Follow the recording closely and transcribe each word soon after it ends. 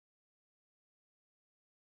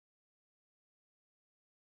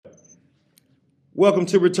Welcome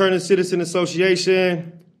to Returning Citizen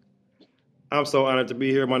Association. I'm so honored to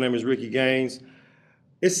be here. My name is Ricky Gaines.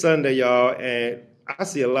 It's Sunday, y'all, and I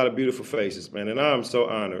see a lot of beautiful faces, man, and I'm so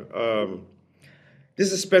honored. This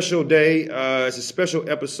is a special day. It's a special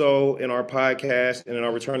episode in our podcast and in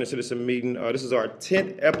our Returning Citizen meeting. This is our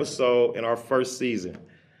 10th episode in our first season.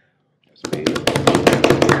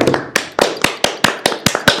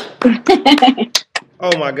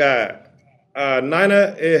 Oh my God.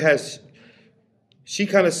 Nina she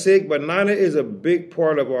kind of sick, but Nina is a big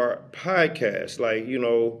part of our podcast.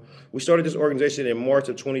 We started this organization in March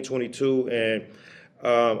of 2022, and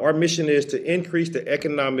our mission is to increase the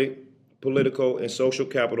economic, political, and social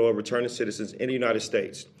capital of returning citizens in the United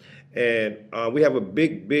States. And we have a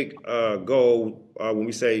big goal when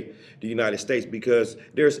we say the United States, because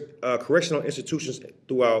there's correctional institutions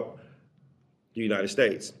throughout the United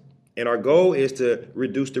States. And our goal is to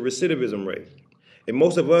reduce the recidivism rate. And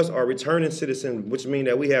most of us are returning citizens, which means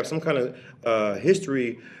that we have some kind of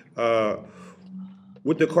history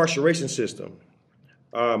with the incarceration system.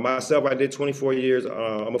 Myself, I did 24 years.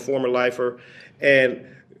 I'm a former lifer. And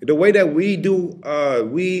the way that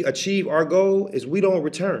we achieve our goal is we don't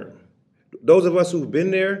return. Those of us who've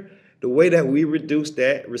been there, the way that we reduce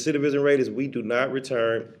that recidivism rate is we do not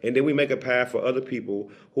return, and then we make a path for other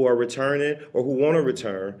people who are returning or who want to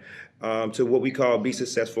return to what we call be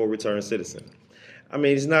successful return citizen. I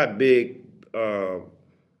mean, it's not big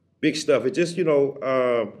stuff. It's just,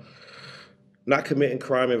 not committing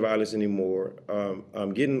crime and violence anymore,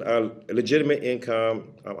 getting a legitimate income,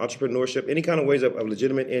 entrepreneurship, any kind of ways of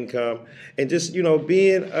legitimate income, and just,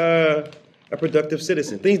 being a productive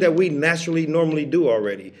citizen, things that we normally do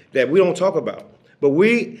already that we don't talk about. But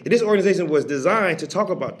this organization was designed to talk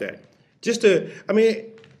about that.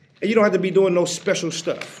 You don't have to be doing no special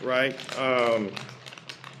stuff, right?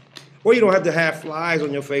 Or you don't have to have flies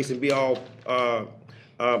on your face and be all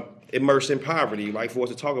immersed in poverty, like for us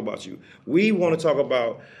to talk about you. We want to talk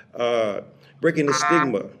about breaking the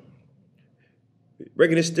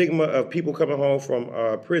stigma of people coming home from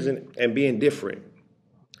prison and being different,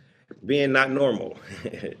 being not normal.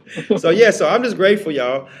 So I'm just grateful,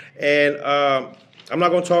 y'all. And I'm not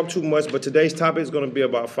going to talk too much, but today's topic is going to be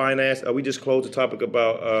about finance. We just closed the topic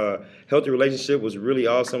about healthy relationship. It was really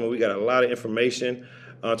awesome, and we got a lot of information.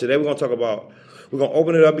 Today we're going to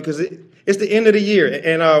open it up because it's the end of the year.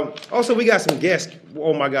 And also we got some guests.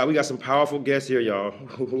 Oh my God, we got some powerful guests here, y'all.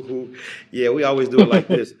 Yeah, we always do it like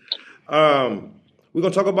this. We're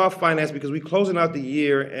going to talk about finance because we're closing out the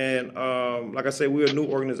year. And like I said, we're a new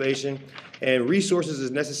organization, and resources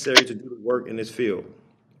is necessary to do the work in this field.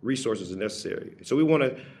 Resources are necessary. So we want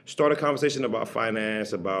to start a conversation about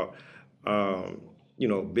finance, about,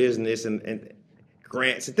 business and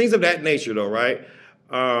grants and things of that nature, though, right?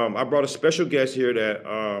 I brought a special guest here that,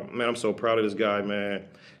 man, I'm so proud of this guy, man.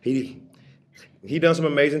 He done some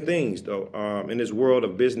amazing things, though, in this world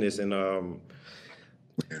of business and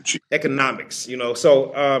economics,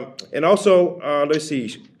 So, and also, let's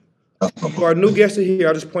see. For our new guest here,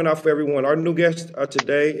 I'll just point out for everyone, our new guest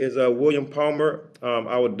today is William Palmer.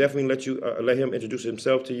 I would definitely let him introduce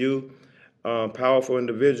himself to you. Powerful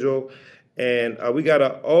individual. And we got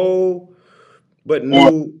an old but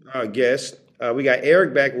new guest. We got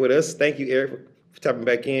Eric back with us. Thank you, Eric, for tapping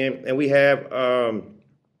back in. And we have the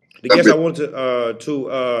guest I wanted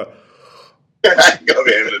to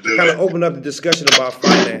kind of open up the discussion about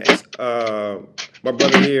finance. My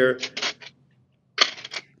brother here,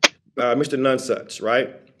 Mr. Nunsuch,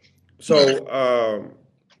 right? So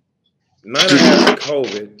Nina has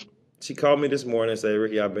COVID. She called me this morning and said,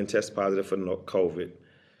 Ricky, I've been tested positive for COVID.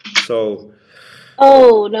 So,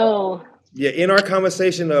 oh no. Yeah, in our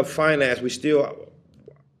conversation of finance, I want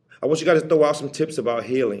you guys to throw out some tips about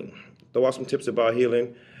healing.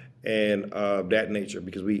 And that nature,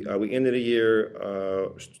 because we ended the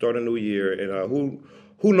year, start a new year, and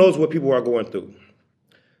who knows what people are going through.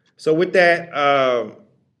 So with that,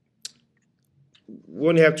 we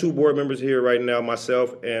only have two board members here right now,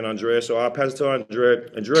 myself and Andrea. So I'll pass it to Andrea.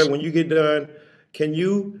 Andrea, when you get done, can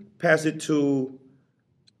you pass it to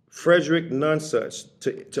Frederick Nunsuch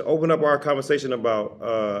to open up our conversation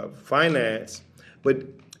about finance,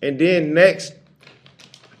 and then next,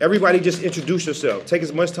 everybody just introduce yourself. Take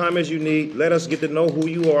as much time as you need. Let us get to know who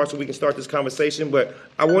you are so we can start this conversation. But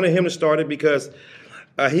I wanted him to start it because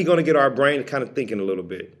he's going to get our brain kind of thinking a little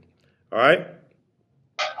bit. All right?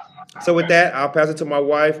 So with that, I'll pass it to my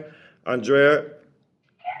wife, Andrea.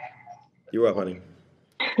 You're up, honey.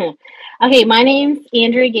 Okay, my name's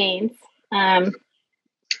Andrea Gaines.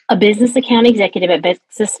 A business account executive at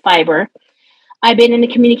Bexus Fiber. I've been in the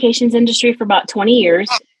communications industry for about 20 years.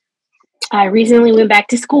 I recently went back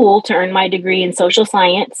to school to earn my degree in social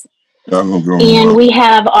science. And we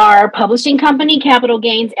have our publishing company, Capital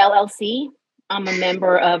Gains LLC. I'm a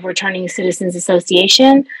member of Returning Citizens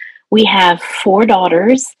Association. We have 4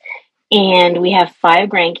 daughters and we have 5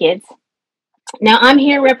 grandkids. Now, I'm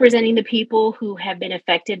here representing the people who have been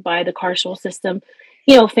affected by the carceral system,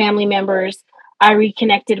 family members. I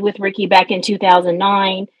reconnected with Ricky back in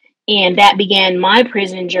 2009, and that began my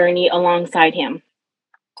prison journey alongside him.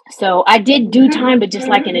 So I did do time, but just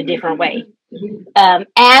like in a different way.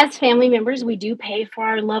 As family members, we do pay for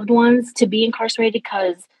our loved ones to be incarcerated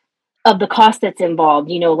because of the cost that's involved,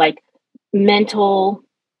 like mental,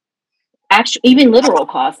 actual, even literal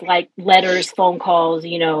costs, like letters, phone calls,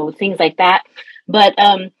 things like that. But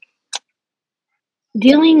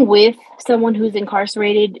dealing with someone who's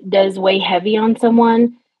incarcerated does weigh heavy on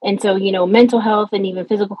someone. And so, mental health and even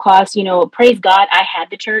physical costs, praise God, I had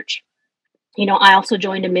the church. I also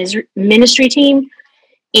joined a ministry team,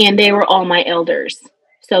 and they were all my elders.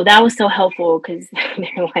 So that was so helpful because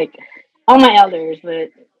they're like all my elders,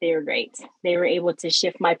 but they were great. They were able to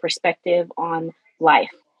shift my perspective on life,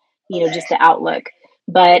 just the outlook.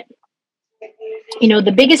 But,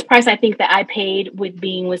 the biggest price I think that I paid with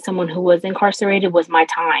being with someone who was incarcerated was my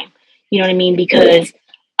time. You know what I mean? Because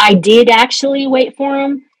I did actually wait for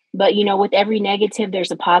him, but, with every negative,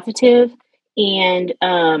 there's a positive. And,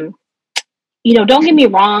 don't get me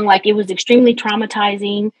wrong, like it was extremely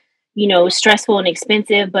traumatizing, stressful and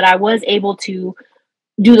expensive, but I was able to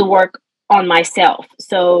do the work on myself.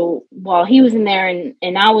 So while he was in there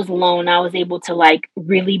and I was alone, I was able to like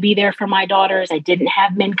really be there for my daughters. I didn't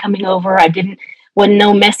have men coming over. Wasn't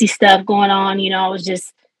no messy stuff going on. I was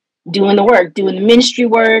just doing the work, doing the ministry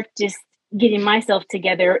work, just getting myself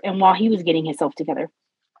together. And while he was getting himself together.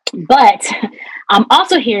 But I'm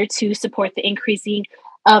also here to support the increasing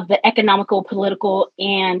of the economical, political,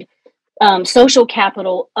 and social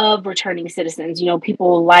capital of returning citizens.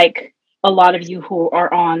 People like a lot of you who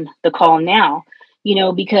are on the call now,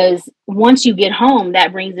 because once you get home,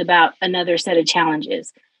 that brings about another set of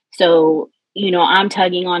challenges. So, I'm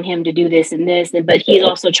tugging on him to do this and this, but he's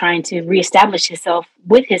also trying to reestablish himself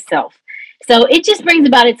with himself. So it just brings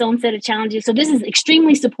about its own set of challenges. So this is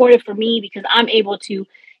extremely supportive for me because I'm able to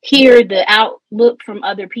hear the outlook from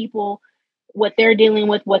other people, what they're dealing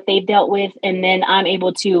with, what they've dealt with, and then I'm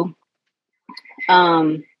able to,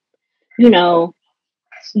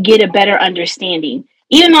 get a better understanding.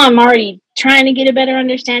 Even though I'm already trying to get a better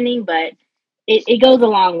understanding, but it goes a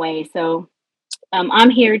long way. So I'm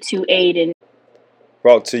here to aid in.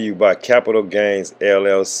 Brought to you by Capital Gains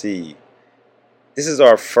LLC. This is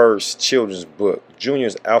our first children's book,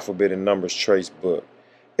 Junior's Alphabet and Numbers Trace book.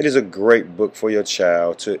 It is a great book for your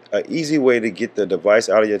child, an easy way to get the device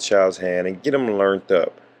out of your child's hand and get them learned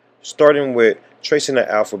up, starting with tracing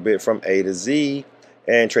the alphabet from A to Z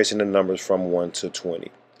and tracing the numbers from 1 to 20.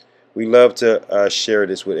 We love to share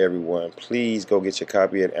this with everyone. Please go get your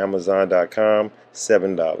copy at Amazon.com,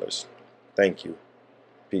 $7. Thank you.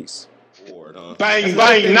 Peace. Bang,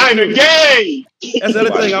 bang, Niner gang! That's the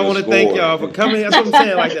other thing I want to thank y'all for coming. That's what I'm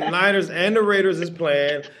saying. Like the Niners and the Raiders is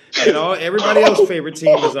playing, and everybody else's favorite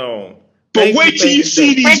team is on. But wait till you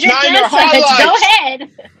see these Niner highlights. Go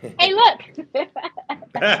ahead. Hey, look.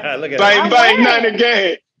 Look at bang, bang, Niner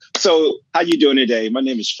gang. So, how you doing today? My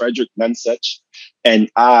name is Frederick Nunsuch,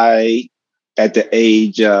 and I, at the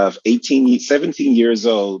age of 17 years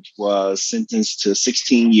old, was sentenced to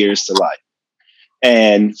 16 years to life.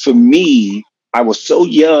 And for me, I was so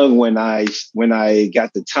young when I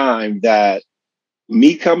got the time that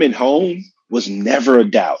me coming home was never a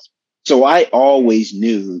doubt. So I always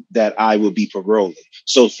knew that I would be paroled.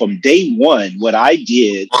 So from day one, what I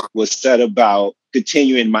did was set about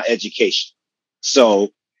continuing my education.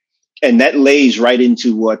 So, and that lays right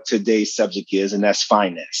into what today's subject is, and that's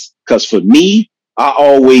finance. Because for me, I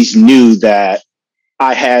always knew that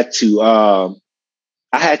I had to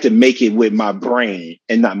make it with my brain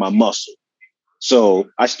and not my muscle. So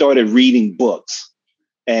I started reading books,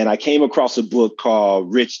 and I came across a book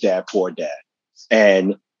called Rich Dad, Poor Dad.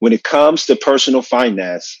 And when it comes to personal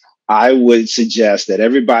finance, I would suggest that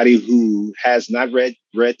everybody who has not read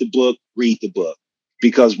the book, read the book,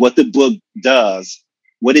 because what the book does,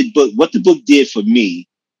 what the book did for me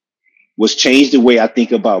was change the way I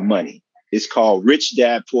think about money. It's called Rich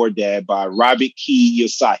Dad, Poor Dad by Robert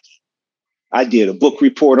Kiyosaki. I did a book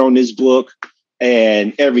report on this book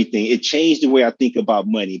and everything. It changed the way I think about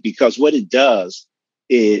money, because what it does,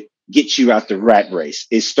 it gets you out the rat race.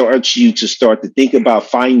 It starts you to start to think about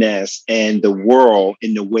finance and the world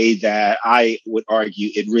in the way that I would argue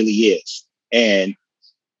it really is. And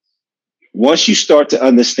once you start to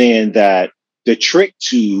understand that the trick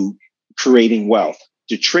to creating wealth,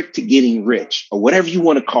 the trick to getting rich, or whatever you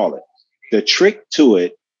want to call it. The trick to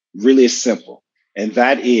it really is simple. And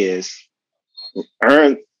that is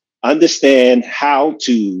understand how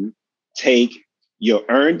to take your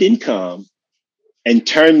earned income and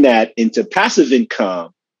turn that into passive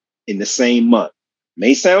income in the same month.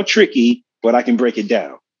 May sound tricky, but I can break it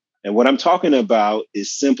down. And what I'm talking about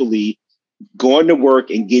is simply going to work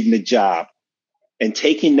and getting a job and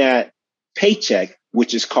taking that paycheck,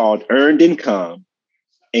 which is called earned income,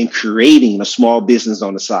 and creating a small business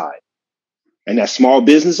on the side. And that small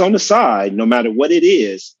business on the side, no matter what it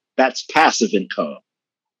is, that's passive income.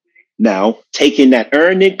 Now, taking that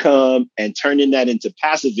earned income and turning that into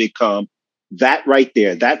passive income, that right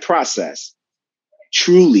there, that process,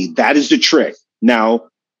 truly, that is the trick. Now,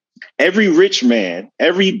 every rich man,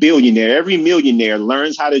 every billionaire, every millionaire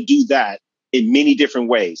learns how to do that in many different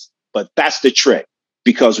ways. But that's the trick.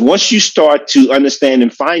 Because once you start to understand in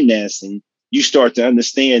financing, you start to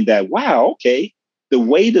understand that, wow, okay, the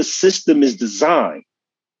way the system is designed,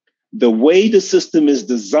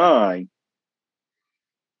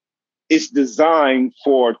 it's designed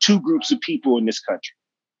for two groups of people in this country.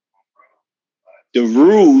 The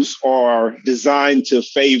rules are designed to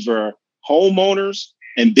favor homeowners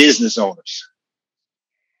and business owners.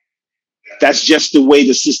 That's just the way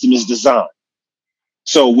the system is designed.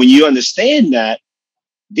 So when you understand that,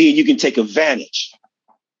 then you can take advantage.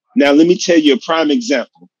 Now, let me tell you a prime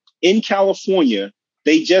example. In California,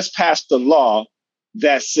 they just passed a law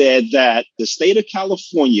that said that the state of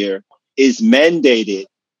California is mandated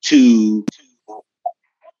to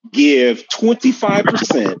give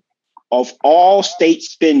 25% of all state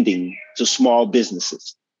spending to small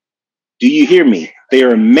businesses. Do you hear me? They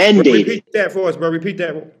are mandated. Repeat that for us, bro. Repeat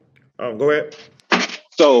that. Go ahead.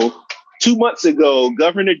 So 2 months ago,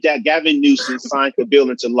 Governor Gavin Newsom signed the bill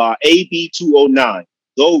into law, AB 209.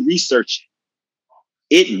 Go research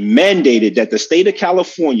it. It mandated that the state of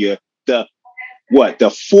California, the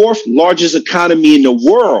fourth largest economy in the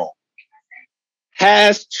world,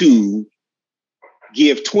 has to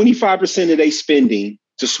give 25% of their spending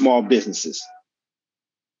to small businesses.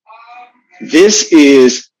 This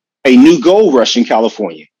is a new gold rush in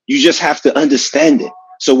California. You just have to understand it.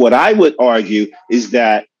 So what I would argue is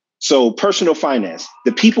that, so personal finance,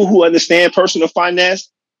 the people who understand personal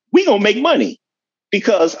finance, we gonna make money,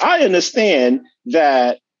 because I understand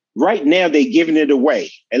that right now they're giving it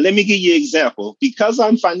away. And let me give you an example. Because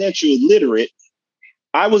I'm financially literate,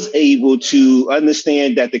 I was able to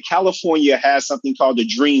understand that the California has something called the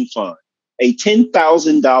Dream Fund, a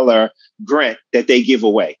 $10,000 grant that they give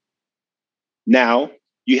away. Now,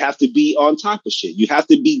 you have to be on top of shit. You have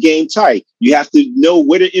to be game tight. You have to know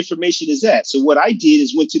where the information is at. So what I did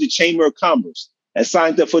is went to the Chamber of Commerce and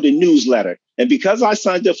signed up for the newsletter. And because I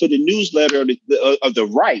signed up for the newsletter of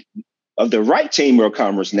the right Chamber of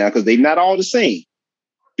Commerce now, because they're not all the same,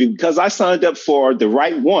 because I signed up for the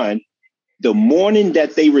right one, the morning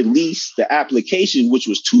that they released the application, which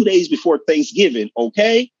was 2 days before Thanksgiving,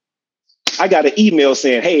 okay, I got an email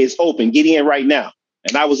saying, hey, it's open, get in right now.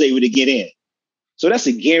 And I was able to get in. So that's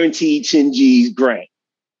a guaranteed 10 G's grant.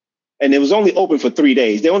 And it was only open for 3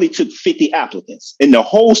 days. They only took 50 applicants. In the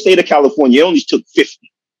whole state of California, it only took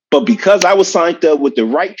 50. But because I was signed up with the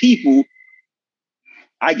right people,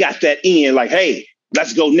 I got that in like, hey,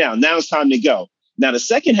 let's go now. Now it's time to go. Now, the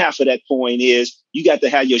second half of that coin is you got to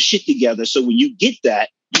have your shit together. So when you get that,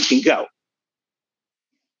 you can go.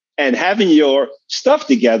 And having your stuff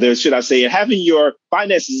together, should I say, and having your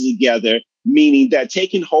finances together, meaning that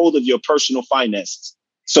taking hold of your personal finances.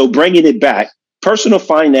 So bringing it back, personal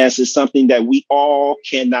finance is something that we all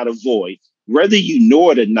cannot avoid. Whether you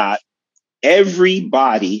know it or not,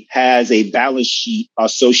 everybody has a balance sheet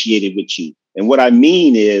associated with you. And what I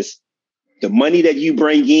mean is the money that you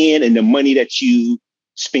bring in and the money that you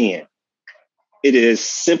spend. It is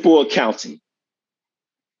simple accounting,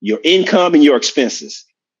 your income and your expenses.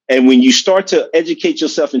 And when you start to educate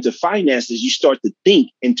yourself into finances, you start to think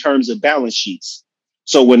in terms of balance sheets.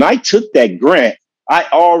 So when I took that grant, I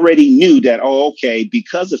already knew that, okay,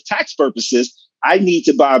 because of tax purposes, I need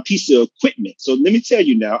to buy a piece of equipment. So let me tell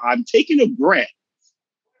you now, I'm taking a grant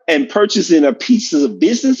and purchasing a piece of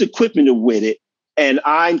business equipment with it. And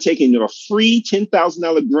I'm taking a free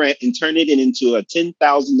 $10,000 grant and turning it into a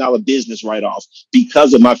 $10,000 business write-off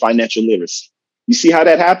because of my financial literacy. You see how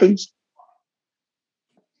that happens?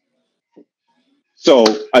 So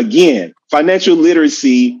again, financial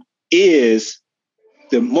literacy is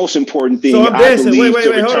the most important thing. So I'm dancing. Wait,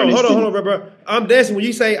 hold on, bro. I'm dancing when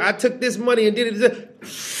you say I took this money and did it.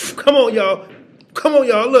 Come on,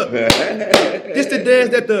 y'all. Look, this the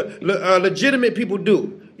dance that the legitimate people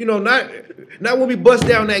do. not when we bust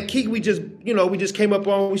down that key, we just came up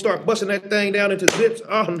on, we start busting that thing down into zips.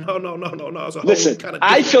 Oh, no. It's a listen, whole kind of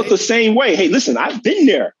I felt the same way. Hey, listen, I've been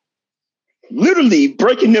there, literally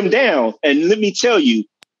breaking them down. And let me tell you,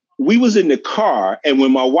 we was in the car, and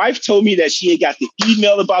when my wife told me that she had got the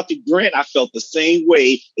email about the grant, I felt the same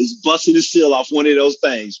way as busting the seal off one of those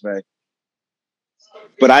things, man.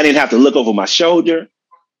 But I didn't have to look over my shoulder.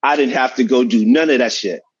 I didn't have to go do none of that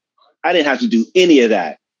shit. I didn't have to do any of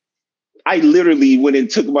that. I literally went and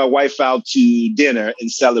took my wife out to dinner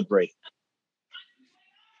and celebrated.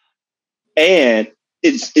 And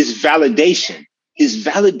it's validation. It's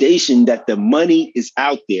validation that the money is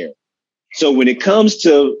out there. So when it comes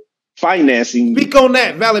to financing, speak on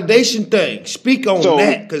that validation thing. Speak on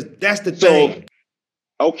that, because that's the thing.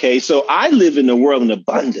 Okay, so I live in a world in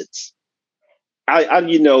abundance.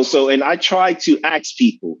 And I try to ask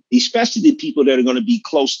people, especially the people that are going to be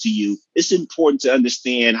close to you, it's important to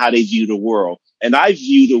understand how they view the world. And I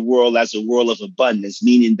view the world as a world of abundance,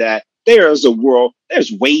 meaning that there's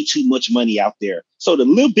way too much money out there. So the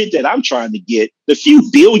little bit that I'm trying to get, the few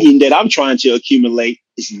billion that I'm trying to accumulate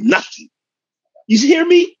is nothing. You hear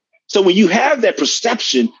me? So when you have that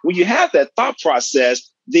perception, when you have that thought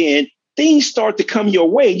process, then things start to come your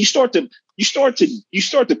way. You start to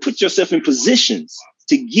put yourself in positions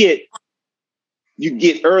to get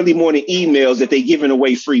early morning emails that they're giving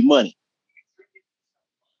away free money.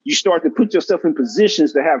 You start to put yourself in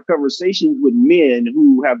positions to have conversations with men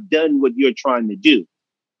who have done what you're trying to do.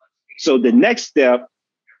 So the next step,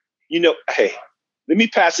 hey, let me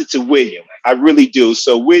pass it to William. I really do.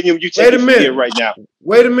 So William, you take it from here right now.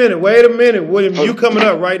 Wait a minute, William. You coming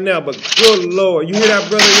up right now, but good Lord, you hear that,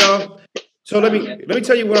 brother, y'all? So let me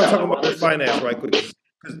tell you what I'm talking about with finance right quick. Because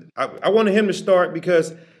I wanted him to start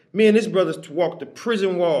because me and this brother walked the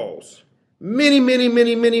prison walls many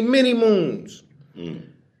moons. Mm.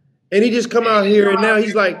 And he just come out here and now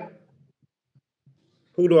he's like,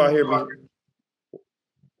 who do I hear me?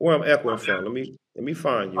 Where I'm echoing from. Let me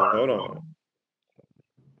find you. Hold on.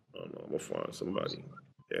 I'm gonna find somebody.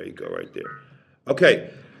 There you go, right there.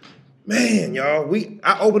 Okay. Man, y'all,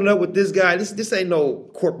 I opened up with this guy. This ain't no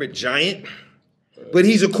corporate giant, but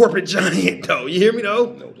he's a corporate giant, though. You hear me,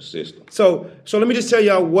 though? No, the system. So let me just tell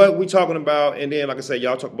y'all what we're talking about, and then, like I said,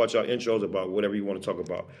 y'all talk about y'all intros about whatever you want to talk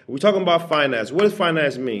about. We're talking about finance. What does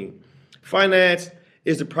finance mean? Finance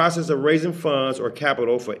is the process of raising funds or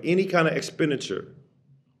capital for any kind of expenditure.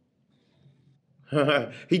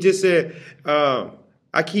 He just said,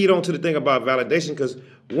 I keyed on to the thing about validation because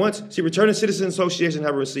Returning Citizens Association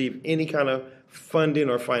haven't received any kind of funding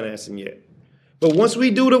or financing yet. But once we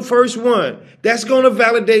do the first one, that's going to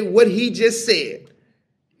validate what he just said.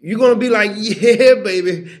 You're going to be like, yeah,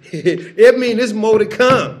 baby. It means there's more to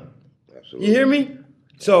come. Absolutely. You hear me?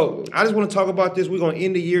 So I just want to talk about this. We're going to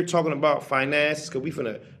end the year talking about finances because we're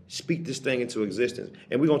going to speak this thing into existence.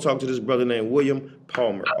 And we're going to talk to this brother named William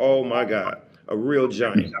Palmer. Oh, my God. A real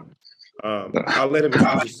giant. I'll let him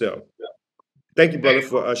introduce himself. Thank you, brother,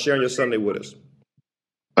 for sharing your Sunday with us.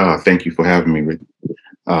 Thank you for having me, Rick.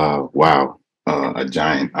 Wow, a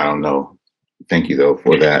giant. I don't know. Thank you, though,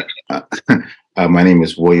 for that. My name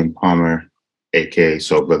is William Palmer, a.k.a.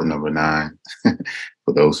 Soul Brother Number 9,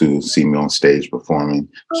 for those who see me on stage performing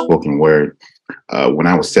spoken word. When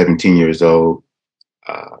I was 17 years old,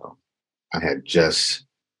 I had just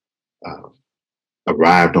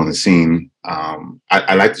arrived on the scene.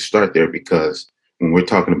 I like to start there because when we're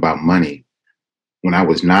talking about money, when I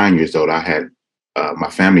was 9 years old, I had my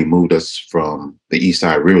family moved us from the East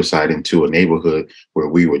Side, Riverside into a neighborhood where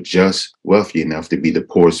we were just wealthy enough to be the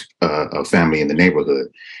poorest family in the neighborhood.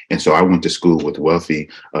 And so I went to school with wealthy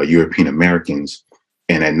European Americans.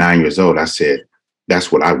 And at 9 years old, I said,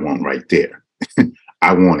 that's what I want right there.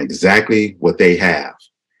 I want exactly what they have.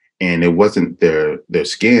 And it wasn't their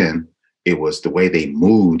skin. It was the way they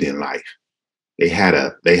moved in life. They had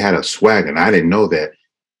a swag, and I didn't know that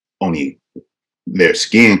only their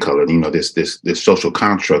skin color, this social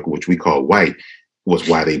construct, which we call white, was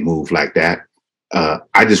why they moved like that.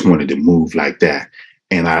 I just wanted to move like that.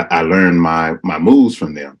 And I learned my moves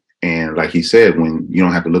from them. And like he said, when you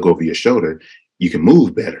don't have to look over your shoulder, you can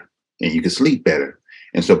move better and you can sleep better.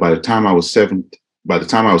 And so by the time I was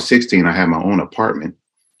 16, I had my own apartment.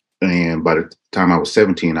 And by the time I was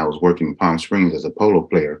 17, I was working in Palm Springs as a polo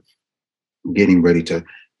player, I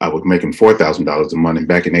was making $4,000 a month. And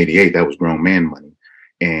back in '88, that was grown man money.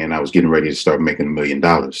 And I was getting ready to start making $1 million.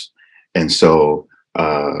 And so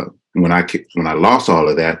when I lost all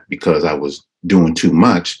of that because I was doing too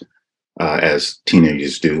much, as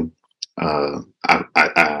teenagers do,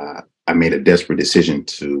 I made a desperate decision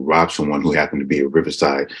to rob someone who happened to be a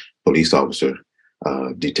Riverside police officer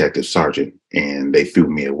detective sergeant, and they threw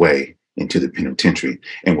me away into the penitentiary.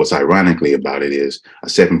 And what's ironically about it is a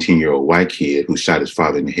 17-year-old white kid who shot his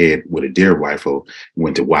father in the head with a deer rifle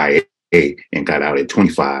went to YA and got out at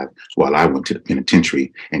 25, while I went to the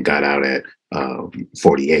penitentiary and got out at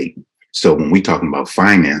 48. So when we talking about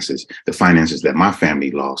finances, the finances that my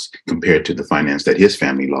family lost compared to the finance that his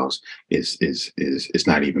family lost is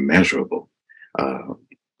not even measurable.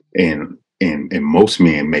 And most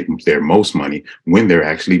men make their most money when they're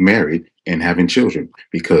actually married and having children,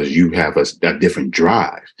 because you have a different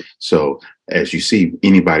drive. So as you see,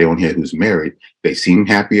 anybody on here who's married, they seem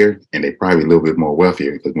happier and they probably a little bit more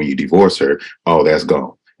wealthier, because when you divorce her, all that's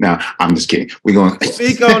gone. Now, I'm just kidding. We're going to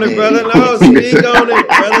speak on it, brother. No, speak on it,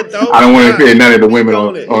 brother. I don't want to create none of the women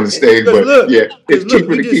on the stage, but look, yeah, it's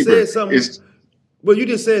cheaper you to just keep said her. Something, well, you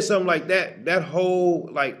just said something like that. That whole,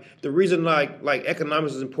 like, the reason like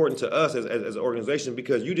economics is important to us as an organization,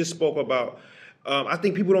 because you just spoke about. I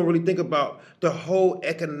think people don't really think about the whole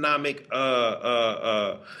economic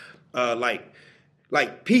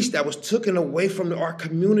like piece that was taken away from our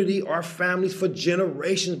community, our families for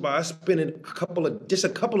generations by us spending a couple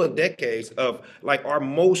of decades of like our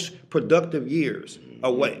most productive years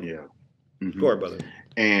away. Yeah. Mm-hmm. Go ahead, brother.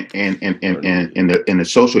 And the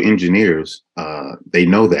social engineers, they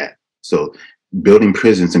know that. So building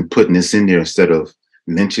prisons and putting this in there instead of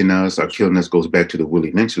lynching us or killing us goes back to the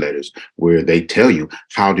Willie Lynch letters, where they tell you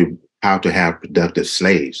how to have productive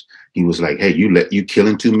slaves. He was like, hey, you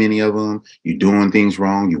killing too many of them, you doing things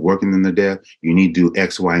wrong, you working them to death, you need to do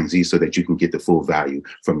X, Y, and Z so that you can get the full value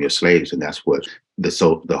from your slaves. And that's what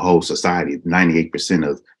the whole society, 98%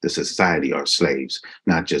 of the society are slaves,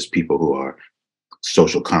 not just people who are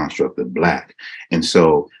social construct of Black. And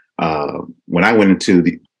so when I went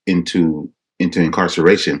into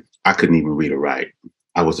incarceration, I couldn't even read or write.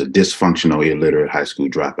 I was a dysfunctional, illiterate high school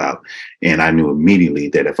dropout. And I knew immediately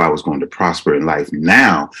that if I was going to prosper in life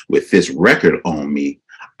now with this record on me,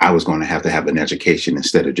 I was going to have an education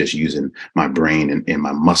instead of just using my brain and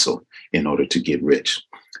my muscle in order to get rich.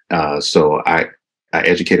 So I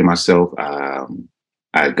educated myself.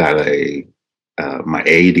 I got my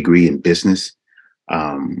A degree in business.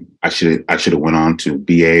 I should have went on to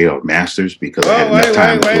BA or master's because I had enough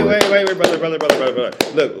time. Wait, brother.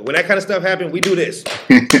 Look, when that kind of stuff happened, we do this.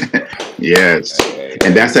 Yes,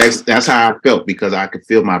 and that's how I felt, because I could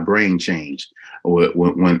feel my brain change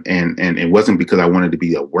when it wasn't because I wanted to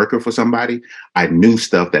be a worker for somebody. I knew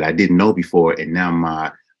stuff that I didn't know before, and now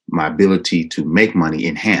my ability to make money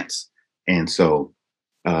enhanced. And so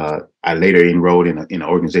I later enrolled in an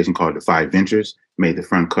organization called Defy Ventures, made the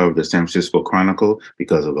front cover of the San Francisco Chronicle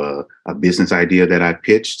because of a business idea that I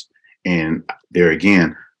pitched. And there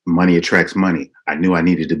again, money attracts money. I knew I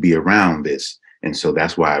needed to be around this. And so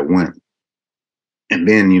that's why I went. And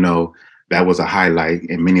then, that was a highlight,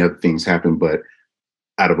 and many other things happened. But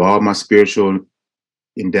out of all my spiritual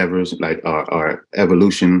endeavors, like our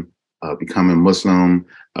evolution, becoming Muslim,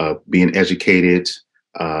 being educated,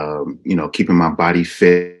 keeping my body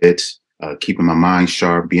fit, keeping my mind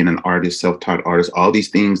sharp, being an artist, self-taught artist, all these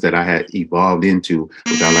things that I had evolved into,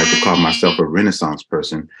 which I like to call myself a Renaissance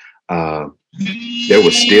person, there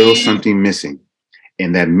was still something missing.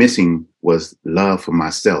 And that missing was love for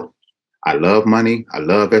myself. I love money, I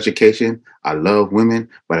love education, I love women,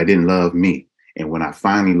 but I didn't love me. And when I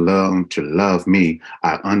finally learned to love me,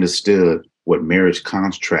 I understood what marriage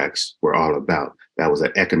contracts were all about. That was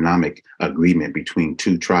an economic agreement between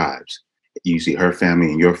two tribes, usually her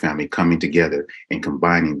family and your family, coming together and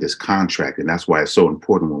combining this contract. And that's why it's so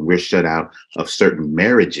important when we're shut out of certain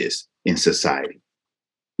marriages in society.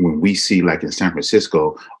 When we see, like in San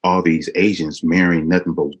Francisco, all these Asians marrying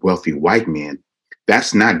nothing but wealthy white men,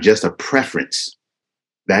 that's not just a preference.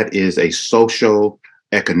 That is a social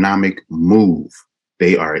economic move.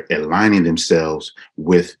 They are aligning themselves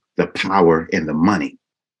with the power and the money.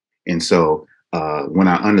 And so when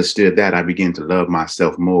I understood that, I began to love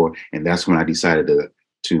myself more. And that's when I decided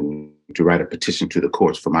to write a petition to the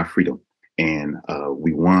courts for my freedom. And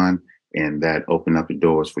we won. And that opened up the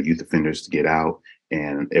doors for youth offenders to get out.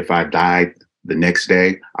 And if I died the next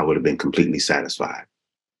day, I would have been completely satisfied,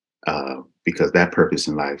 because that purpose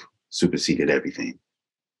in life superseded everything.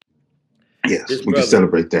 Yes, we can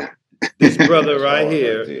celebrate that. This brother right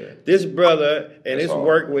here, this brother and his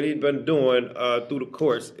work, what he's been doing through the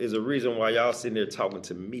courts, is a reason why y'all sitting there talking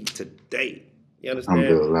to me today. You understand?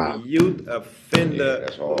 The youth offender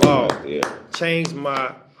law changed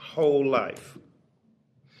my whole life.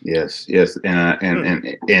 Yes, and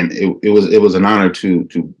it was an honor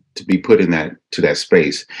to be put in that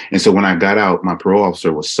space. And so when I got out, my parole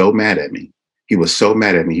officer was so mad at me. He was so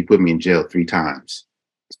mad at me. He put me in jail 3 times.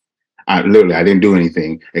 I didn't do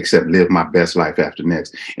anything except live my best life after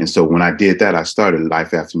next. And so when I did that, I started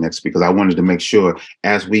Life After Next because I wanted to make sure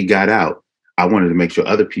as we got out, I wanted to make sure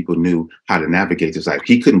other people knew how to navigate this life.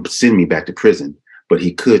 He couldn't send me back to prison, but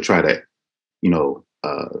he could try to,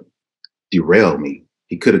 derail me.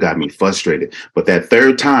 He could have got me frustrated. But that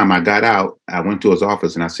third time I got out, I went to his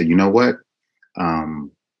office and I said, you know what?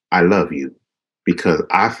 I love you because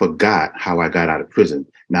I forgot how I got out of prison.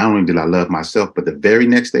 Not only did I love myself, but the very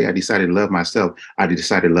next day I decided to love myself. I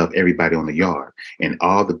decided to love everybody on the yard and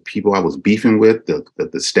all the people I was beefing with,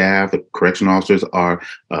 the staff, the correctional officers,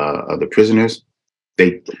 the prisoners.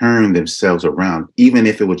 They turned themselves around, even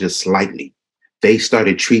if it was just slightly. They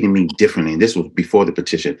started treating me differently. And this was before the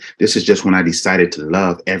petition. This is just when I decided to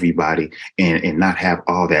love everybody and not have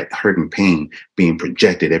all that hurt and pain being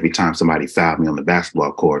projected every time somebody fouled me on the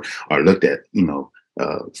basketball court or looked at,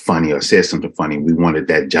 funny or said something funny. We wanted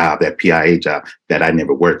that job, that PIA job that I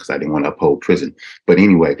never worked because I didn't want to uphold prison. But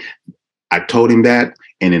anyway, I told him that.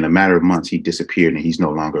 And in a matter of months, he disappeared and he's no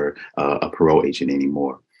longer a parole agent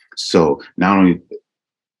anymore. So not only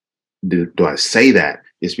do I say that,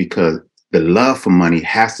 it's because the love for money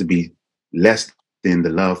has to be less than the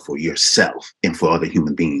love for yourself and for other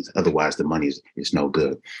human beings. Otherwise, the money is no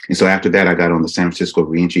good. And so after that, I got on the San Francisco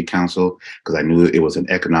Reentry Council because I knew it was an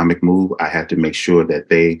economic move. I had to make sure that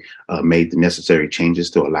they made the necessary changes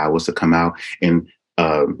to allow us to come out. And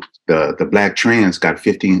the Black trans got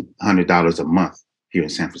 $1,500 a month here in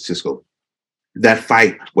San Francisco. That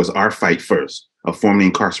fight was our fight first. Of formerly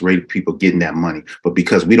incarcerated people getting that money. But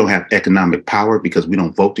because we don't have economic power, because we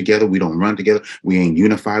don't vote together, we don't run together, we ain't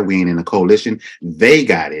unified, we ain't in a coalition, they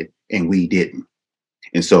got it and we didn't.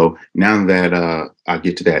 And so now that I'll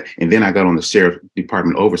get to that. And then I got on the Sheriff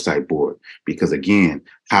Department Oversight Board because, again,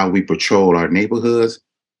 how we patrol our neighborhoods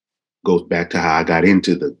goes back to how I got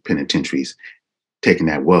into the penitentiaries, taking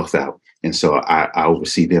that wealth out. And so I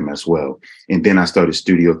oversee them as well. And then I started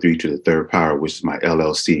Studio 3 to the Third Power, which is my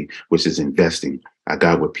LLC, which is investing. I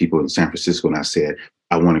got with people in San Francisco and I said,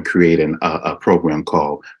 I want to create a program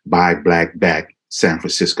called Buy Black Back San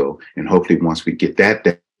Francisco. And hopefully once we get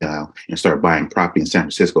that down and start buying property in San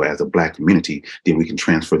Francisco as a Black community, then we can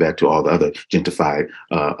transfer that to all the other gentrified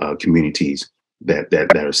communities that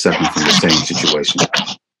are suffering from the same situation.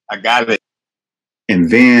 I got it.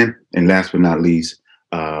 And then, and last but not least,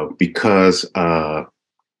 because I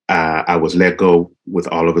was let go with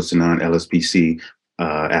All of Us Anon LSPC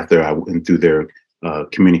after I went through their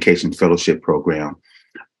communication fellowship program.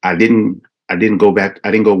 I didn't go back.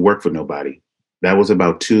 I didn't go work for nobody. That was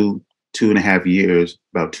about two and a half years,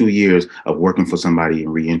 about 2 years of working for somebody in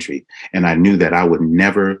reentry. And I knew that I would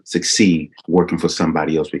never succeed working for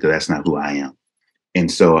somebody else because that's not who I am. And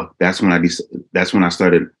so that's when I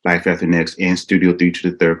started Life After Next and Studio 3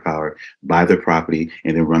 to the Third Power, buy the property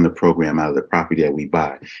and then run the program out of the property that we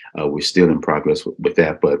buy. We're still in progress with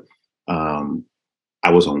that, but I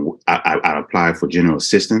applied for general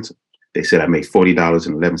assistance. They said I made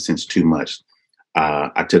 $40.11 too much.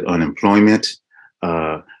 I took unemployment.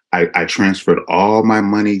 I transferred all my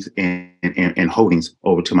monies and holdings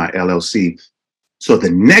over to my LLC. So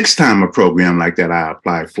the next time a program like that I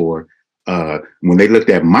applied for, when they looked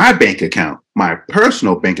at my bank account, my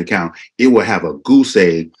personal bank account, it would have a goose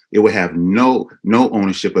egg. It would have no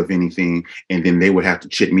ownership of anything. And then they would have to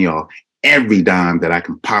chip me off every dime that I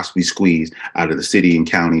can possibly squeeze out of the city and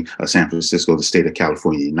county of San Francisco, the state of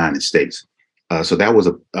California, the United States. So that was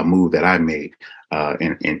a move that I made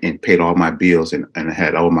and paid all my bills and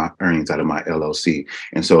had all my earnings out of my LLC.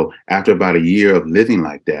 And so after about a year of living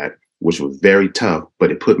like that, which was very tough, but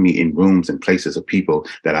it put me in rooms and places of people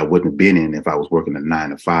that I wouldn't have been in if I was working a 9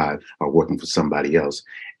 to 5 or working for somebody else.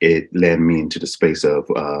 It led me into the space of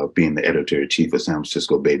being the editor-in-chief of San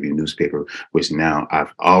Francisco Bayview newspaper, which now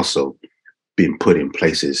I've also been put in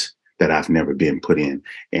places that I've never been put in.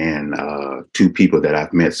 And 2 people that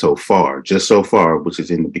I've met so far, which is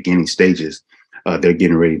in the beginning stages, they're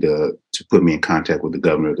getting ready to put me in contact with the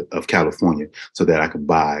governor of California so that I could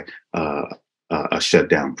buy a shut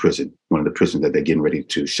down prison, one of the prisons that they're getting ready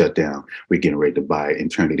to shut down. We're getting ready to buy it and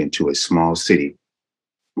turn it into a small city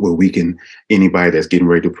where we can, anybody that's getting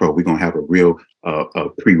ready to parole, we're going to have a real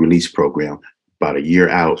pre-release program about a year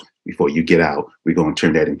out. Before you get out, we're going to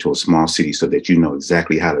turn that into a small city so that you know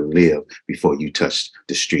exactly how to live before you touch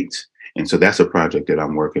the streets. And so that's a project that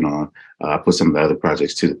I'm working on. I put some of the other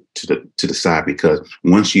projects to the side because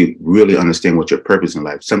once you really understand what your purpose in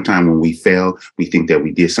life, sometimes when we fail, we think that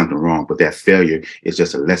we did something wrong, but that failure is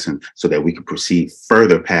just a lesson so that we can proceed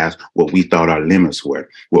further past what we thought our limits were,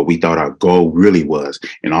 what we thought our goal really was.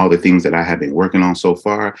 And all the things that I have been working on so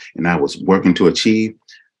far and I was working to achieve,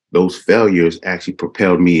 those failures actually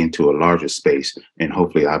propelled me into a larger space, and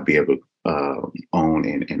hopefully I'll be able to own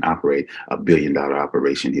and operate $1 billion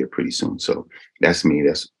operation here pretty soon. So that's me.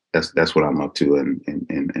 That's what I'm up to,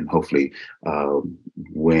 and hopefully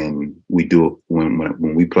when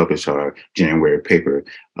we publish our January paper,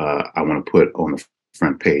 I want to put on the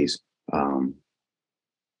front page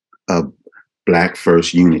a Black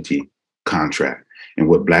First Unity contract. And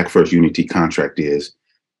what Black First Unity contract is,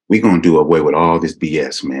 we're gonna do away with all this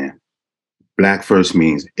BS, man. Black First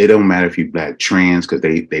means it don't matter if you Black, trans, because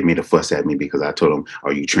they made a fuss at me because I told them,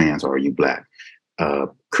 are you trans or are you Black?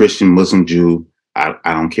 Christian, Muslim, Jew, I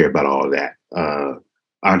don't care about all that.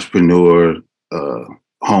 Entrepreneur,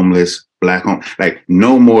 homeless, Black home, like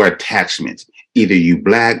no more attachments. Either you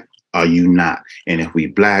Black or you not. And if we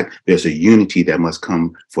Black, there's a unity that must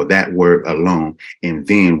come for that word alone. And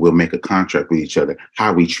then we'll make a contract with each other,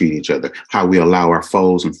 how we treat each other, how we allow our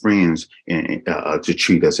foes and friends to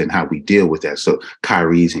treat us, and how we deal with that. So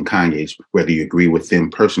Kyrie's and Kanye's, whether you agree with them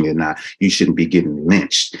personally or not, you shouldn't be getting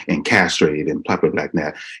lynched and castrated and blah, blah, like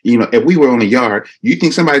that. You know, if we were on the yard, you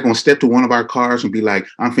think somebody gonna step to one of our cars and be like,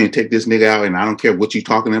 I'm finna take this nigga out and I don't care what you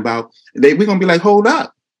talking about? We're gonna be like, hold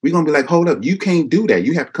up. We're going to be like, hold up, you can't do that.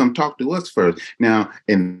 You have to come talk to us first. Now,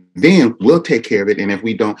 and then we'll take care of it. And if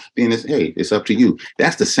we don't, then it's up to you.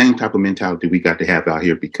 That's the same type of mentality we got to have out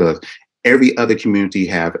here, because every other community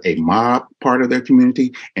have a mob part of their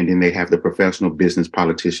community, and then they have the professional business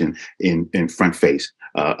politician in front face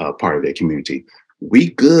part of their community. We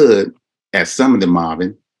good at some of the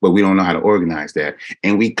mobbing, but we don't know how to organize that.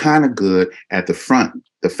 And we kind of good at the front,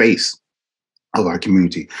 the face of our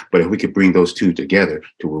community. But if we could bring those two together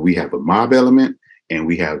to where we have a mob element and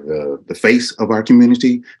we have the face of our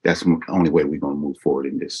community, that's the only way we're going to move forward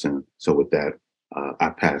in this. So with that, I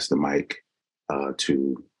pass the mic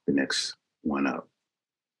to the next one up.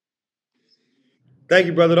 Thank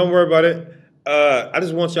you, brother. Don't worry about it. I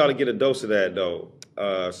just want y'all to get a dose of that, though.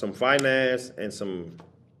 Some finance and some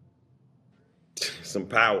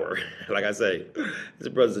power. Like I say, this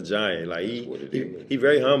brother's a giant. Like he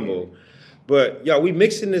very humble. But y'all, we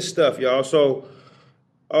mixing this stuff, y'all. So,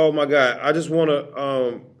 oh my God, I just want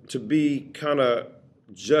to be kind of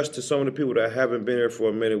just to some of the people that haven't been here for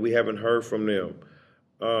a minute. We haven't heard from them.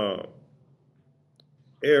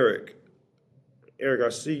 Eric, I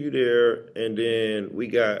see you there, and then we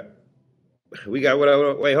got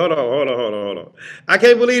whatever. Wait, hold on. I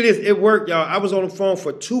can't believe this. It worked, y'all. I was on the phone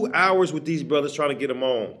for 2 hours with these brothers trying to get them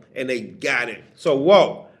on, and they got it. So,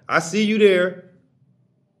 Walt, I see you there.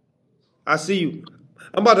 I see you.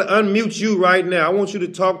 I'm about to unmute you right now. I want you to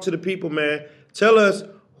talk to the people, man. Tell us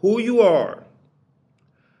who you are.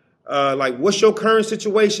 Like, what's your current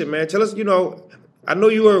situation, man? Tell us, I know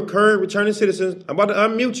you are a current returning citizen. I'm about to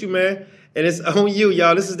unmute you, man. And it's on you,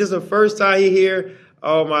 y'all. This is the first time he here.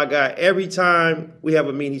 Oh, my God. Every time we have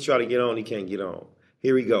a meeting, he try to get on. He can't get on.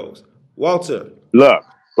 Here he goes. Walter. Look,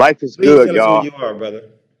 life is good, y'all. Tell us who you are, brother.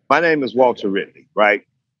 My name is Walter Ridley, right?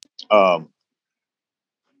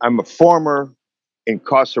 I'm a former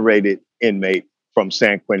incarcerated inmate from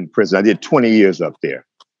San Quentin Prison. I did 20 years up there,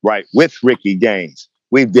 right, with Ricky Gaines.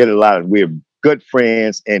 We're good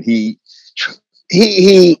friends, and he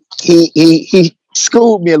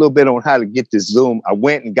schooled me a little bit on how to get this Zoom. I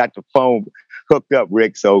went and got the phone hooked up,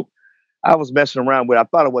 Rick. So I was messing around with it. I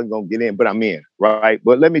thought I wasn't going to get in, but I'm in, right?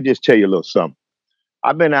 But let me just tell you a little something.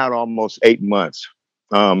 I've been out almost 8 months.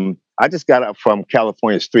 I just got out from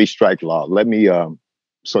California's 3-strike law. Let me,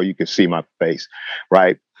 so you can see my face,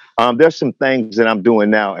 right? There's some things that I'm doing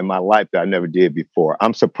now in my life that I never did before.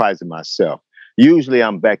 I'm surprising myself. Usually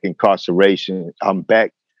I'm back incarceration. I'm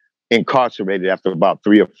back incarcerated after about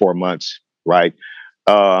 3 or 4 months, right?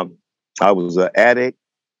 I was an addict.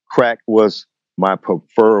 Crack was my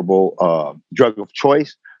preferable drug of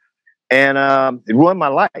choice. And it ruined my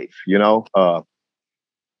life,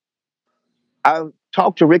 I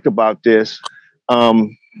talked to Rick about this.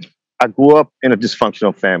 I grew up in a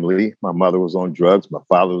dysfunctional family. My mother was on drugs. My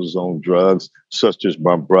father was on drugs. Sisters,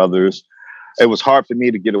 my brothers. It was hard for me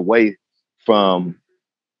to get away from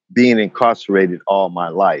being incarcerated all my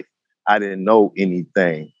life. I didn't know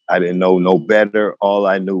anything. I didn't know no better. All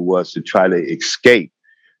I knew was to try to escape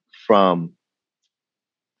from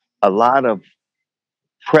a lot of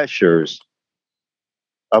pressures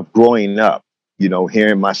of growing up,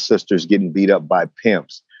 hearing my sisters getting beat up by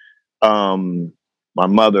pimps. My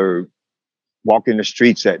mother walking the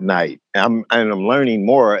streets at night. And I'm learning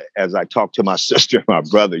more as I talk to my sister and my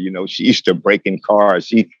brother. She used to break in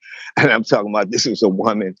cars. And I'm talking about, this was a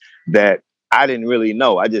woman that I didn't really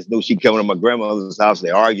know. I just knew she came to my grandmother's house.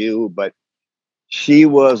 They argued, but she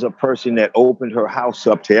was a person that opened her house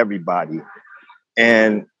up to everybody.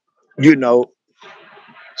 And you know,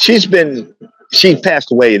 she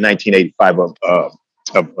passed away in 1985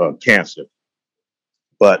 of cancer.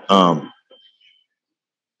 But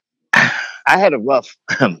I had a rough,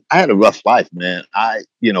 I had a rough life, man.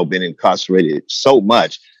 Been incarcerated so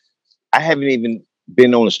much. I haven't even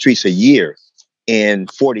been on the streets a year in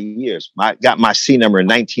 40 years. I got my C number in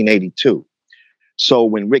 1982. So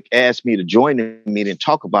when Rick asked me to join the meeting and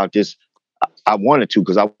talk about this, I wanted to,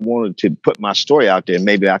 because I wanted to put my story out there and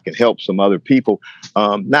maybe I could help some other people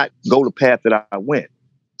not go the path that I went.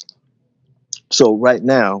 So right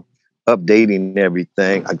now, updating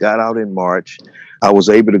everything. I got out in March. I was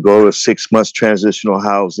able to go to 6 months transitional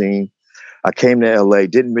housing. I came to LA,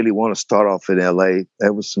 didn't really want to start off in LA.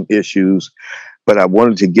 There was some issues, but I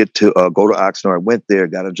wanted to get to go to Oxnard. I went there,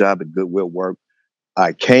 got a job at Goodwill Work.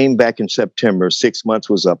 I came back in September. 6 months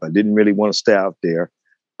was up. I didn't really want to stay out there.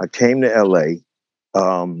 I came to LA.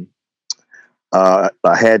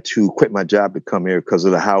 I had to quit my job to come here because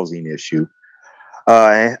of the housing issue.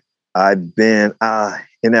 I've been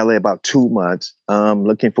in LA about 2 months,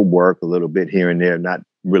 looking for work a little bit here and there, not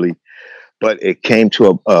really. But it came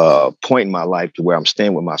to a point in my life to where I'm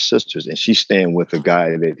staying with my sisters, and she's staying with a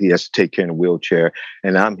guy that he has to take care in a wheelchair.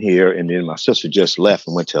 And I'm here, and then my sister just left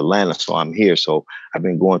and went to Atlanta, so I'm here. So I've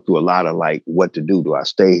been going through a lot of like what to do. Do I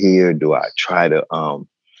stay here? Do I try to?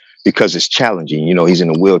 Because it's challenging. You know, he's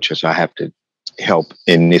in a wheelchair, so I have to help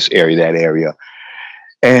in this area, that area.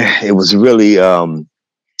 And it was really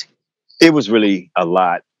a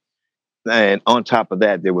lot. And on top of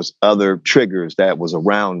that, there was other triggers that was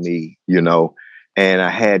around me, you know, and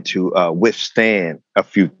I had to withstand a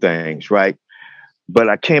few things, right? But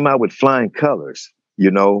I came out with flying colors.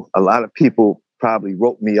 You know, a lot of people probably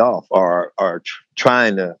wrote me off or are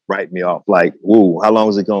trying to write me off like, ooh, how long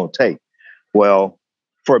is it going to take? Well,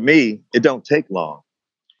 for me, it don't take long.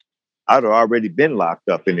 I'd have already been locked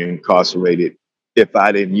up and incarcerated if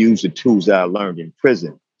I didn't use the tools that I learned in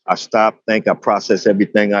prison. I stopped, think I process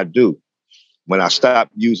everything I do. When I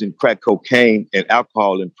stopped using crack cocaine and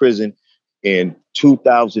alcohol in prison in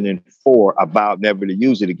 2004, I vowed never to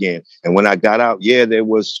use it again. And when I got out, yeah, there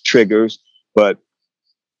was triggers, but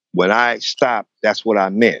when I stopped, that's what I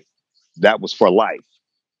meant. That was for life.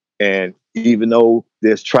 And even though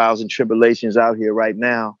there's trials and tribulations out here right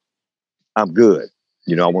now, I'm good.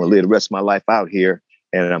 You know, I want to live the rest of my life out here,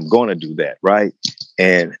 and I'm going to do that, right?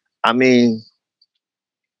 And I mean,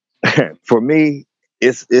 for me,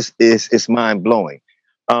 it's mind blowing.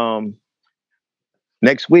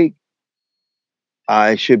 Next week,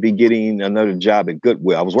 I should be getting another job at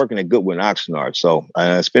Goodwill. I was working at Goodwill in Oxnard, so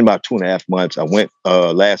I spent about 2.5 months. I went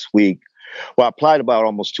last week. Well, I applied about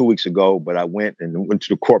almost 2 weeks ago, but I went to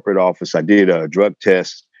the corporate office. I did a drug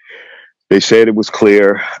test. They said it was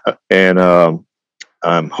clear, and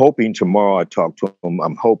I'm hoping tomorrow I talk to them.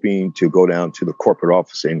 I'm hoping to go down to the corporate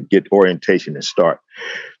office and get orientation and start.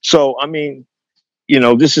 So, I mean, you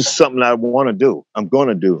know, this is something I want to do. I'm going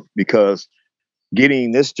to do because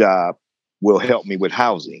getting this job will help me with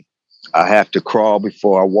housing. I have to crawl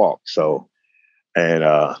before I walk. So, and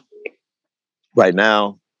right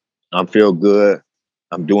now, I feel good.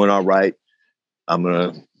 I'm doing all right. I'm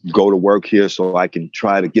going to go to work here so I can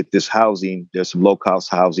try to get this housing. There's some low-cost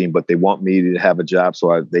housing, but they want me to have a job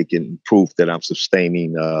so they can prove that I'm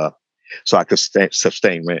sustaining, so I could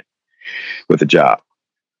sustain rent with a job,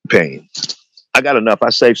 paying. I got enough.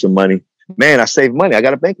 I saved some money. Man, I saved money. I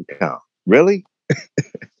got a bank account. Really?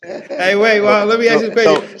 Hey, wait. Well, let me ask you a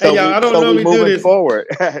question. Hey, y'all, I don't normally do this. Forward.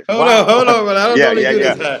 Hold on, but I don't normally do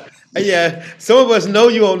this. Yeah, some of us know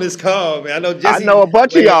you on this call, man. I know Jesse. I know a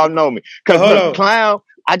bunch of y'all know me. Because Clown,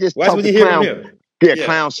 I just talked to Clown. Yeah,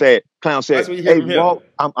 Clown said, hey, Walt,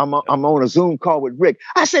 I'm on a Zoom call with Rick.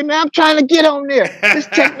 I said, man, I'm trying to get on there. This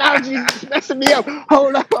technology is messing me up.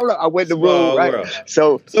 Hold up. I went to the room, right? World.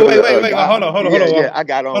 So wait. Hold on. Yeah, I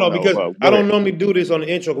got on. Hold on, because I don't normally do this on the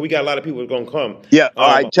intro because we got a lot of people going to come. Yeah, all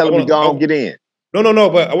right. Tell them to go on, get in. No,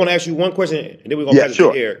 but I want to ask you one question, and then we're going to pass it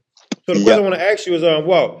to the air. So the question I want to ask you is,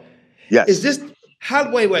 Walt, yes. Is this,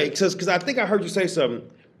 wait, because I think I heard you say something.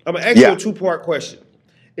 I'm going to ask you a two-part question.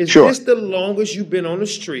 Is this the longest you've been on the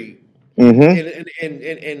street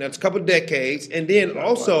in a couple of decades? And then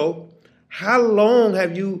also, how long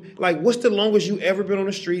have you, what's the longest you ever been on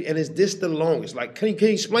the street? And is this the longest? Can you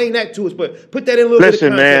explain that to us? But put that in a little bit of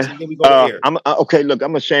context. Man, and then we go here. Okay, look,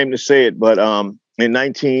 I'm ashamed to say it, but in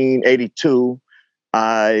 1982,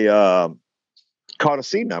 I caught a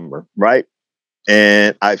C number, right?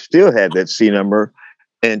 And I still had that C number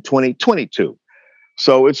in 2022.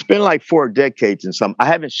 So it's been like 4 decades and some. I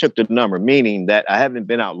haven't shook the number, meaning that I haven't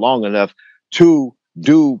been out long enough to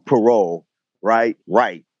do parole, right?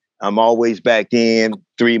 I'm always back in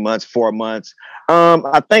 3 months, 4 months.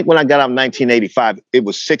 I think when I got out in 1985, it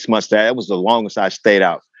was 6 months. That was the longest I stayed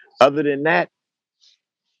out. Other than that,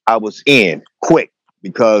 I was in quick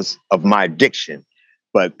because of my addiction.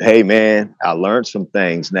 But hey, man, I learned some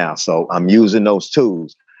things now. So I'm using those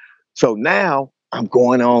tools. So now I'm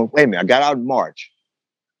going on. Wait a minute, I got out in March.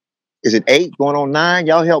 Is it 8 going on 9?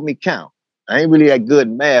 Y'all help me count. I ain't really that good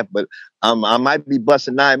in math, but I might be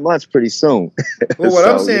busting 9 months pretty soon. Well, what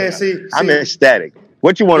I'm saying, see, I'm ecstatic.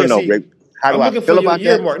 What you want to know, Rick? How do I'm looking I feel for your about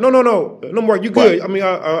year that? mark. No, Mark, you good. Right. I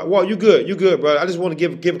mean, Walt, you good, bro. I just want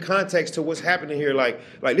to give context to what's happening here. Like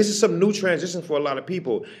this is some new transition for a lot of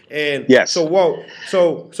people. And Yes. so Walt,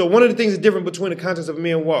 so one of the things that's different between the context of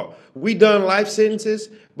me and Walt, we done life sentences,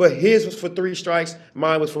 but his was for 3 strikes,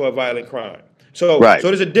 mine was for a violent crime. So Right. so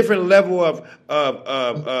there's a different level of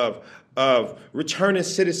returning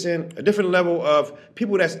citizen, a different level of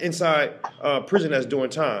people that's inside prison that's doing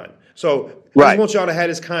time. So I Right. just want y'all to have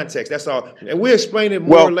this context. That's all, and we'll explain it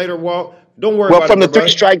more later, Walt. Don't worry about from it, the 3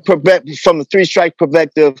 strike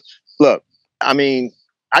perspective, look, I mean,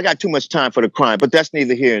 I got too much time for the crime, but that's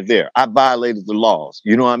neither here nor there. I violated the laws.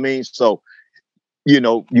 You know what I mean? So, you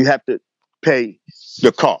have to pay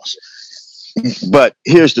the cost. But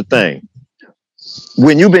here's the thing.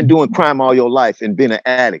 When you've been doing crime all your life and been an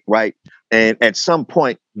addict, right? And at some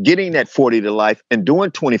point, getting that 40 to life and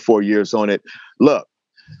doing 24 years on it, look,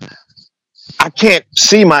 I can't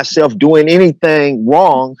see myself doing anything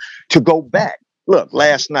wrong to go back. Look,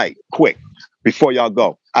 last night, quick, before y'all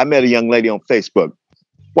go, I met a young lady on Facebook.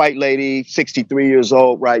 White lady, 63 years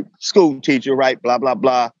old, right? School teacher, right? Blah, blah,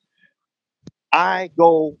 blah. I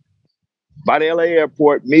go by the LA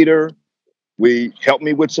airport, meet her. We help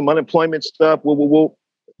me with some unemployment stuff. Woo.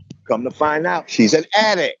 Come to find out, she's an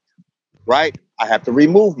addict, right? I have to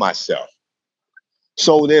remove myself.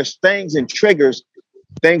 So there's things and triggers,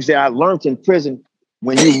 things that I learned in prison.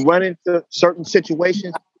 When you run into certain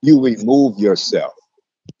situations, you remove yourself.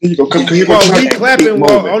 Well, we clapping.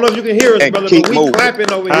 Well, I don't know if you can hear us, brother, but we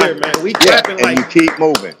clapping over here, man. We clapping and you keep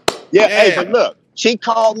moving. Yeah, hey, but look, she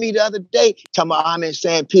called me the other day, telling me I'm in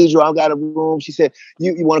San Pedro, I've got a room. She said,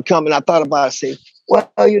 you want to come? And I thought about it. I said,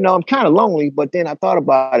 well, I'm kind of lonely, but then I thought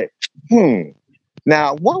about it.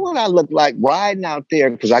 Now, what would I look like riding out there?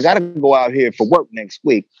 Because I got to go out here for work next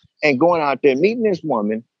week and going out there, meeting this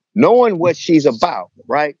woman, knowing what she's about,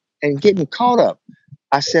 right? And getting caught up.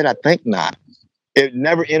 I said, I think not. It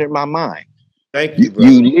never entered my mind. Thank you,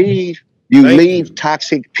 brother. You leave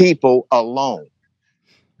toxic people alone.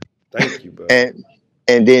 Thank you, bro.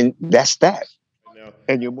 And then that's that.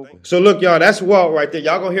 And you're moving. So look, y'all, that's Walt right there.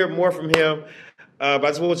 Y'all gonna hear more from him. But I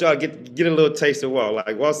just want y'all to get a little taste of Walt.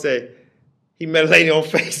 Like Walt said, he met a lady on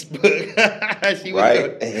Facebook. He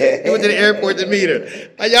went to the airport to meet her.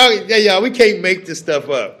 Y'all, we can't make this stuff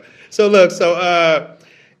up. So look,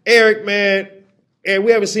 Eric, man, and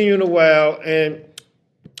we haven't seen you in a while, and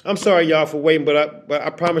I'm sorry, y'all, for waiting, but I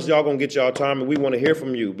promise y'all gonna get y'all time, and we want to hear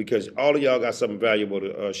from you because all of y'all got something valuable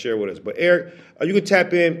to share with us. But Eric, you can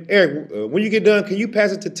tap in. Eric, when you get done, can you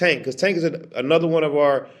pass it to Tank? Because Tank is another one of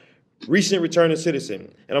our recent returning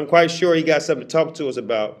citizen, and I'm quite sure he got something to talk to us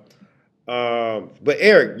about. But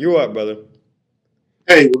Eric, you're up, brother.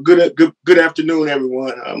 Hey, well, good afternoon,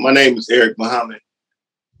 everyone. My name is Eric Muhammad.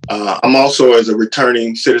 I'm also as a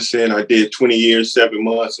returning citizen. I did 20 years, 7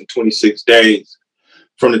 months, and 26 days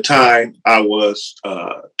from the time I was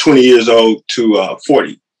 20 years old to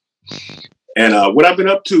 40. And what I've been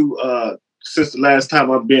up to since the last time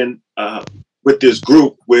I've been with this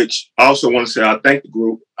group, which I also want to say I thank the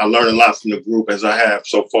group. I learned a lot from the group as I have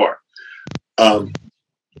so far.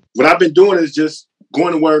 What I've been doing is just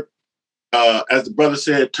going to work, as the brother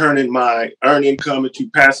said, turning my earned income into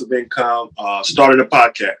passive income, starting a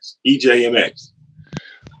podcast, EJMX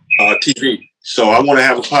TV. So I want to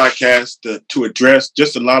have a podcast to address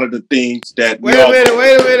just a lot of the things that Wait a minute.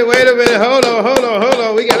 Hold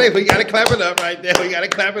on. We gotta clap it up right there. We gotta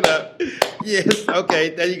clap it up. Yes.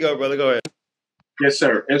 Okay. There you go, brother. Go ahead. Yes,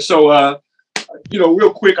 sir. And so,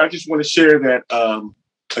 real quick, I just want to share that,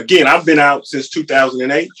 again, I've been out since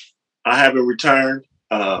 2008. I haven't returned.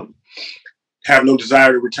 Have no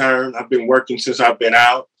desire to return. I've been working since I've been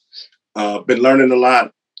out. Been learning a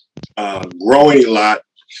lot, growing a lot,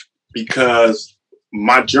 because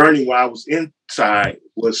my journey while I was inside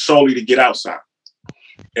was solely to get outside.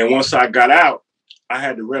 And once I got out, I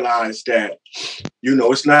had to realize that,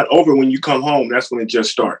 it's not over when you come home. That's when it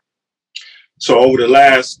just starts. So over the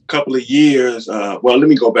last couple of years, let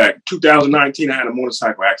me go back. 2019, I had a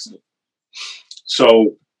motorcycle accident.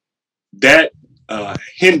 So that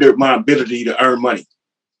hindered my ability to earn money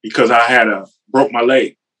because I had broke my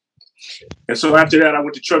leg. And so after that, I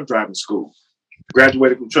went to truck driving school.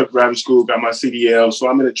 Graduated from truck driving school, got my CDL. So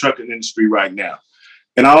I'm in the trucking industry right now.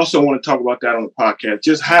 And I also want to talk about that on the podcast,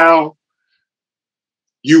 just how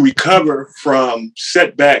you recover from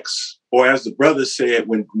setbacks, or as the brother said,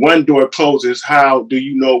 when one door closes, how do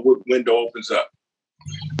you know what window opens up?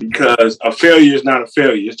 Because a failure is not a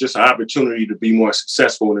failure. It's just an opportunity to be more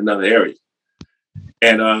successful in another area.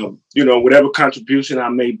 And, whatever contribution I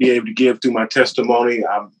may be able to give through my testimony,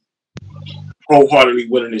 I'm wholeheartedly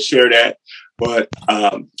willing to share that. But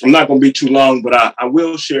I'm not going to be too long, but I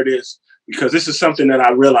will share this because this is something that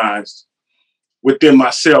I realized within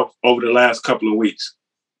myself over the last couple of weeks.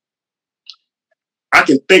 I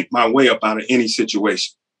can think my way up out of any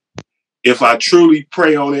situation. If I truly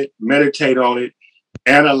pray on it, meditate on it,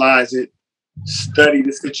 analyze it, study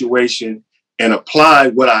the situation, and apply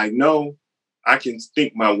what I know, I can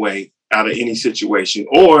think my way out of any situation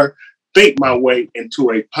or think my way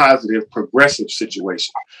into a positive, progressive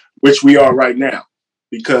situation, which we are right now,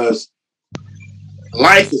 because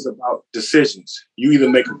life is about decisions. You either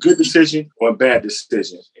make a good decision or a bad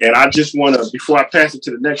decision. And I just want to, before I pass it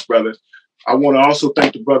to the next brother, I want to also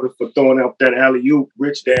thank the brother for throwing up that alley-oop,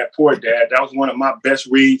 Rich Dad, Poor Dad. That was one of my best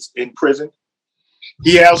reads in prison.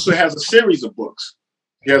 He also has a series of books.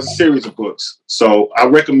 So I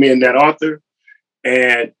recommend that author.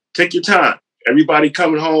 And take your time. Everybody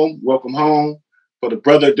coming home, welcome home. For the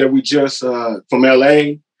brother that we just from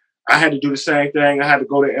LA, I had to do the same thing. I had to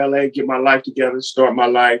go to LA, get my life together, start my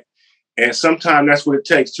life. And sometimes that's what it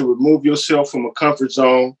takes to remove yourself from a comfort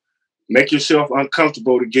zone, make yourself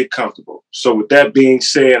uncomfortable to get comfortable. So with that being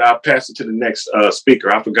said, I'll pass it to the next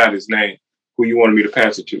speaker. I forgot his name, who you wanted me to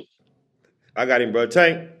pass it to. I got him, bro.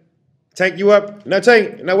 Tank, you up? Now,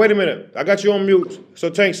 Tank, wait a minute. I got you on mute.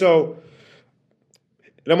 So, Tank,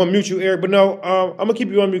 and I'm going to mute you, Eric. But no, I'm going to keep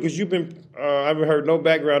you on mute because you've been, I haven't heard no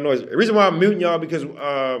background noise. The reason why I'm muting y'all because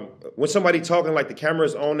when somebody talking, like the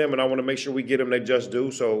camera's on them, and I want to make sure we get them, they just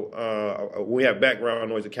do. So when we have background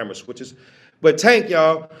noise, the camera switches. But Tank,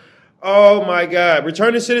 y'all, oh my God.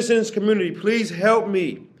 Returning citizens community, please help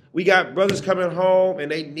me. We got brothers coming home,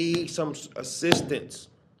 and they need some assistance.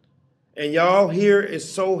 And y'all here is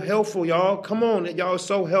so helpful, y'all. Come on, y'all is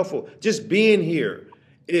so helpful. Just being here.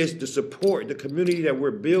 It is the support, the community that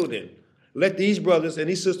we're building. Let these brothers and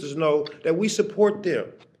these sisters know that we support them.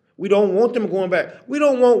 We don't want them going back. We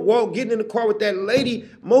don't want Walt getting in the car with that lady.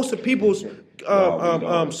 Most of people's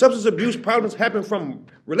substance abuse problems happen from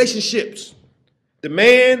relationships. The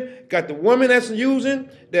man got the woman that's using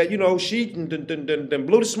that, she done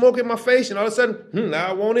blew the smoke in my face, and all of a sudden, now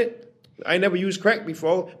I want it. I ain't never used crack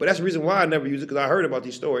before, but that's the reason why I never used it, because I heard about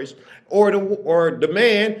these stories. Or the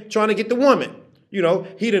man trying to get the woman. He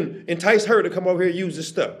done enticed her to come over here and use this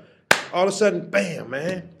stuff. All of a sudden, bam,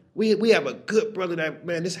 man. We have a good brother that,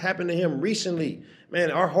 man, this happened to him recently.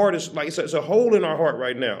 Man, our heart is like, it's a hole in our heart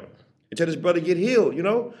right now until this brother get healed,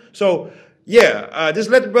 So, yeah, just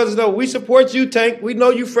let the brothers know we support you, Tank. We know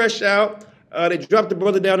you fresh out. They dropped the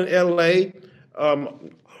brother down in L.A.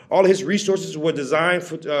 All of his resources were designed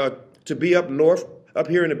to be up north, up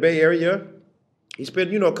here in the Bay Area. He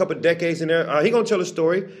spent, a couple of decades in there. He going to tell a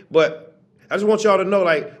story, but I just want y'all to know,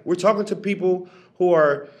 we're talking to people who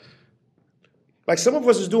are, some of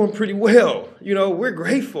us is doing pretty well. We're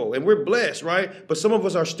grateful and we're blessed, right? But some of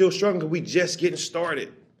us are still struggling because we just getting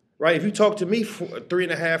started, right? If you talked to me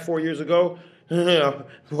 3.5, 4 years ago, well,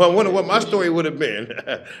 I wonder what my story would have been,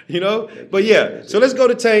 But yeah, so let's go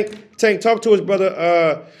to Tank. Tank, talk to us,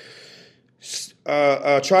 brother.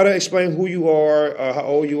 Try to explain who you are, how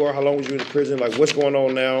old you are, how long was you in prison, what's going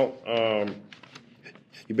on now.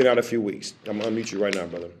 You've been out a few weeks. I'm going to unmute you right now,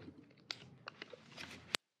 brother.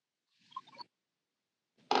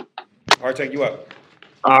 All right, Tank, you up.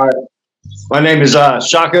 All right. My name is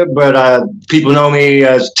Shaka, but people know me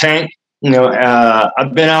as Tank.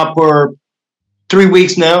 I've been out for 3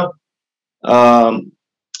 weeks now.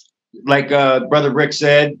 Like Brother Rick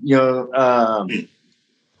said,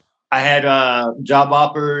 I had job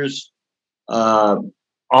offers, all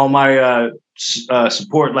my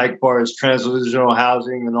support, as far as transitional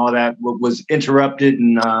housing and all that, was interrupted,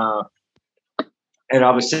 and I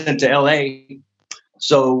was sent to LA.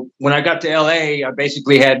 So when I got to LA, I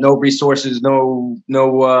basically had no resources, no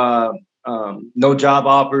job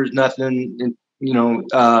offers, nothing.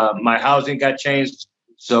 My housing got changed,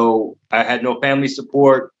 so I had no family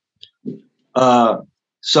support.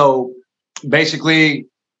 So basically,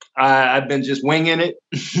 I've been just winging it.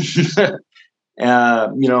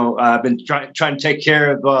 I've been trying to take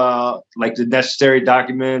care of the necessary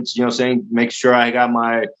documents, make sure I got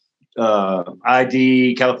my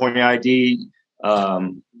ID, California ID,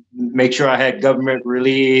 make sure I had government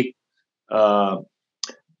relief,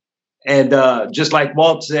 And just like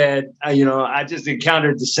Walt said, I just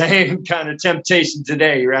encountered the same kind of temptation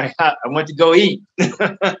today, right? I went to go eat.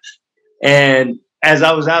 And as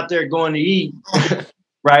I was out there going to eat,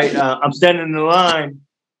 right, I'm standing in the line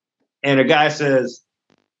and a guy says,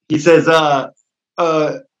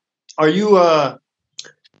 are you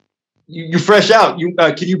fresh out?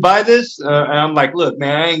 Can you buy this? And I'm like, look,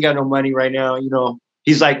 man, I ain't got no money right now.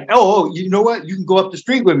 He's like, oh, you know what? You can go up the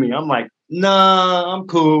street with me. I'm like, nah, I'm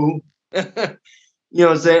cool. You know what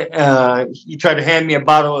I'm saying? He tried to hand me a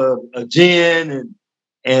bottle of gin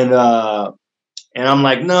and I'm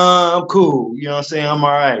like, nah, I'm cool. You know what I'm saying? I'm all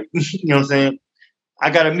right. You know what I'm saying? I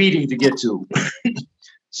got a meeting to get to.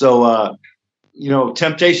 So,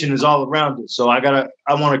 temptation is all around us. So I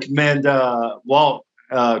want to commend Walt,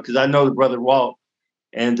 because I know the brother Walt.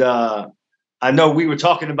 And I know we were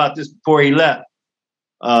talking about this before he left,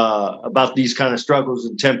 about these kind of struggles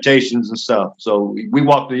and temptations and stuff. So we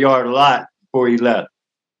walked the yard a lot before he left.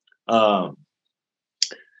 But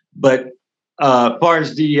as far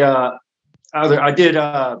as the I did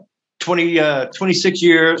 26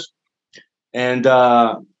 years. And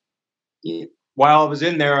while I was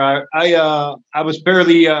in there, I was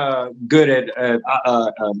fairly good at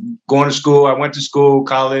going to school. I went to school,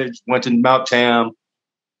 college, went to Mount Tam.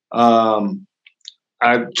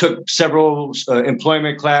 I took several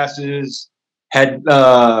employment classes, had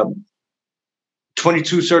 22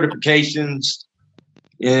 certifications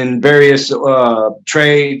in various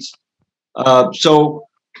trades. So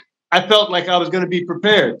I felt like I was going to be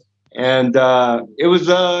prepared. And it was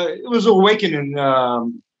awakening as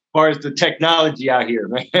far as the technology out here,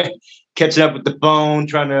 man. Catching up with the phone,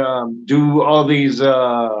 trying to do all these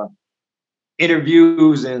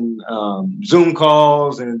interviews and Zoom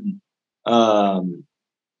calls, and on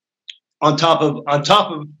top of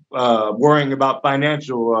worrying about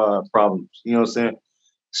financial problems. You know what I'm saying?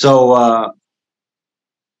 So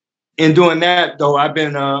in doing that, though, I've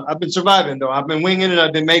been surviving. Though I've been winging it,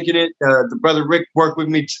 I've been making it. The brother Rick worked with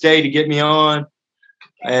me today to get me on,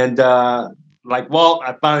 and like Walt,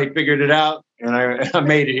 I finally figured it out, and I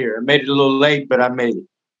made it here. I made it a little late, but I made it.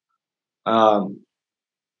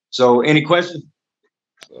 So, any questions?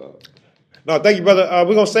 No, thank you, brother.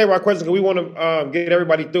 We're gonna save our questions because we want to get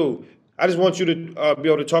everybody through. I just want you to be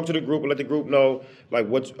able to talk to the group and let the group know like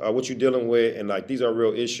what you're dealing with, and like these are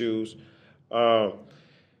real issues.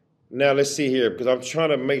 Now let's see here, because I'm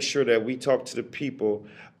trying to make sure that we talk to the people.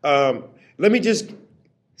 Let me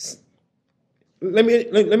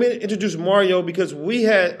introduce Mario, because we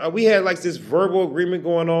had like this verbal agreement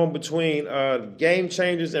going on between Game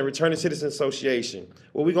Changers and Returning Citizens Association,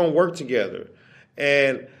 where we're gonna work together,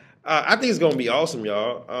 and I think it's gonna be awesome,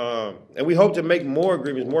 y'all. And we hope to make more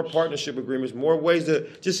agreements, more partnership agreements, more ways to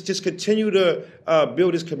just continue to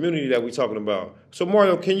build this community that we're talking about. So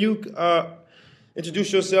Mario, can you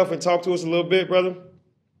introduce yourself and talk to us a little bit, brother?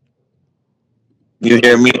 You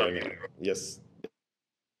hear me? Yes.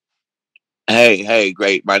 Hey,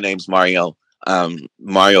 great. My name's Mario.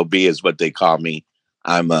 Mario B is what they call me.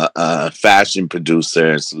 I'm a fashion producer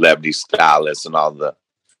and celebrity stylist and all the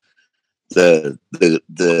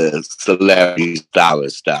celebrity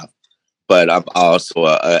stylist stuff. But I'm also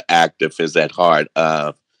an activist at heart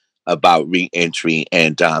about re-entry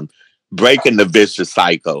and breaking the vicious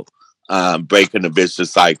cycle. Breaking the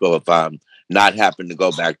vicious cycle of not having to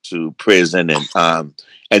go back to prison,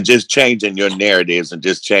 and just changing your narratives and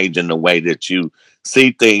just changing the way that you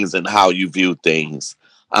see things and how you view things.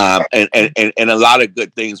 And a lot of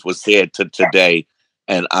good things were said today.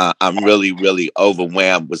 And I'm really, really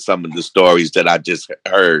overwhelmed with some of the stories that I just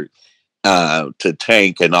heard to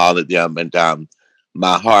Tank and all of them. And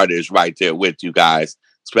my heart is right there with you guys,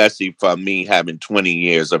 especially from me having 20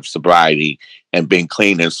 years of sobriety and been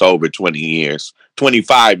clean and sober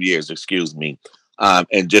 25 years, excuse me.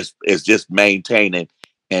 And it's just maintaining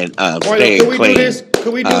and staying clean.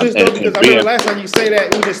 Can we do this though? Because I remember last time you say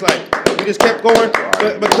that, we just kept going.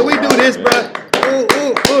 But can we do this, bro?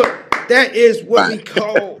 Ooh. That is what we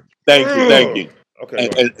call. Thank you.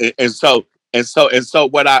 Okay. And so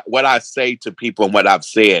what I say to people and what I've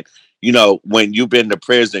said, when you've been to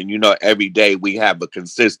prison, every day we have a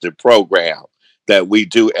consistent program that we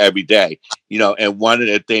do every day. And one of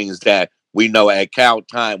the things that we know at count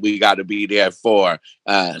time, we got to be there for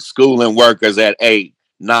schooling workers at 8,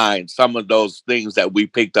 9. Some of those things that we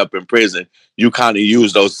picked up in prison, you kind of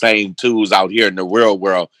use those same tools out here in the real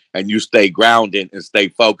world, and you stay grounded and stay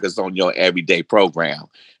focused on your everyday program.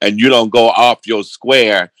 And you don't go off your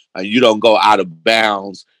square, and you don't go out of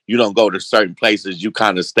bounds. You don't go to certain places. You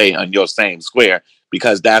kind of stay on your same square,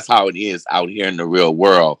 because that's how it is out here in the real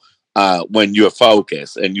world. when you're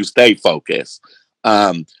focused and you stay focused.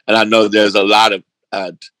 And I know there's a lot of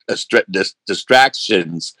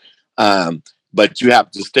distractions, but you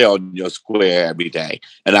have to stay on your square every day.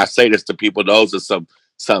 And I say this to people; those are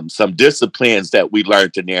some disciplines that we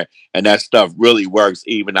learned in there, and that stuff really works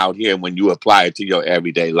even out here when you apply it to your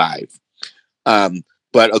everyday life.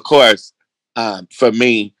 But of course, for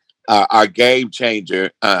me, our game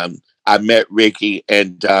changer, I met Ricky,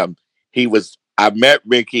 and I met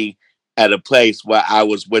Ricky at a place where I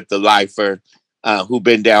was with the lifer who'd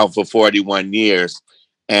been down for 41 years.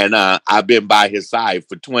 And I've been by his side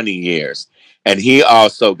for 20 years. And he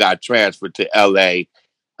also got transferred to LA.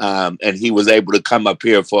 And he was able to come up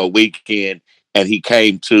here for a weekend. And he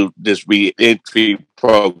came to this re-entry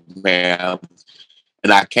program.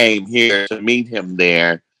 And I came here to meet him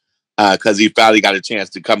there because he finally got a chance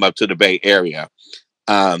to come up to the Bay Area.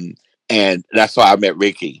 And that's why I met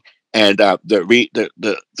Ricky. And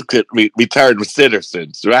the return of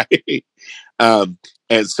citizens, right?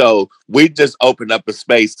 And so we just opened up a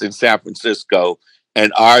space in San Francisco,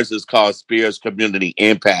 and ours is called Spears Community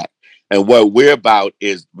Impact. And what we're about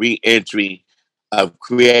is re-entry of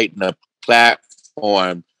creating a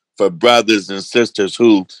platform for brothers and sisters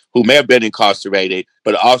who may have been incarcerated,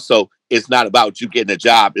 but also it's not about you getting a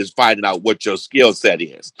job, it's finding out what your skill set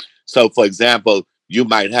is. So, for example, you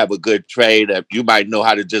might have a good trade, you might know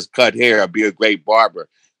how to just cut hair or be a great barber.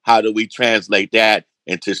 How do we translate that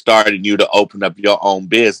into starting you to open up your own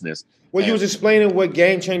business? Well, you was explaining what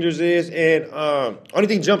Game Changers is, and only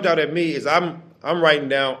thing jumped out at me is I'm writing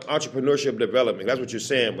down entrepreneurship development. That's what you're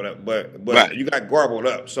saying, but right. You got garbled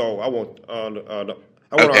up. So I want our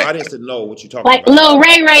audience to know what you're talking about. Like Lil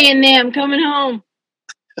Ray and them coming home.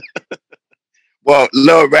 Well,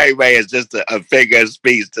 Lil Ray is just a figure of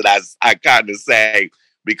speech that I kind of say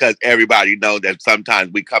because everybody knows that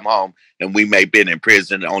sometimes we come home and we may have been in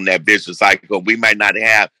prison on that vicious cycle. We may not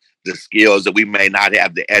have the skills, or we may not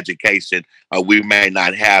have the education, or we may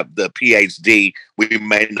not have the PhD. We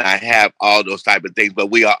may not have all those type of things,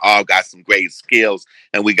 but we all got some great skills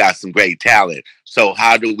and we got some great talent. So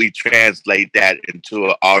how do we translate that into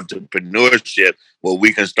an entrepreneurship where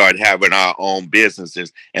we can start having our own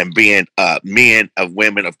businesses and being men of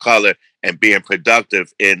women of color and being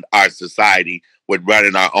productive in our society with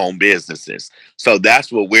running our own businesses? So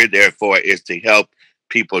that's what we're there for, is to help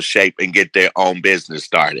people shape and get their own business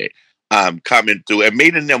started, coming through and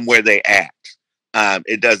meeting them where they at.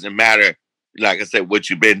 It doesn't matter, like I said, what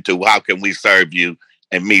you've been through. How can we serve you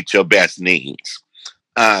and meet your best needs?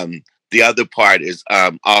 The other part is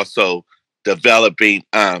also developing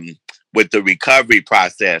with the recovery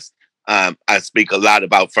process. I speak a lot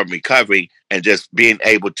about from recovery and just being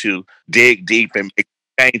able to dig deep and make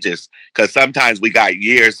changes, because sometimes we got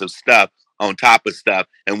years of stuff on top of stuff,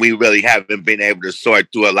 and we really haven't been able to sort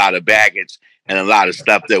through a lot of baggage and a lot of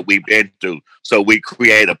stuff that we've been through. So we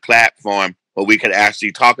create a platform where we could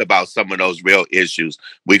actually talk about some of those real issues.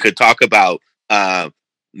 We could talk about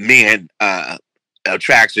men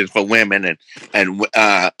attractions for women, and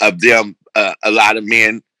of them, a lot of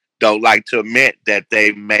men don't like to admit that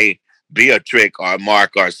they may be a trick or a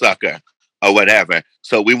mark or a sucker or whatever.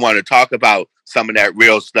 So we want to talk about some of that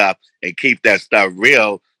real stuff and keep that stuff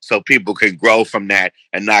real, so people can grow from that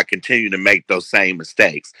and not continue to make those same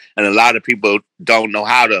mistakes. And a lot of people don't know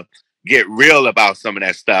how to get real about some of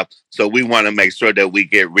that stuff. So we want to make sure that we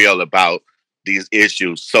get real about these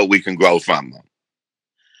issues so we can grow from them.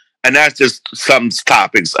 And that's just some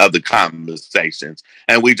topics of the conversations.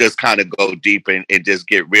 And we just kind of go deep and just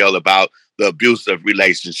get real about the abusive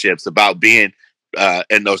relationships, about being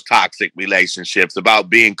in those toxic relationships, about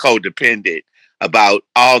being codependent, about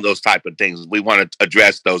all those type of things. We want to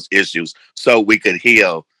address those issues so we could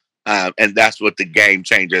heal. And that's what the Game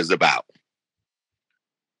Changer is about.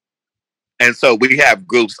 And so we have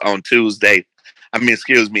groups on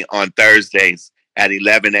on Thursdays at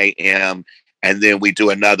 11 a.m. And then we do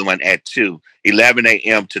another one at 11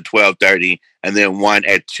 a.m. to 12:30, and then one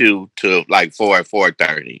at 2 to like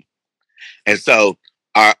 4:30. And so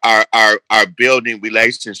our building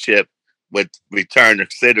relationship with return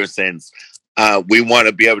of citizens, we want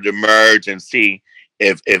to be able to merge and see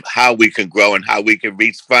if how we can grow and how we can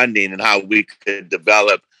reach funding and how we could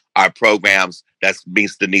develop our programs that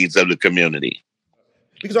meets the needs of the community.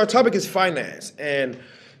 Because our topic is finance, and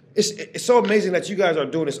it's so amazing that you guys are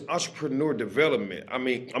doing this entrepreneur development. I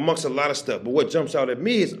mean, amongst a lot of stuff, but what jumps out at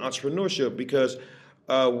me is entrepreneurship, because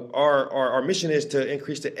our mission is to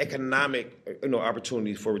increase the economic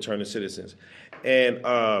opportunities for returning citizens. And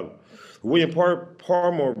William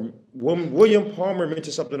Palmer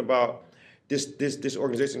mentioned something about this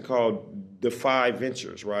organization called Defy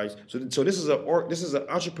Ventures, right? So this is an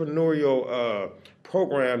entrepreneurial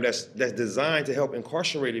program that's designed to help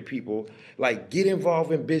incarcerated people like get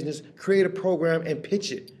involved in business, create a program, and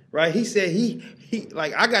pitch it. Right? He said he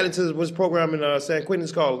like I got into this program in San Quentin.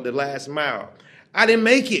 It's called The Last Mile. I didn't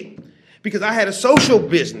make it because I had a social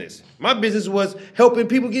business. My business was helping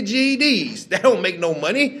people get GEDs. That don't make no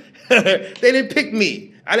money. They didn't pick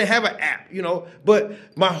me. I didn't have an app, you know. But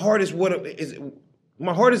my heart is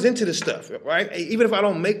my heart is into this stuff, right? Even if I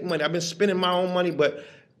don't make money, I've been spending my own money. But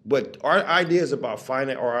our idea is about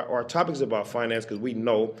finance, or our topic is about finance, because we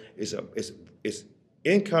know it's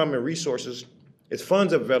income and resources. It's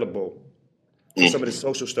funds available for some of the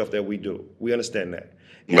social stuff that we do. We understand that.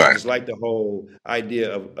 And I just like the whole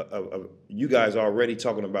idea of you guys already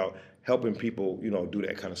talking about helping people, you know, do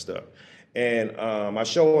that kind of stuff. And I'm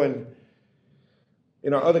showing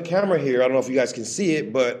in our other camera here, I don't know if you guys can see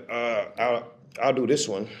it, but I'll do this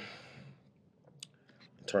one.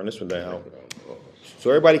 Turn this one down so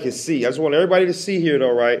everybody can see. I just want everybody to see here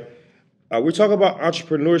though, right? We're talking about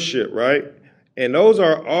entrepreneurship, right? And those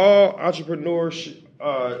are all entrepreneurship.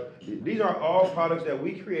 These are all products that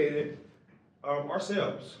we created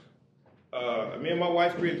ourselves. Me and my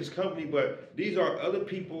wife created this company, but these are other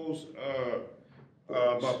people's.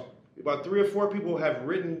 About 3 or 4 people have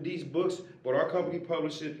written these books, but our company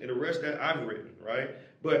published it, and the rest that I've written, right?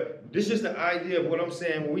 But this is the idea of what I'm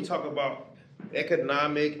saying when we talk about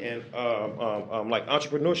economic and like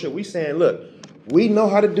entrepreneurship. We saying, look, we know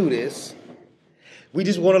how to do this. We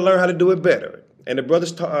just want to learn how to do it better. And the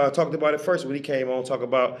brothers talked about it first when he came on, talk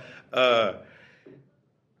about all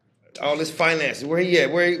this finances. Where he at?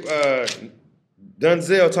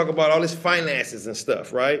 Dunzel talk about all this finances and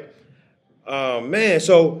stuff, right? Man,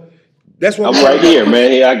 so that's what I'm right here,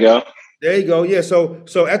 man. Here I go. There you go. Yeah. So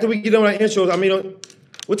after we get on our intros, I mean,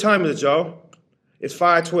 what time is it, y'all? It's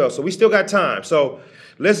 5:12. So we still got time. So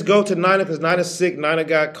let's go to Nina because Nina's sick. Nina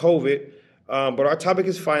got COVID. But our topic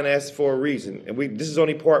is finance for a reason. And this is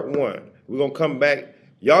only part 1. We're going to come back.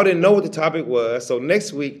 Y'all didn't know what the topic was. So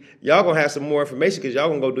next week, y'all going to have some more information because y'all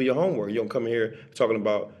going to go do your homework. You're going to come here talking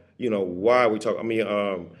about, you know, why we talk. I mean,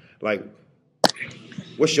 like,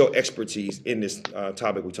 what's your expertise in this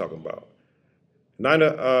topic we're talking about?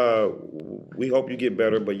 Nina, we hope you get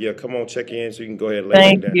better. But, yeah, come on, check in so you can go ahead and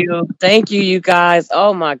lay it down. Thank you. Thank you, you guys.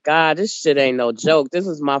 Oh, my God. This shit ain't no joke. This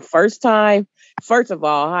is my first time. First of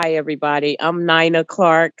all, hi, everybody. I'm Nina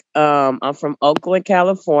Clark. I'm from Oakland,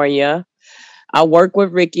 California. I work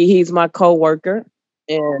with Ricky. He's my co-worker.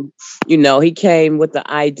 And, you know, he came with the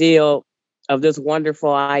ideal of this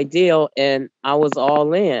wonderful ideal, and I was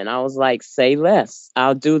all in. I was like, say less.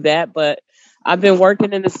 I'll do that. But I've been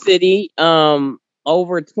working in the city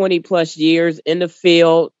over 20 plus years in the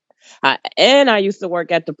field. And I used to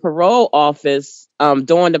work at the parole office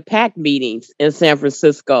during the PAC meetings in San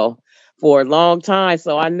Francisco for a long time.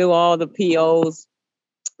 So I knew all the POs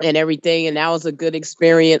and everything. And that was a good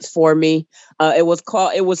experience for me. It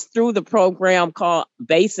was through the program called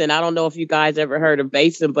Basin. I don't know if you guys ever heard of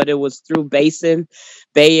Basin, but it was through Basin,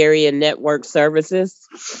 Bay Area Network Services.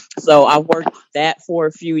 So I worked that for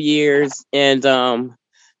a few years, and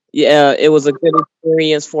yeah, it was a good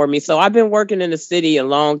experience for me. So I've been working in the city a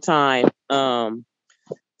long time.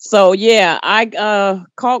 So yeah, I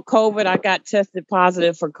caught COVID. I got tested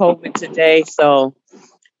positive for COVID today. So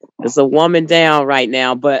it's a woman down right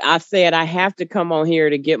now. But I said I have to come on here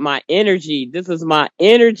to get my energy. This is my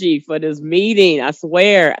energy for this meeting. I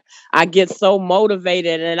swear, I get so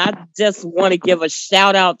motivated, and I just want to give a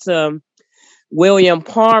shout out to William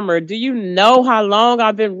Palmer. Do you know how long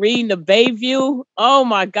I've been reading the Bayview? Oh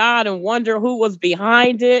my God, and wonder who was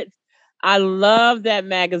behind it. I love that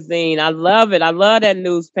magazine. I love it. I love that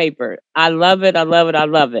newspaper. I love it. I love it. I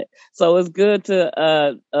love it. So it's good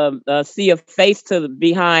to see a face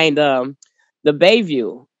behind the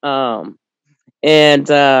Bayview.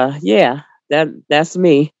 Yeah, that's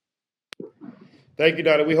me. Thank you,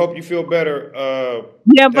 Donna. We hope you feel better.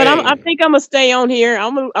 Yeah, but I think I'm gonna stay on here.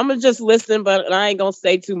 I'm gonna just listen, but I ain't gonna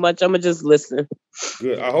say too much. I'm gonna just listen.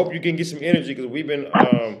 Good. I hope you can get some energy because we've been,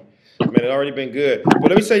 man, it's already been good. But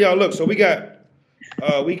let me say, y'all, look. So we got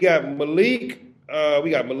Malik,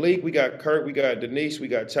 we got Kurt, we got Denise, we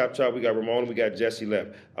got Chop Chop, we got Ramon, we got Jesse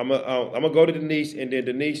left. I'm gonna go to Denise, and then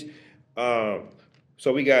Denise.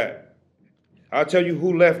 So we got. I'll tell you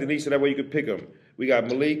who left, Denise, so that way you can pick them. We got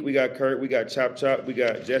Malik, we got Kurt, we got Chop Chop, we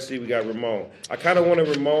got Jesse, we got Ramon. I kind of wanted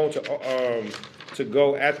Ramon to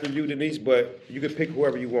go after you, Denise, but you can pick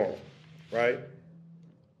whoever you want, right?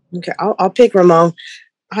 Okay, I'll pick Ramon.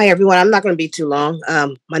 Hi, everyone. I'm not going to be too long.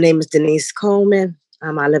 My name is Denise Coleman.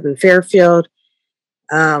 I live in Fairfield.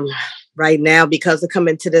 right now, because of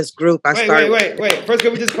coming to this group, I started. Wait. First,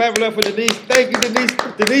 can we just clap it up for Denise? Thank you, Denise.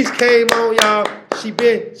 Denise came on, y'all. She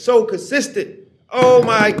been so consistent. Oh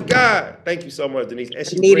my God. Thank you so much, Denise. And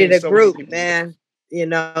she needed a so group, man. You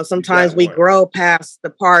know, sometimes we grow past the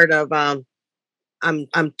part of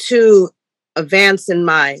I'm too advanced in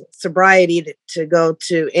my sobriety to go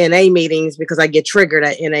to NA meetings because I get triggered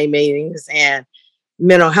at NA meetings, and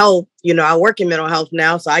mental health, you know, I work in mental health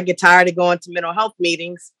now, so I get tired of going to mental health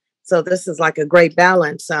meetings. So this is like a great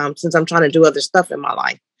balance since I'm trying to do other stuff in my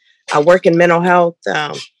life. I work in mental health.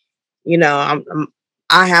 You know,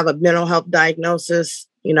 I have a mental health diagnosis.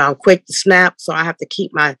 You know, I'm quick to snap, so I have to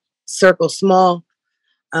keep my circle small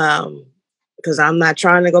because I'm not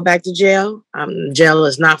trying to go back to jail. Jail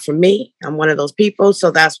is not for me. I'm one of those people. So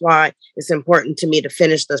that's why it's important to me to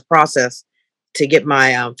finish this process to get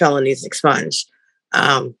my felonies expunged.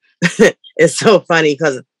 It's so funny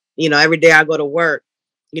because, you know, every day I go to work,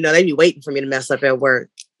 you know, they be waiting for me to mess up at work,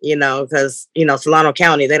 you know, because, you know, Solano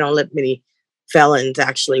County, they don't let many felons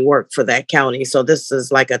actually work for that county. So this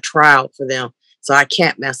is like a trial for them. So I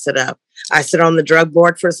can't mess it up. I sit on the drug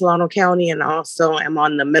board for Solano County, and also am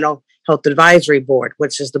on the mental health advisory board,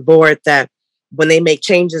 which is the board that when they make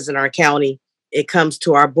changes in our county, it comes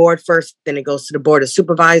to our board first, then it goes to the board of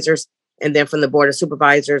supervisors. And then from the board of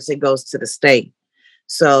supervisors, it goes to the state.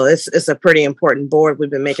 So it's a pretty important board. We've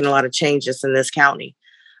been making a lot of changes in this county.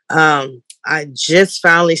 I just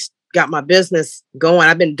finally got my business going.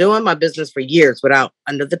 I've been doing my business for years without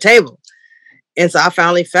under the table. And so I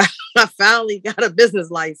finally got a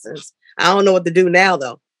business license. I don't know what to do now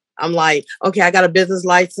though. I'm like, okay, I got a business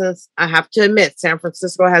license. I have to admit, San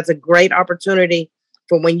Francisco has a great opportunity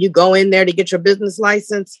for when you go in there to get your business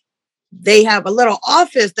license. They have a little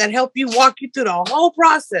office that help you walk you through the whole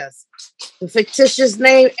process. The fictitious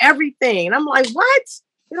name, everything. And I'm like, what?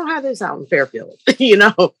 We don't have this out in Fairfield, you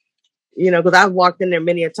know, because I've walked in there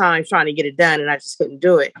many a time trying to get it done and I just couldn't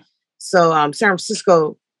do it. So San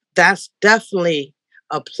Francisco, that's definitely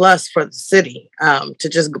a plus for the city to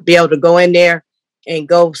just be able to go in there and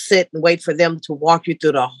go sit and wait for them to walk you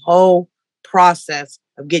through the whole process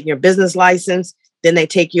of getting your business license. Then they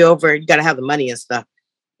take you over. You got to have the money and stuff,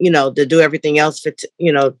 you know, to do everything else,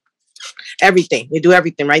 you know, everything. They do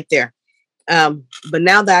everything right there. But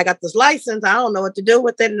now that I got this license, I don't know what to do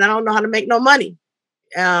with it and I don't know how to make no money.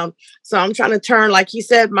 So I'm trying to turn, like he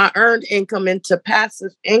said, my earned income into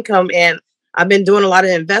passive income. And I've been doing a lot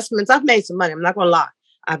of investments. I've made some money. I'm not going to lie.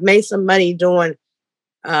 I've made some money doing,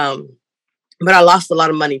 but I lost a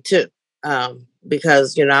lot of money too.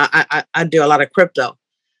 Because, you know, I do a lot of crypto.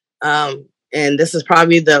 And this is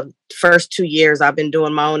probably the first 2 years I've been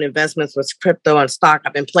doing my own investments with crypto and stock.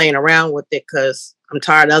 I've been playing around with it because I'm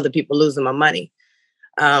tired of other people losing my money.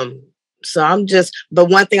 So but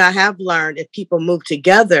one thing I have learned, if people move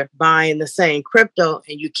together buying the same crypto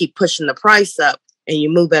and you keep pushing the price up and you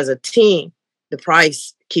move as a team, the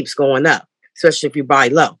price keeps going up, especially if you buy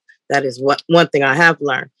low. That is one thing I have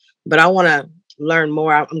learned. But I want to learn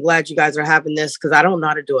more. I'm glad you guys are having this because I don't know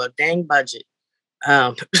how to do a dang budget.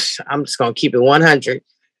 I'm just going to keep it 100.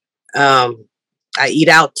 I eat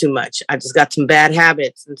out too much. I just got some bad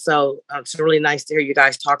habits. And so it's really nice to hear you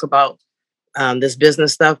guys talk about this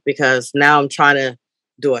business stuff because now I'm trying to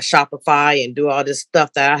do a Shopify and do all this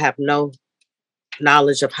stuff that I have no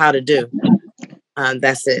knowledge of how to do.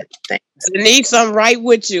 That's it. Thanks. Denise, I'm right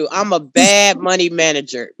with you. I'm a bad money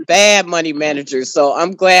manager. So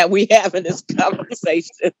I'm glad we having this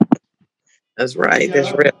conversation. That's right.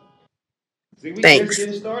 That's real. See, we Thanks. just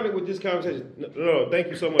getting started with this conversation. No, thank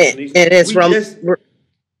you so much, Denise. And it's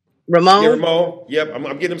Ramon? Yeah, Ramon. Yep, I'm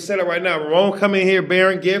getting him set up right now. Ramon come in here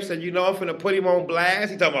bearing gifts, and you know I'm finna put him on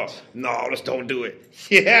blast. He talking about, no, let's don't do it.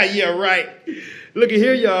 Yeah, right. Look at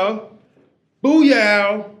here, y'all.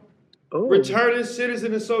 Booyah. Ooh. Returning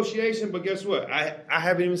Citizen Association, but guess what? I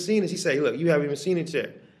haven't even seen it. He said, look, you haven't even seen it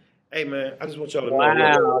yet. Hey, man, I just want y'all to know.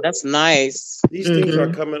 Wow, that's nice. These things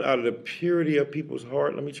are coming out of the purity of people's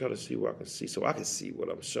heart. Let me try to see what I can see so I can see what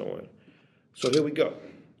I'm showing. So here we go.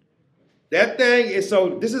 That thing is,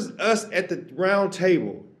 so this is us at the round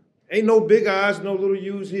table. Ain't no big eyes, no little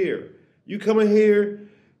U's here. You come in here,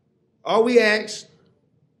 all we ask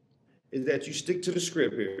is that you stick to the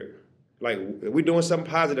script here. Like, we're doing something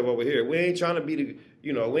positive over here. We ain't trying to be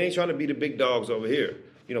the big dogs over here.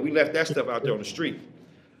 You know, we left that stuff out there on the street.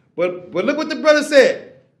 But look what the brother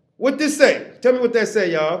said. What this say? Tell me what that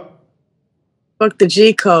say, y'all. Fuck the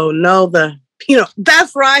G code. No,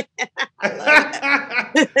 that's right.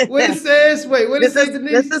 What it says? Wait, what it say,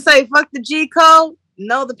 Denise? Does it say fuck the G code?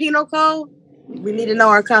 No, the penal code? We need to know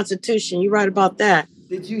our constitution. You're right about that.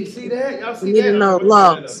 Did you see that? Y'all see You need that? to know I'm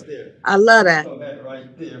gonna put that laws. up there. I love that. Throw that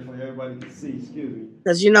right there for everybody to see. Excuse me.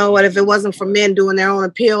 Because you know what? If it wasn't for men doing their own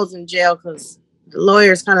appeals in jail, because the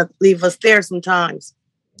lawyers kind of leave us there sometimes.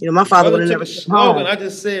 You know, my father would Brother have took never a come home. slogan. I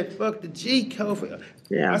just said, fuck the G code.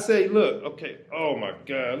 Yeah. I say, look, okay. Oh my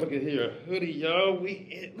God, look at here, hoodie, y'all.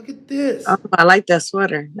 Look at this. Oh, I like that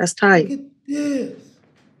sweater. That's tight. Look at this.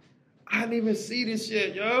 I didn't even see this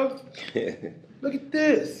yet, y'all. Look at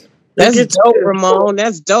this. That's dope, Ramon.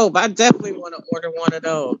 That's dope. I definitely want to order one of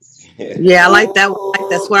those. Yeah, I like that. I like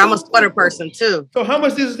that sweater. I'm a sweater person too. So how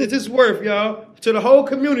much is this worth, y'all? To the whole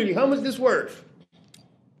community, how much is this worth?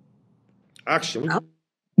 Actually,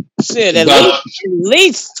 shit, at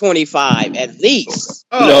least 25, at least.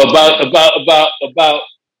 You know, about.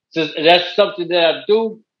 So that's something that I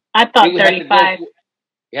do. I thought 35.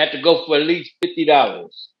 You have to go for at least $50.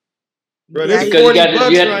 Bro, this is 40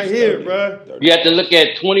 bucks right here, bro. You have to look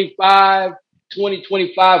at 25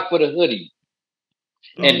 for the hoodie.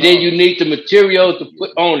 And then you need the material to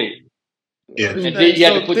put on it. Yeah. And then you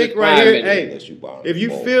have to put the right time here. in Hey, it. if you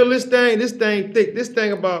feel this thing thick. This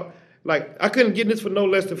thing about, like, I couldn't get this for no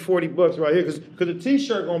less than 40 bucks right here because the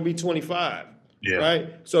t-shirt gonna be 25. Yeah.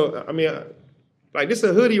 Right? So, I mean, like, this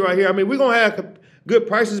is a hoodie right here. I mean, we're gonna have good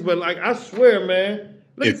prices, but, like, I swear, man,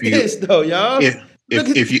 look at this, though, y'all.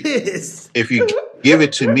 If you give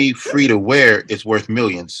it to me free to wear, it's worth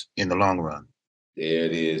millions in the long run. There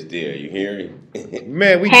it is. There, you hearing?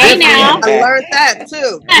 Man, we I learned that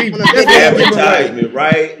too. Advertisement,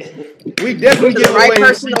 right? We definitely the give right away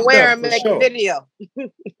person to wear and for make sure. a video.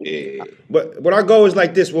 Yeah. But our goal is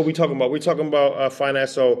like this. What we talking about? We're talking about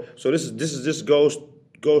finance. So this goes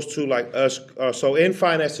to like us. So in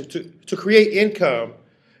finance, to create income,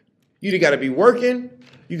 you either got to be working,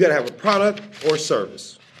 you got to have a product or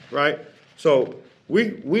service, right? So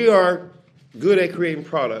we are good at creating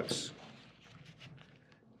products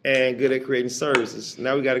and good at creating services.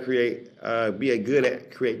 Now we got to be good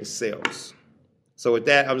at creating sales. So with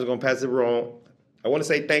that, I'm just gonna pass it wrong. I want to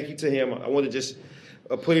say thank you to him. I want to just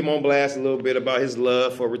put him on blast a little bit about his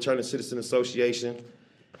love for Returning Citizen Association.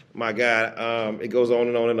 My God, it goes on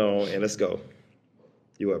and on and on. And let's go.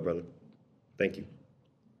 You up, brother? Thank you.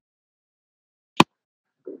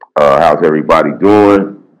 How's everybody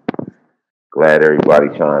doing? Glad everybody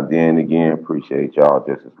chimed in again. Appreciate y'all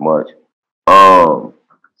just as much.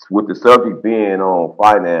 With the subject being on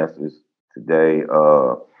finances today,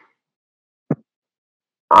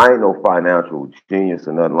 I ain't no financial genius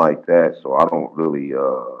or nothing like that, so I don't really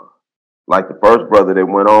like the first brother that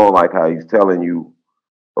went on, like how he's telling you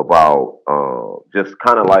about just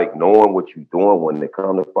kind of like knowing what you're doing when it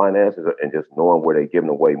comes to finances and just knowing where they're giving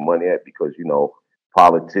away money at, because you know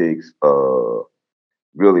politics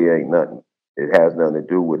really ain't nothing. It has nothing to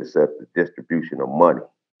do with except the distribution of money,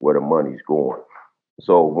 where the money's going.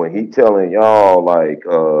 So when he telling y'all like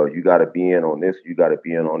you got to be in on this, you got to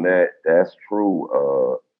be in on that, that's true.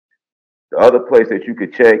 The other place that you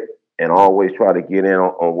could check and always try to get in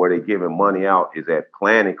on where they're giving money out is at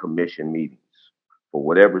planning commission meetings for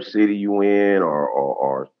whatever city you in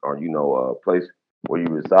or you know a place where you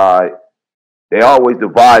reside. They always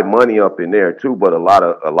divide money up in there too, but a lot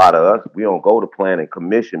of us, we don't go to planning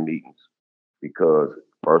commission meetings because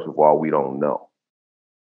first of all we don't know.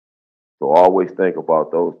 So always think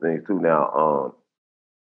about those things too. Now,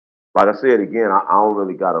 like I said again, I don't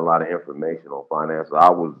really got a lot of information on finance.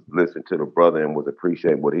 I was listening to the brother and was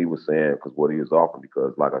appreciating what he was saying because what he was offering.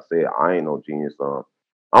 Because like I said, I ain't no genius.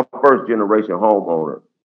 I'm first generation homeowner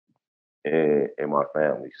in my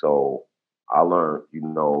family, so I learned, you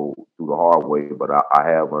know, through the hard way. But I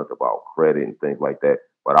have learned about credit and things like that.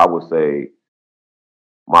 But I would say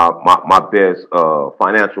my best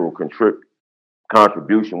financial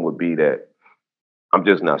contribution would be that I'm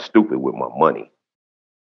just not stupid with my money.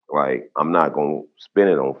 Like, I'm not going to spend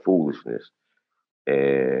it on foolishness.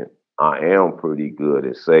 And I am pretty good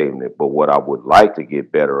at saving it. But what I would like to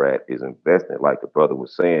get better at is investing. Like the brother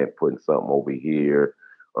was saying, putting something over here.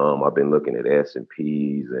 I've been looking at S&Ps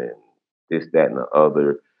and this, that, and the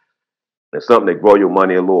other. And something that grow your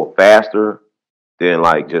money a little faster than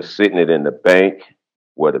like just sitting it in the bank,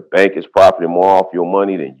 where the bank is profiting more off your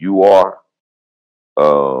money than you are.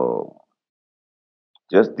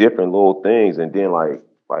 Just different little things. And then like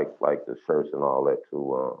the shirts and all that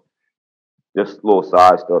too. Just little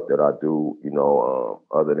side stuff that I do, you know,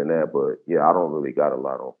 other than that. But yeah, I don't really got a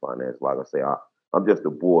lot on finance. Like I say, I'm just a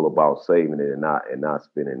bull about saving it and not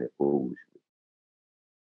spending it foolishly.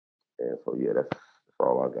 And so yeah, that's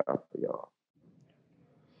all I got for y'all.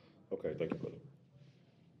 Okay, thank you,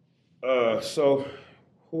 brother. So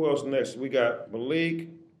who else next? We got Malik,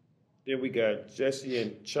 then we got Jesse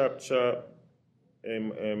and Chop Chop,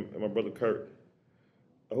 and my brother Kurt.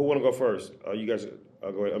 Who want to go first? You guys,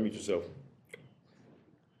 go ahead, unmute yourself.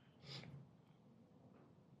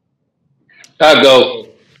 I'll go.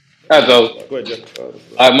 Go ahead, Jeff. All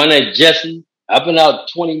right, my name's Jesse. I've been out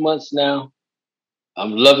 20 months now.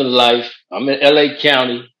 I'm loving life. I'm in LA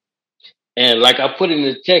County. And like I put in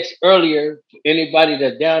the text earlier, for anybody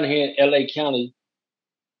that's down here in LA County,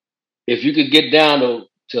 if you could get down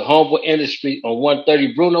to Humboldt Industry on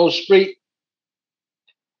 130 Bruno Street,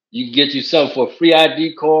 you can get you something for a free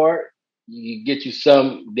ID card. You can get you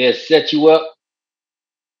some, they'll set you up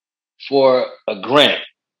for a grant.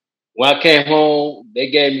 When I came home, they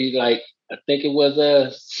gave me like, I think it was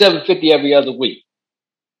 $750 every other week,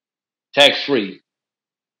 tax free.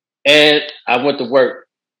 And I went to work,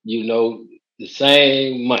 the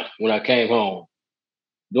same month when I came home,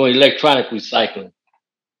 doing electronic recycling.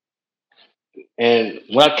 And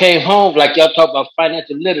when I came home, like y'all talk about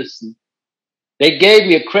financial literacy, they gave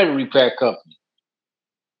me a credit repair company.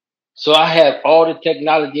 So I have all the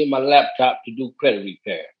technology in my laptop to do credit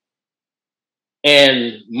repair.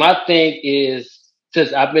 And my thing is,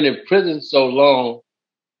 since I've been in prison so long,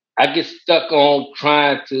 I get stuck on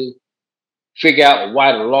trying to figure out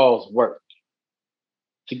why the laws work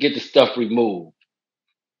to get the stuff removed.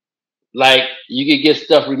 Like you can get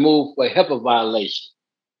stuff removed for a HIPAA violation.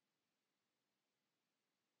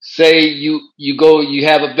 Say you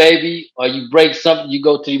have a baby or you break something, you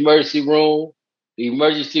go to the emergency room. The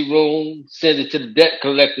emergency room sends it to the debt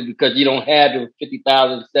collector because you don't have the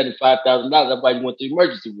 $50,000, $75,000. That's why you went to the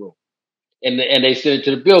emergency room, and they send it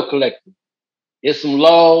to the bill collector. There's some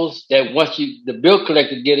laws that once the bill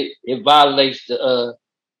collector get it, it violates the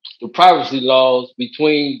privacy laws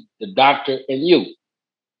between the doctor and you.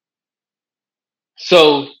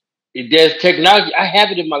 So if there's technology, I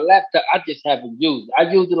have it in my laptop. I just haven't used it.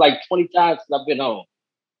 I used it like 20 times since I've been home,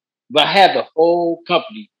 but I have the whole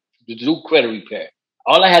company to do credit repair.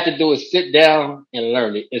 All I had to do is sit down and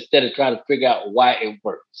learn it instead of trying to figure out why it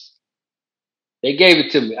works. They gave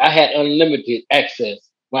it to me. I had unlimited access.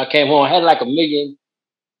 When I came home, I had like a million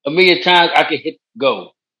times I could hit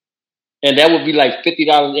go. And that would be like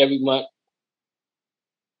 $50 every month,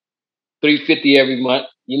 $350 every month,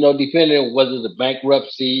 depending on whether it's a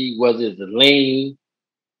bankruptcy, whether it's a lien.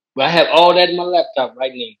 But I have all that in my laptop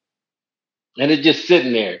right now. And it's just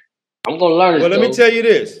sitting there. I'm going to learn it. Well, let me tell you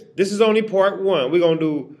this. This is only part one. I think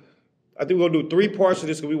we're going to do 3 parts of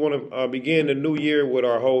this because we want to begin the new year with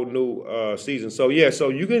our whole new season. So, so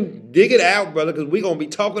you can dig it out, brother, because we're going to be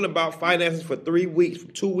talking about finances for 3 weeks,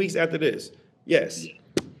 2 weeks after this. Yes.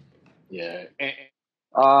 Yeah.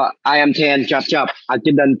 I am Chen Chap. I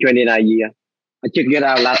just done 29 years. I just get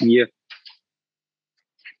out last year.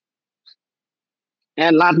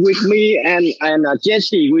 And last week, me and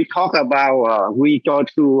Jesse, we talk about, we try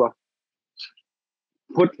to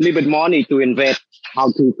put a little bit money to invest,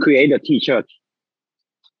 how to create a t-shirt.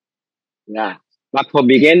 Yeah. But for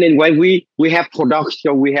beginning, when we have product,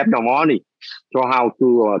 so we have the money. So how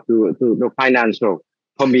to the financial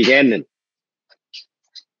from beginning.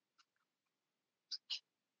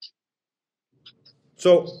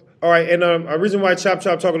 So, all right, and a reason why Chop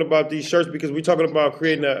talking about these shirts because we're talking about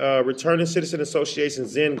creating a returning citizen association,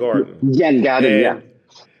 Zen Garden. Zen Garden,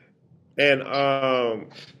 And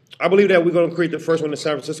I believe that we're going to create the first one in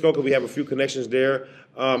San Francisco because we have a few connections there.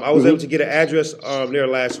 I was able to get an address there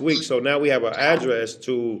last week, so now we have an address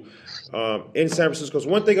to in San Francisco. So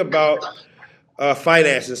one thing about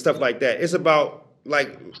finance and stuff like that, it's about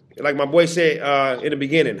like my boy said in the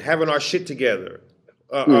beginning, having our shit together.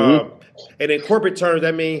 And in corporate terms,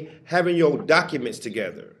 that means having your documents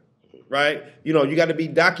together, right? You got to be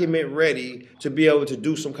document ready to be able to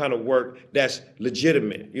do some kind of work that's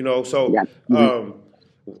legitimate, So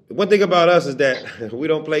one thing about us is that we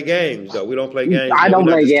don't play games, though. We don't play games. I don't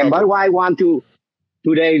play games, but I want to,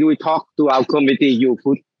 today we talk to our committee, you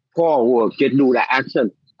put forward, get do the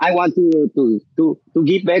action. I want to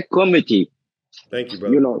give back committee. Thank you,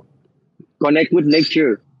 brother. Connect with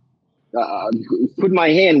nature. Put my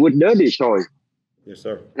hand with dirty soil. Yes,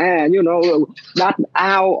 sir. And that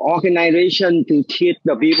our organization to teach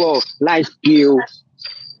the people life skills,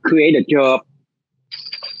 create a job.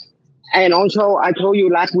 And also, I told you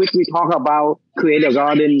last week we talked about create a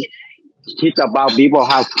garden, teach about people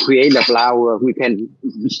how to create a flower. We can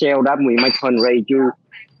sell that, we might fundraise you.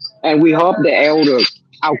 And we hope the elders,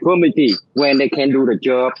 our committee, when they can do the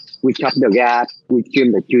job, we chop the grass, we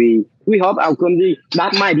trim the tree. We hope our committee,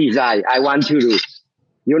 that's my desire, I want to do.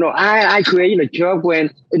 I create a job when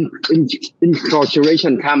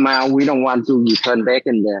incarceration come out, we don't want to return back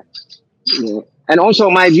in there. And also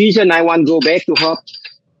my vision, I want to go back to help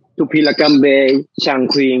Tupilacambe,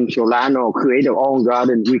 Changqing, Solano create their own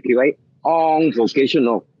garden. We create all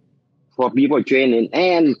vocational for people training.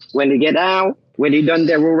 And when they get out, when they done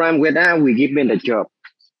their program, get out, we give them the job.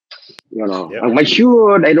 And make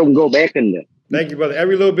sure they don't go back in there. Thank you, brother.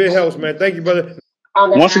 Every little bit helps, man. Thank you, brother.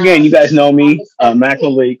 Once again, you guys know me, Mac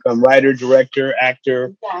Malik. I'm writer, director,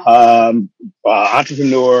 actor,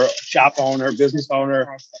 entrepreneur, shop owner, business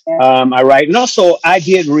owner. I write. And also, I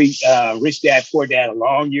did read Rich Dad, Poor Dad a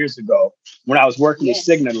long years ago when I was working at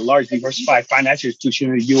Cigna, the largest diversified financial institution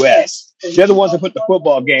in the U.S. They're the ones that put the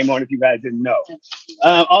football game on, if you guys didn't know.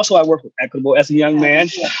 Also, I work with Equitable as a young man.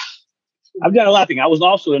 I've done a lot of things. I was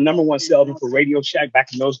also the #1 salesman for Radio Shack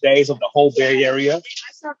back in those days of the whole Bay Area.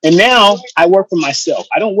 And now I work for myself.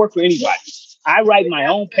 I don't work for anybody. I write my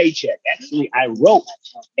own paycheck. Actually, I wrote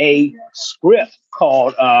a script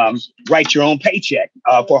called Write Your Own Paycheck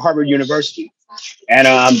for Harvard University. And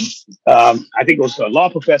I think it was a law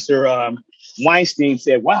professor, Weinstein,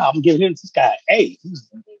 said, wow, I'm giving this guy an A. He's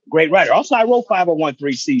a great writer. Also, I wrote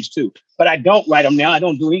 501(c)(3)s too, but I don't write them now. I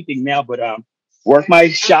don't do anything now, but work my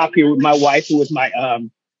shop here with my wife, who is my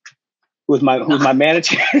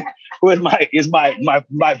manager, is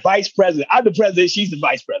my vice president. I'm the president, she's the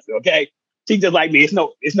vice president. Okay, she's just like me.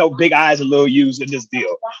 It's no big eyes and little U's in this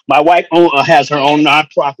deal. My wife has her own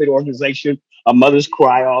nonprofit organization, A Mother's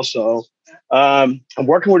Cry. Also, I'm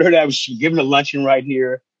working with her. I was giving a luncheon right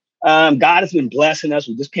here. God has been blessing us.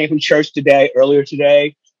 We just came from church earlier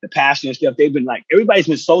today. The pastor and stuff. They've been everybody's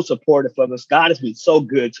been so supportive of us. God has been so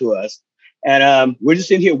good to us. And we're just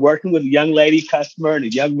in here working with a young lady customer and a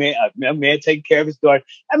young man taking care of his daughter.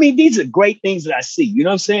 I mean, these are great things that I see. You know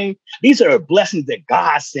what I'm saying? These are blessings that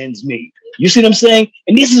God sends me. You see what I'm saying?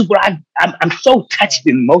 And this is what I'm so touched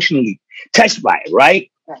and emotionally touched by it, right?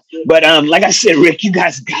 But like I said, Rick, you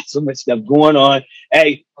guys got so much stuff going on.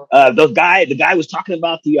 Hey, the guy was talking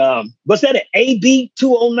about the was that an AB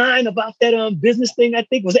 209 about that business thing? I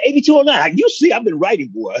think was it AB 209. You see, I've been writing,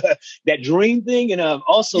 boy, that dream thing, and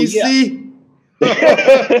also see?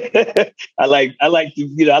 I like to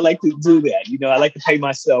do that. I like to pay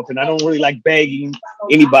myself, and I don't really like begging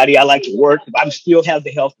anybody. I like to work. I still have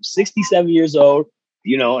the health of 67 years old.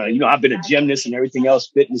 I've been a gymnast and everything else,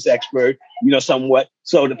 fitness expert, somewhat.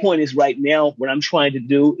 So the point is right now, what I'm trying to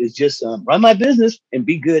do is just run my business and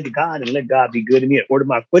be good to God and let God be good to me and order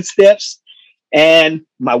my footsteps. And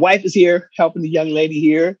my wife is here helping the young lady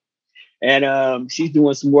here. And she's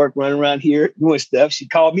doing some work running around here, doing stuff. She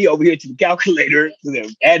called me over here to the calculator, to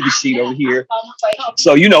the ad sheet over here.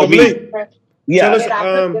 So me. Yeah.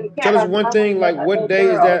 Tell us one thing. Like, what day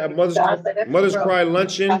is that? A Mother's Cry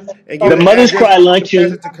luncheon. And the Mother's Cry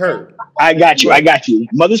luncheon. I got you.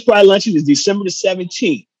 Mother's Cry luncheon is December the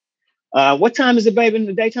 17th. What time is it, baby? In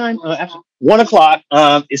the daytime? 1 o'clock.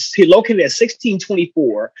 It's located at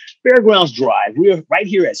 1624 Fairgrounds Drive. We're right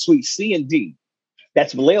here at Suite C and D.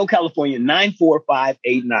 That's Vallejo, California,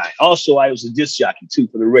 94589. Also, I was a disc jockey too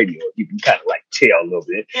for the radio. You can kind of tell a little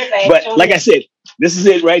bit. But like I said, this is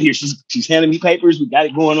it right here. She's handing me papers. We got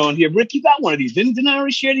it going on here. Rick, you got one of these. Didn't I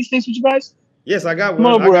already share these things with you guys? Yes, I got one.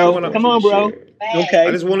 Come on, bro. Come on, bro. Okay.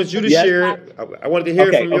 I just wanted you to share it. I wanted to hear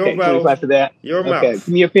it from your mouth. For that. Your mouth. Give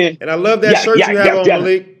me a pen. And I love that shirt you have on,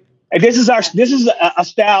 Malik. And this is a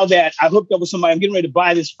style that I hooked up with somebody. I'm getting ready to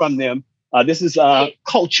buy this from them. This is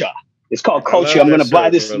Culture. It's called Culture. I'm going to buy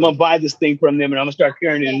this. I'm going to buy this thing from them, and I'm going to start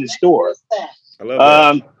carrying it in the store. I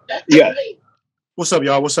love that. Yeah. What's up,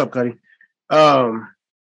 y'all? What's up, Cuddy? I'm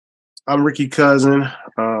Ricky Cousin.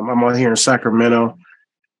 I'm out here in Sacramento.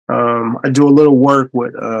 I do a little work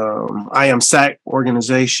with I Am SAC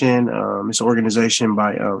organization. It's an organization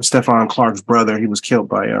by Stephon Clark's brother. He was killed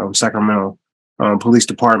by Sacramento Police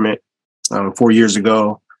Department 4 years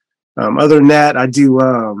ago. Other than that,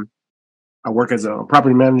 I work as a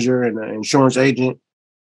property manager and an insurance agent.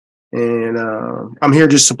 And I'm here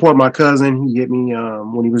just to support my cousin. He hit me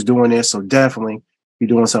when he was doing this. So definitely be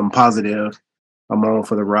doing something positive. I'm on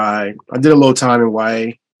for the ride. I did a little time in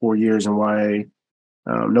YA, 4 years in YA.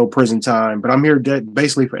 No prison time. But I'm here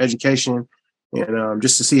basically for education and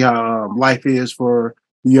just to see how life is for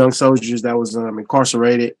the young soldiers that was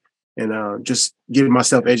incarcerated. And just getting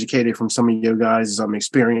myself educated from some of your guys'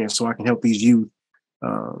 experience so I can help these youth.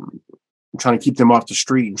 Trying to keep them off the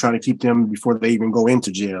street and trying to keep them before they even go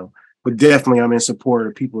into jail. But definitely I'm in support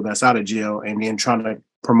of people that's out of jail and then trying to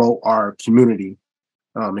promote our community,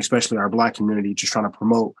 especially our Black community, just trying to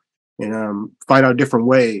promote and find out different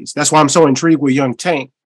ways. That's why I'm so intrigued with Young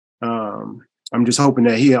Tank. I'm just hoping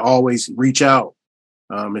that he'll always reach out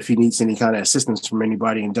if he needs any kind of assistance from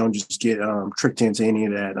anybody and don't just get tricked into any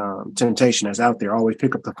of that temptation that's out there. Always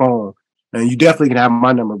pick up the phone. And you definitely can have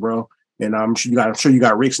my number, bro. And I'm sure you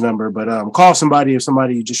got Rick's number, but call somebody if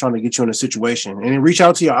somebody just trying to get you in a situation, and then reach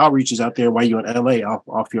out to your outreaches out there while you're in LA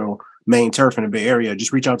off your main turf in the Bay Area.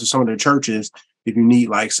 Just reach out to some of the churches if you need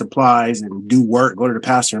like supplies and do work. Go to the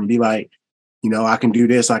pastor and be like, I can do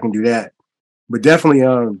this, I can do that. But definitely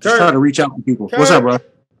just try to reach out to people. Kurt. What's up, bro?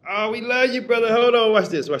 Oh, we love you, brother. Hold on, watch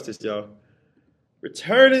this, y'all.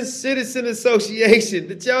 Returning Citizen Association.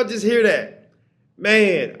 Did y'all just hear that?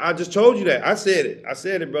 Man, I just told you that. I said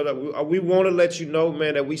it, brother. We want to let you know,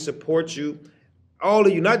 man, that we support you. All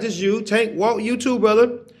of you, not just you. Tank, Walt, you too,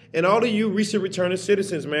 brother. And all of you recent returning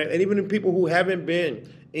citizens, man. And even the people who haven't been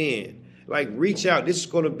in. Like, reach out. This is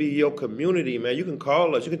going to be your community, man. You can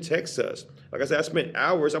call us. You can text us. Like I said, I spent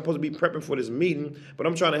hours. I'm supposed to be prepping for this meeting. But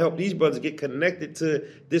I'm trying to help these brothers get connected to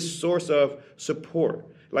this source of support.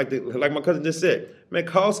 Like my cousin just said, man,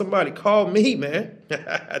 call somebody. Call me, man.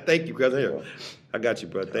 Thank you, cousin. Here. I got you,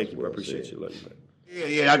 bro. Thank you, bro. I appreciate you. Love you,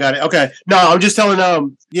 man. Yeah, I got it. Okay. No, I'm just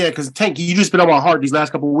telling because Tank, you just been on my heart these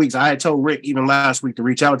last couple of weeks. I had told Rick even last week to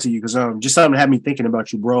reach out to you because just something had me thinking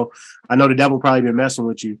about you, bro. I know the devil probably been messing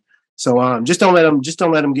with you. So just don't let him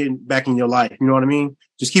get back in your life. You know what I mean?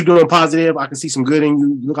 Just keep doing positive. I can see some good in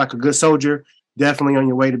you. You look like a good soldier, definitely on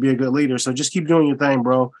your way to be a good leader. So just keep doing your thing,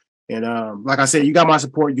 bro. And like I said, you got my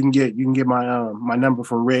support. You can get my my number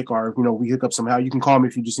from Rick, or we hook up somehow. You can call me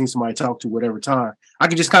if you just need somebody to talk to, whatever time. I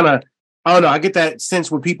can just kind of, I don't know. I get that sense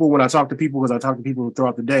with people when I talk to people because I talk to people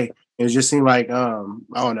throughout the day, and it just seems like I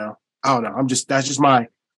don't know. That's just my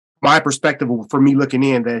perspective for me looking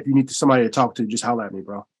in. That if you need somebody to talk to, just holler at me,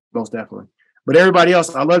 bro. Most definitely. But everybody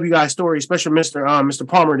else, I love you guys' story, especially Mr.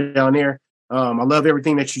 Palmer down there. I love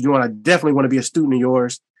everything that you're doing. I definitely want to be a student of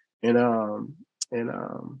yours, and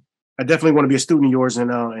I definitely want to be a student of yours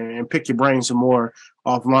and pick your brain some more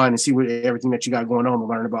offline and see everything that you got going on to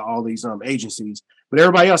learn about all these agencies. But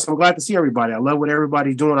everybody else, I'm glad to see everybody. I love what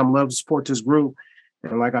everybody's doing. I'm love to support this group.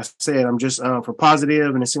 And like I said, I'm just for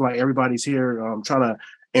positive, and it seems like everybody's here trying to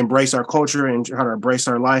embrace our culture and try to embrace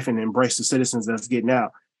our life and embrace the citizens that's getting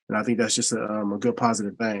out. And I think that's just a good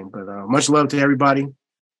positive thing. But much love to everybody.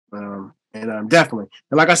 And definitely.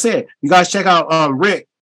 And like I said, you guys check out Rick.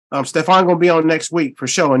 Stefan gonna be on next week for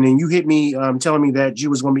sure. And then you hit me telling me that you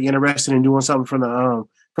was gonna be interested in doing something from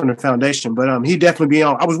the foundation. But he definitely be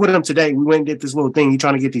on. I was with him today. We went and did this little thing. He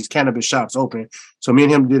trying to get these cannabis shops open. So me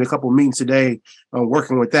and him did a couple of meetings today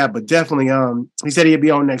working with that. But definitely he said he'd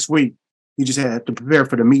be on next week. He just had to prepare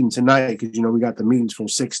for the meeting tonight because we got the meetings from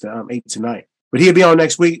 6 to 8 tonight. But he'll be on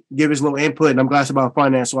next week, give his little input, and I'm glad about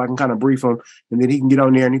finance so I can kind of brief him, and then he can get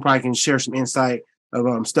on there and he probably can share some insight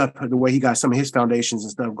of stuff, the way he got some of his foundations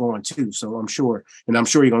and stuff going too. So I'm sure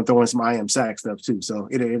you're gonna throw in some I Am SAC stuff too. So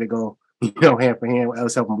it'll go, hand for hand with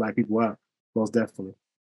us helping Black people out, most definitely.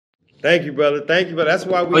 Thank you, brother. That's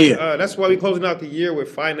why we closing out the year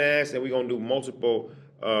with finance, and we're gonna do multiple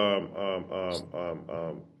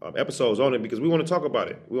episodes on it because we want to talk about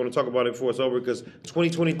it. We want to talk about it before it's over because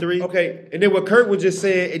 2023. Okay, and then what Kurt was just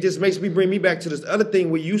saying, it just bring me back to this other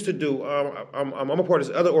thing we used to do. I'm a part of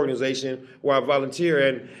this other organization where I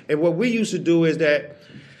volunteer, and what we used to do is that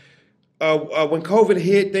when COVID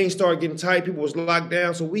hit, things started getting tight. People was locked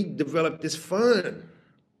down, so we developed this fund.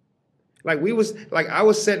 I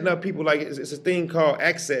was setting up people it's a thing called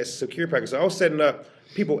Access Secure Packet. So I was setting up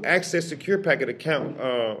people Access Secure Packet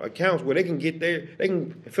accounts where they can they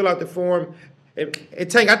can fill out the form. And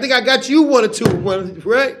Tank, I think I got you one or two,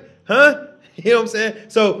 right? Huh? You know what I'm saying?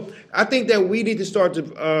 So I think that we need to start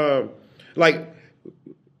to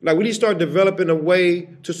we need to start developing a way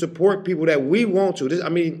to support people that we want to.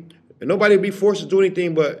 Nobody will be forced to do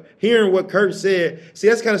anything, but hearing what Kurt said, see,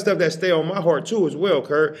 that's kind of stuff that stay on my heart too as well,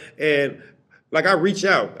 Kurt. And I reach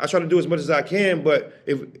out. I try to do as much as I can, but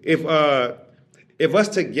if us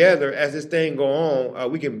together as this thing go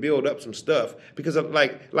on, we can build up some stuff because of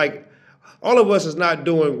all of us is not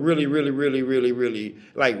doing really, really, really, really, really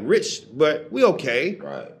rich, but we okay.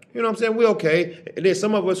 Right. You know what I'm saying? We okay. And there's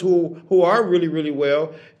some of us who are really, really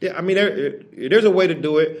well. There's a way to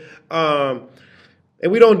do it.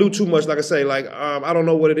 And we don't do too much, like I say, I don't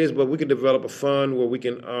know what it is, but we can develop a fund where we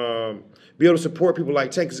can be able to support people like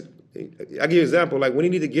Tank. I give you an example, when he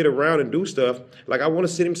need to get around and do stuff, I want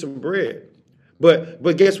to send him some bread. But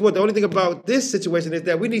guess what? The only thing about this situation is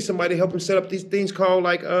that we need somebody to help him set up these things called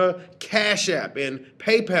Cash App and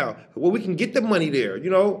PayPal, where we can get the money there,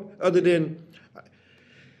 other than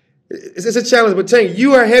it's a challenge. But Tank,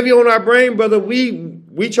 you are heavy on our brain, brother. We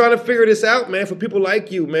trying to figure this out, man, for people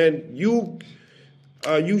like you, man. You're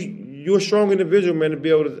a strong individual, man, to be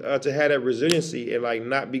able to have that resiliency and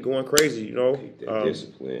not be going crazy, Keep that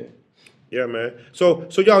discipline. Yeah, man. So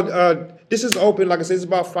y'all, this is open. Like I said, it's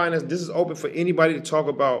about finance. This is open for anybody to talk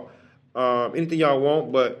about anything y'all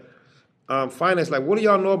want, but finance, like, what do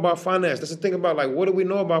y'all know about finance? That's the thing about, like, what do we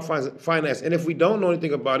know about finance? And if we don't know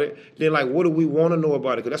anything about it, then, like, what do we want to know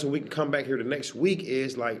about it? Because that's what we can come back here the next week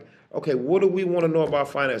is, like, okay, what do we want to know about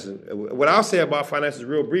finances? What I'll say about finances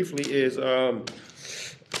real briefly is I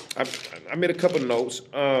made a couple notes.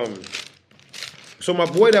 So my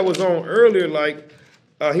boy that was on earlier, like,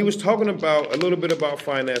 he was talking about a little bit about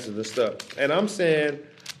finances and stuff. And I'm saying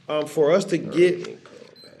for us to get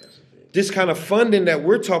this kind of funding that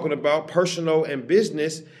we're talking about, personal and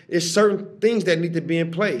business, is certain things that need to be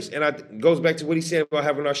in place. And it goes back to what he said about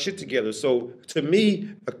having our shit together. So to me,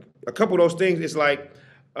 a couple of those things is like,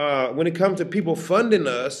 when it comes to people funding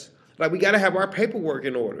us, like, we got to have our paperwork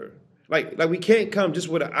in order. Like we can't come just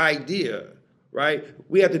with an idea, right?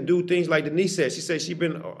 We have to do things like Denise said. She said she's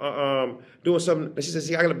been doing something. She said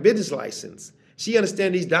she got a business license. She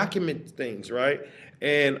understands these document things, right?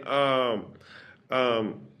 And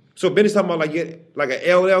so Benny's talking about like an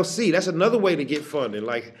LLC. That's another way to get funding,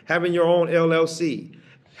 like having your own LLC,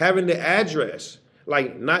 having the address,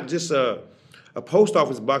 like not just a post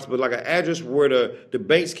office box, but like an address where the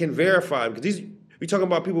banks can verify. Because we're talking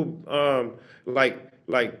about people like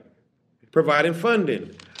providing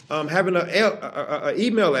funding, having an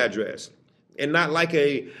email address, and not like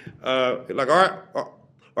like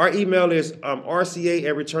our email is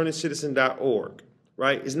rca@returningcitizen.org,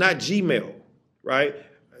 right? It's not Gmail, right?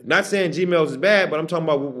 Not saying Gmail is bad, but I'm talking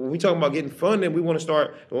about when we talking about getting funding, we want to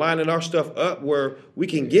start lining our stuff up where we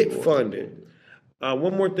can get funding.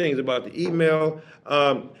 One more thing is about the email.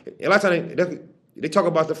 A lot of times they talk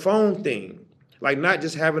about the phone thing, like not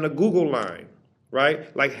just having a Google line,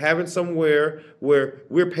 right? Like having somewhere where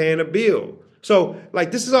we're paying a bill. So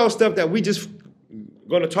like this is all stuff that we just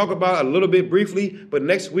going to talk about a little bit briefly, but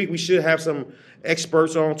next week we should have some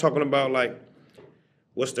experts on talking about like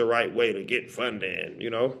what's the right way to get funding, you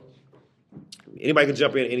know? Anybody can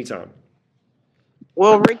jump in anytime.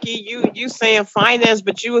 Well, Ricky, you saying finance,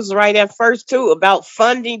 but you was right at first too about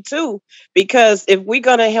funding too, because if we're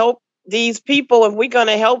gonna help these people, if we're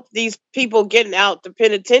gonna help these people getting out the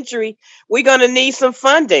penitentiary, we're gonna need some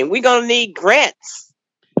funding. We're gonna need grants.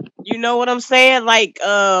 You know what I'm saying? Like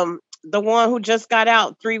the one who just got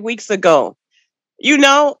out 3 weeks ago. You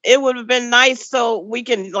know, it would have been nice so we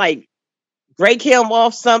can like break him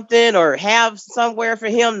off something or have somewhere for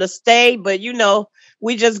him to stay, but you know,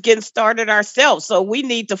 we just getting started ourselves. So we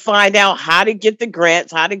need to find out how to get the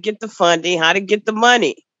grants, how to get the funding, how to get the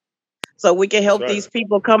money so we can help these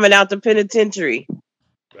people coming out the penitentiary.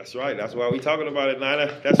 That's right. That's why we talking about it,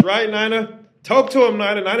 Nina. That's right, Nina. Talk to him,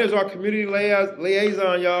 Nina. Nina is our community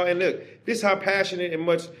liaison, y'all. And look, this is how passionate and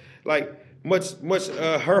much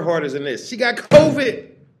her heart is in this. She got COVID.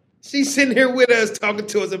 She's sitting here with us talking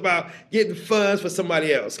to us about getting funds for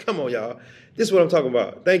somebody else. Come on, y'all. This is what I'm talking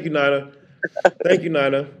about. Thank you, Nina. Thank you,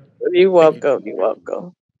 Nina. You're welcome. You're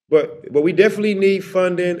welcome. But we definitely need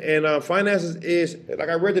funding, and finances is, like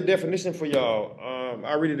I read the definition for y'all.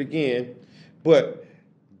 I'll read it again. But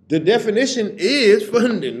the definition is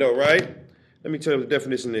funding, though, right? Let me tell you what the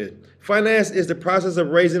definition is. Finance is the process of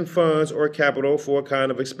raising funds or capital for a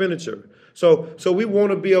kind of expenditure. So we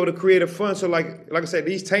want to be able to create a fund. So like I said,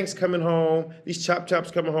 these tanks coming home, these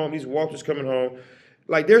chops coming home, these Walters coming home.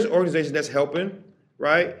 Like there's an organization that's helping,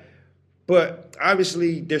 right? But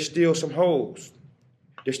obviously there's still some holes.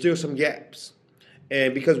 There's still some gaps.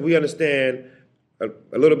 And because we understand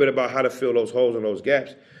a little bit about how to fill those holes and those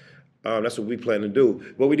gaps, that's what we plan to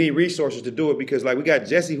do. But we need resources to do it because like we got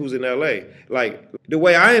Jesse who's in LA. Like the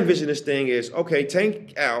way I envision this thing is, okay,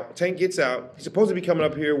 Tank gets out. He's supposed to be coming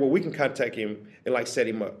up here where we can contact him and like set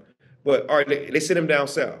him up. But all right, they sent him down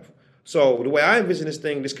south. So the way I envision this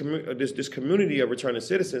thing, this community of returning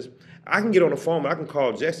citizens, I can get on the phone, I can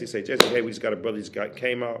call Jesse, say, Jesse, hey, we just got a brother,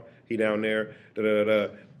 came out, he down there,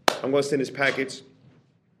 I'm gonna send this package,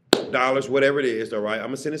 dollars, whatever it is, all right? I'm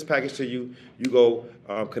gonna send this package to you. You go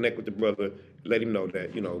connect with the brother, let him know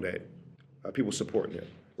that, you know, that people supporting him,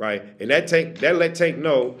 right? And that let Tank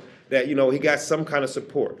know that, you know, he got some kind of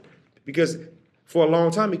support. Because for a long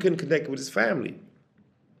time, he couldn't connect with his family,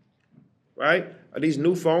 right? These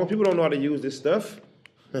new phones, people don't know how to use this stuff.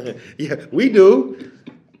 Yeah, we do.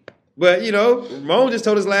 But, you know, Ramon just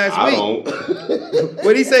told us last week. What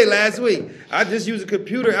did he say last week? I just use a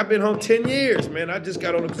computer. I've been home 10 years, man. I just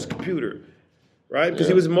got on this computer, right? Because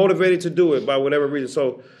he was motivated to do it by whatever reason.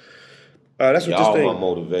 So that's what this thing. My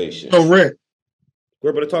motivation. So, Rick. Go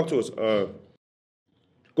ahead, brother, talk to us. Go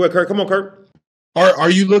ahead, Kurt. Come on, Kurt. Are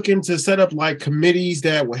you looking to set up like committees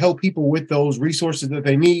that will help people with those resources that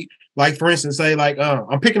they need? Like, for instance, say like,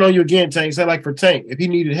 I'm picking on you again, Tank. Say like for Tank, if he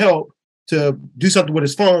needed help to do something with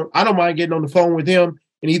his phone, I don't mind getting on the phone with him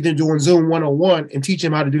and either doing Zoom 1-on-1 and teach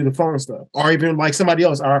him how to do the phone stuff, or even like somebody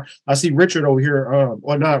else. Or I see Richard over here,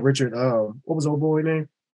 or not Richard. What was the old boy name?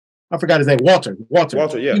 I forgot his name. Walter.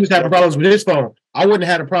 Walter, yeah. He was having problems with his phone. I wouldn't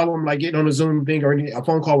have had a problem like getting on a Zoom thing or a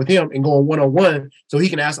phone call with him and going 1-on-1 so he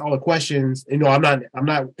can ask all the questions. You know, I'm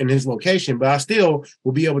not in his location, but I still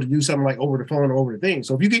will be able to do something like over the phone or over the thing.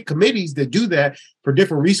 So if you get committees that do that for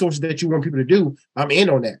different resources that you want people to do, I'm in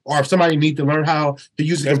on that. Or if somebody needs to learn how to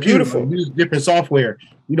use a computer, or use different software,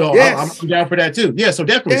 you know, I'm down for that too. Yeah, so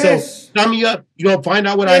definitely. Yes. So sign me up, you know, find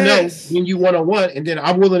out what I know when you 1-on-1, and then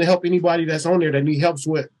I'm willing to help anybody that's on there that need help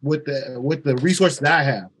with the resources that I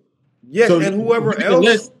have. Yes, So and whoever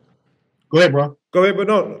else. Go ahead, bro. Go ahead, but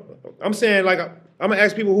no, I'm saying like I'm gonna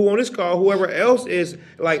ask people who on this call, whoever else is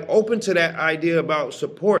like open to that idea about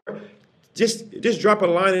support, just drop a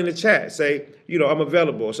line in the chat, say, you know, I'm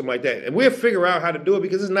available or something like that, and we'll figure out how to do it,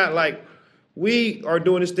 because it's not like we are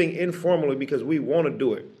doing this thing informally because we want to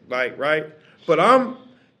do it, like, right? But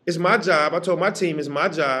it's my job. I told my team it's my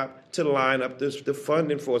job to line up the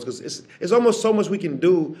funding for us, because it's almost so much we can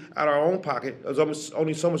do out of our own pocket. There's almost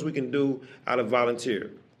only so much we can do out of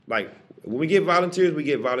volunteer. Like when we get volunteers, we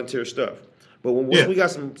get volunteer stuff. But when we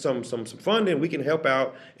got some funding, we can help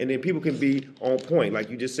out, and then people can be on point, like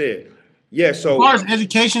you just said. Yeah. So as far as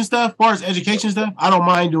education stuff, I don't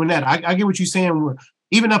mind doing that. I get what you're saying.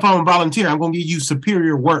 Even if I'm a volunteer, I'm going to give you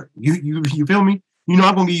superior work. You feel me? You know,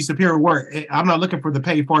 I'm going to give you superior work. I'm not looking for the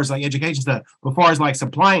pay as far as like education stuff. But as far as like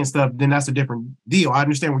supplying stuff, then that's a different deal. I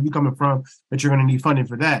understand where you're coming from, that you're going to need funding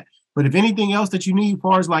for that. But if anything else that you need, as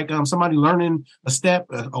far as like somebody learning a step,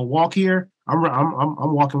 a walk here,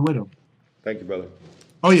 I'm walking with them. Thank you, brother.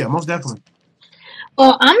 Oh yeah, most definitely.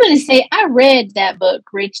 Well, I'm going to say I read that book,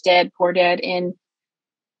 Rich Dad, Poor Dad, and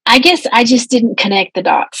I guess I just didn't connect the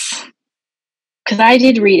dots, because I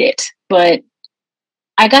did read it, but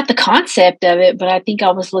I got the concept of it, but I think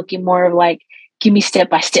I was looking more of like, give me step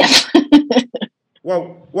by step.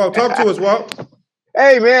 Well, talk to us, Walt.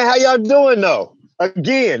 Hey man, how y'all doing though?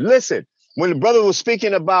 Again, listen, when the brother was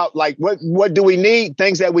speaking about like what do we need,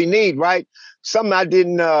 things that we need, right? Something I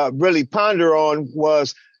didn't really ponder on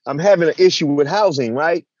was I'm having an issue with housing,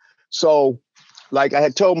 right? So like I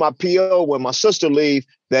had told my PO when my sister leave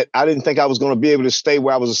that I didn't think I was going to be able to stay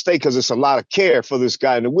where I was to stay, because it's a lot of care for this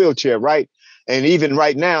guy in the wheelchair, right? And even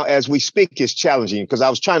right now, as we speak, it's challenging, because I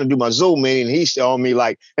was trying to do my Zoom meeting, and he's on me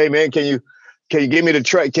like, hey man, can you give me the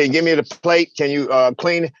tray? Can you give me the plate? Can you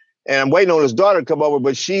clean it? And I'm waiting on his daughter to come over,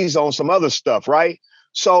 but she's on some other stuff, right?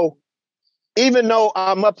 So even though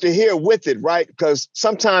I'm up to here with it, right? Because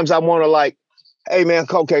sometimes I want to like, hey man,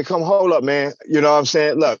 okay, come hold up, man. You know what I'm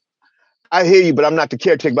saying? Look, I hear you, but I'm not the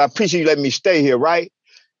caretaker, but I appreciate you letting me stay here, right?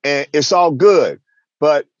 And it's all good.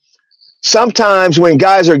 But sometimes when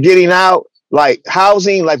guys are getting out, like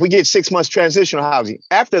housing, like we get 6 months transitional housing.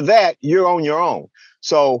 After that, you're on your own.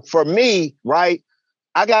 So for me, right,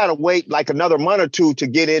 I got to wait like another month or two to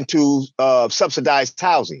get into subsidized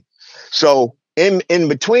housing. So in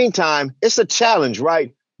between time, it's a challenge,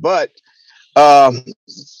 right? But I'm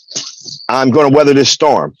going to weather this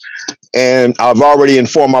storm. And I've already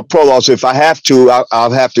informed my pro-law, so if I have to,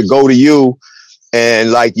 I'll have to go to you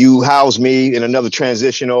and like you house me in another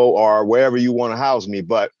transitional or wherever you want to house me.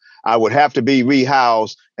 But I would have to be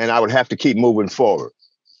rehoused, and I would have to keep moving forward,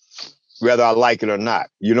 whether I like it or not.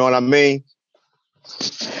 You know what I mean?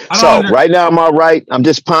 So right now I'm all right. I'm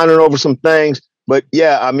just pondering over some things. But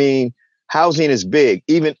yeah, I mean, housing is big,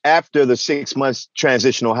 even after the 6 months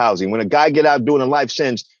transitional housing. When a guy get out doing a life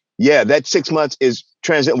sentence, yeah, that 6 months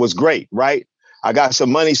was great, right? I got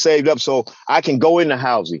some money saved up so I can go into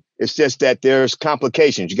housing. It's just that there's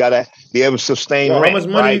complications. You got to be able to sustain rent. How much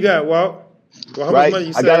money you got, Walt? Well, right?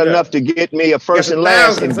 I got enough to get me a first and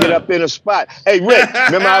last and get up in a spot. Hey, Rick,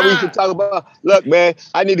 remember how we used to talk about, look, man,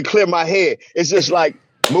 I need to clear my head. It's just like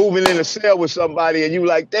moving in a cell with somebody and you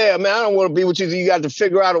like, damn, man, I don't want to be with you. You got to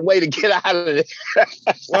figure out a way to get out of it.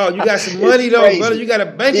 Wow, you got some money, though, brother. You got a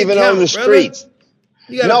bank even account, on the streets.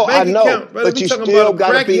 You got a bank account, brother. But we you talking still about a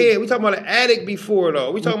got to be. crackhead. We talking about an addict before,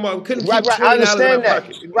 though. We talking about we couldn't keep Right, I understand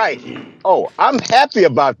that. Right. Oh, I'm happy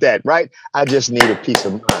about that, right? I just need a peace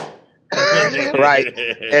of mind. Right,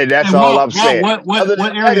 and that's all I'm saying. What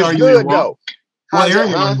area are you in? What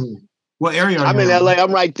area are you in? What area are you in? I'm in LA.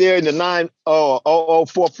 I'm right there in the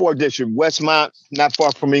 90044 district, Westmont, not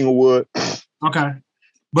far from Inglewood. Okay,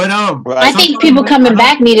 but I think people coming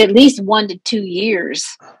back need at least 1 to 2 years.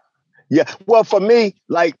 Yeah, well, for me,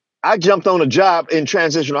 like I jumped on a job in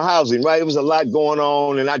transitional housing. Right, it was a lot going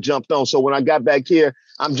on, and I jumped on. So when I got back here,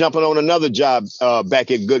 I'm jumping on another job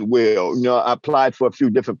back at Goodwill. You know, I applied for a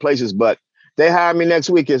few different places, but they hire me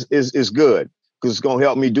next week is good. because it's gonna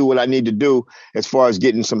help me do what I need to do as far as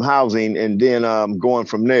getting some housing and then going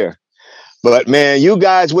from there. But man, you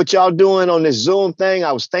guys, what y'all doing on this Zoom thing?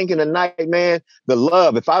 I was thinking tonight, man, the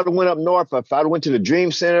love. If I'd have went up north, if I'd have went to the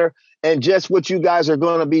Dream Center, and just what you guys are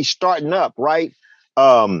going to be starting up, right?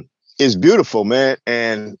 Is beautiful, man.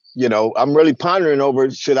 And you know, I'm really pondering over,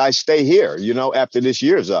 should I stay here? You know, after this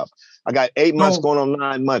year's up, I got 8 months going on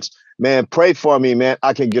 9 months. Man, pray for me, man.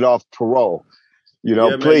 I can get off parole. You know,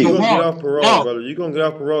 Yeah, man, please. you're gonna get off parole, brother. You're gonna get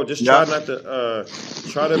off parole. Just try not to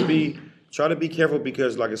try to be careful,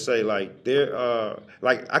 because like I say, like there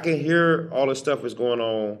like I can hear all the stuff that's going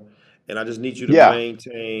on, and I just need you to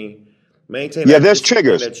maintain Yeah, that there's discipline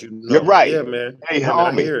triggers. that you know. You're right. Yeah, man. Hey, Yeah, man,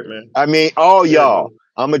 I homie. hear it, man. I mean, all Yeah, y'all. brother.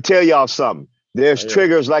 I'm gonna tell y'all something. There's I hear it.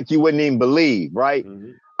 triggers like you wouldn't even believe, right?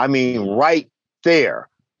 I mean, right there.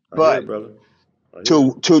 I hear But it, brother. I hear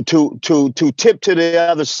it. to tip to the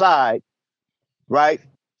other side, right?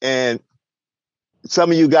 And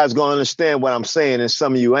some of you guys gonna understand what I'm saying, and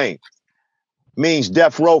some of you ain't. Means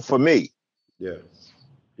death row for me. Yeah.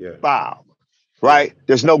 Yeah. Wow. Right?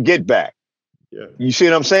 There's no get back. Yeah. You see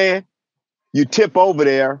what I'm saying? You tip over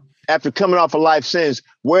there after coming off a life sentence.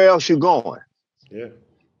 Where else you going? Yeah.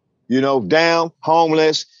 You know, down,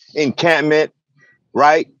 homeless, encampment,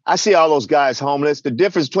 right? I see all those guys homeless. The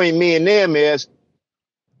difference between me and them is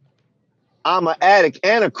I'm an addict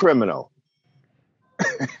and a criminal,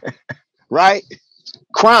 right?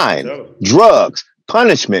 Crime, Tell 'em. drugs,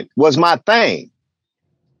 punishment was my thing.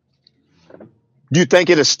 Do you think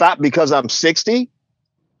it'll stop because I'm 60?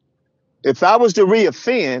 If I was to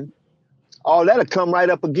reoffend, all that'll come right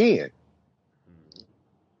up again.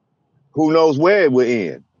 Who knows where it will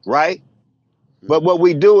end, right? But what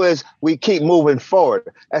we do is we keep moving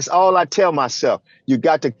forward. That's all I tell myself. You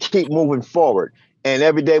got to keep moving forward. And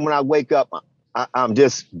every day when I wake up, I'm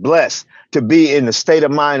just blessed to be in the state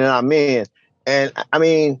of mind that I'm in. And I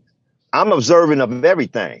mean, I'm observant of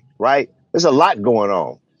everything, right? There's a lot going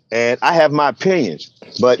on. And I have my opinions.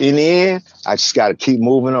 But in the end, I just got to keep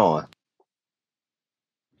moving on.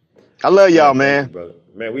 I love y'all, man. Thank you, brother.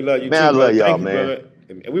 Man, we love you Man, too, I love brother. y'all, Thank you, man. brother.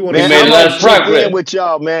 And we want Man, to I'm gonna check in with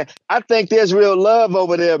y'all, man. I think there's real love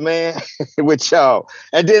over there, man, with y'all.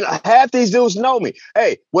 And then half these dudes know me.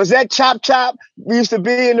 Hey, was that Chop Chop used to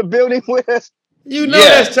be in the building with us? You know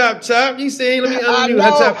that's Chop Chop. You saying let me I undo know, her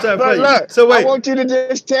Chop Chop for but you. look, So I wait. want you to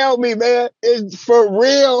just tell me, man, it's for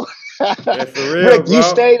real. Yeah, for real, Rick, bro. you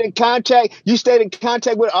stayed in contact. You stayed in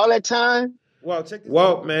contact with all that time?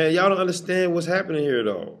 Well, man, y'all don't understand what's happening here,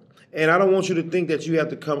 though. And I don't want you to think that you have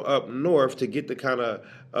to come up north to get the kind of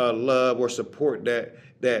love or support that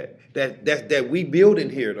we build in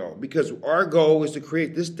here, though. Because our goal is to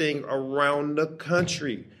create this thing around the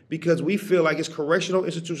country. Because we feel like it's correctional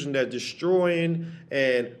institution that's destroying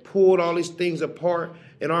and pulled all these things apart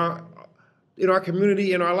in our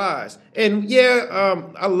community, in our lives. And yeah,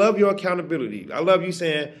 I love your accountability. I love you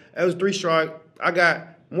saying, it was 3 strike. I got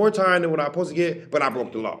more time than what I was supposed to get, but I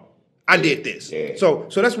broke the law. I did this. Yeah. So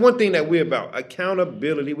that's one thing that we're about.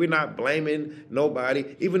 Accountability. We're not blaming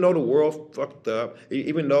nobody, even though the world fucked up,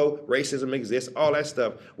 even though racism exists, all that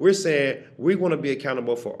stuff. We're saying we want to be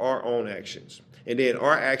accountable for our own actions. And then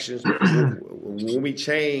our actions, when we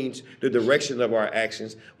change the direction of our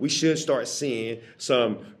actions, we should start seeing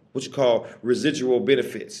some what you call residual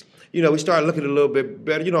benefits. You know, we start looking a little bit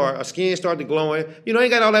better. You know, our skin started glowing. You know,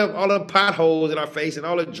 ain't got all the potholes in our face and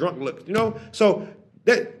all the drunk look. You know, so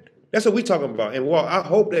that's what we talking about. And Walt, I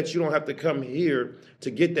hope that you don't have to come here to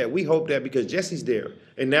get that. We hope that because Jesse's there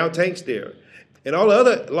and now Tank's there and all the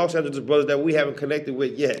other Los Angeles brothers that we haven't connected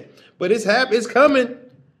with yet. But it's coming.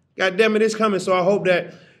 God damn it, it's coming. So I hope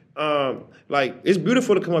that it's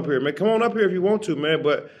beautiful to come up here, man. Come on up here if you want to, man.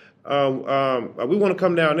 But we want to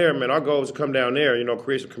come down there, man. Our goal is to come down there, you know,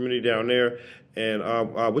 create some community down there. And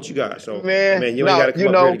what you got? So man, you ain't got to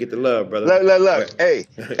come up here to get the love, brother. Look. Hey,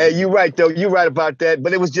 you right though. You right about that.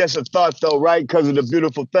 But it was just a thought though, right? Because of the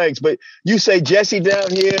beautiful things. But you say Jesse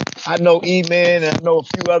down here. I know E-Man and I know a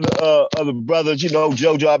few other brothers. You know,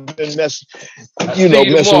 JoJo. I've been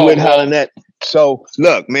messing with hollering that. So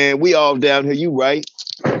look, man, we all down here. You right.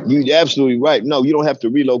 You absolutely right. No, you don't have to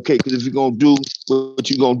relocate because if you're gonna do what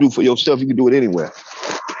you're gonna do for yourself, you can do it anywhere.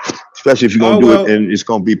 Especially if you're gonna do it and it's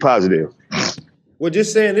gonna be positive. Well,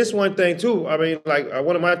 just saying this one thing too. I mean, like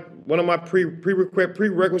one of my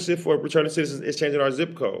prerequisite for returning citizens is changing our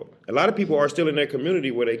zip code. A lot of people are still in their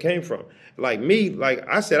community where they came from. Like me, like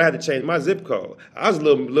I said, I had to change my zip code. I was a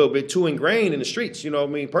little bit too ingrained in the streets. You know what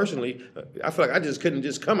I mean? Personally, I feel like I just couldn't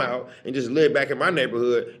just come out and just live back in my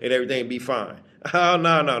neighborhood and everything be fine. Oh,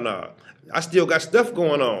 no. I still got stuff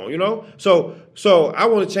going on, you know? So I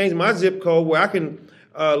want to change my zip code where I can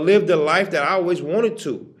live the life that I always wanted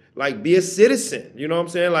to, like be a citizen. You know what I'm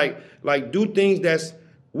saying? Like do things that's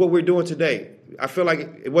what we're doing today. I feel like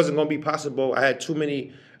it wasn't going to be possible. I had too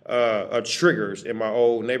many triggers in my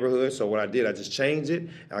old neighborhood. So what I did, I just changed it.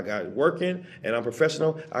 I got working, and I'm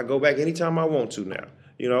professional. I go back anytime I want to now.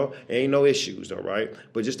 You know, ain't no issues though, right?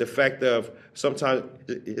 But just the fact of sometimes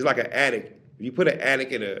it's like an addict. If you put an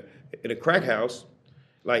addict in a crack house,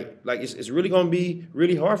 like it's really gonna be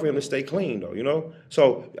really hard for him to stay clean though, you know.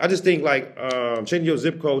 So I just think like changing your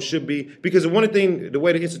zip code should be, because the one thing, the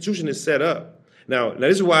way the institution is set up. Now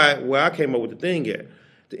this is where I came up with the thing at.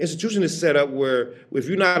 The institution is set up where if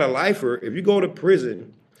you're not a lifer, if you go to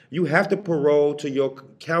prison, you have to parole to your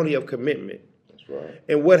county of commitment. Right.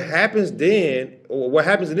 And what happens then, or what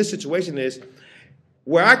happens in this situation is,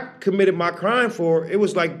 where I committed my crime for, it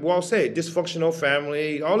was like Walt said, dysfunctional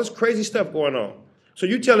family, all this crazy stuff going on. So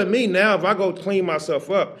you telling me now if I go clean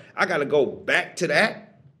myself up, I got to go back to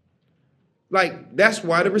that? Like, that's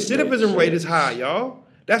why the recidivism rate is high, y'all.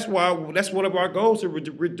 That's why, that's one of our goals, to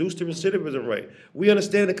reduce the recidivism rate. We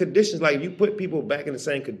understand the conditions. Like, if you put people back in the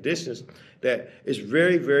same conditions, that it's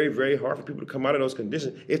very, very, very hard for people to come out of those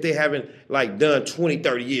conditions if they haven't, like, done 20,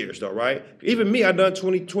 30 years, though, right? Even me, I've done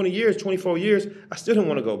 20 years, 24 years. I still don't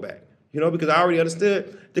want to go back, you know, because I already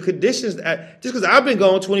understood the conditions. Just because I've been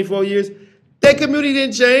gone 24 years, that community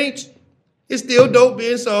didn't change. It's still dope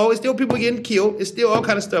being sold. It's still people getting killed. It's still all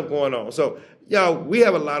kind of stuff going on. So, y'all, we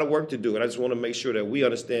have a lot of work to do, and I just want to make sure that we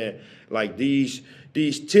understand, like, these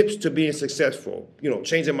tips to being successful. You know,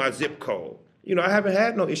 changing my zip code. You know, I haven't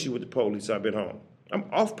had no issue with the police. I've been home. I'm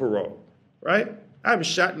off parole, right? I haven't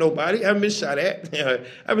shot nobody. I haven't been shot at. I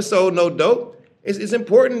haven't sold no dope. It's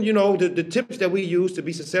important, you know, the tips that we use to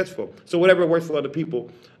be successful. So whatever works for other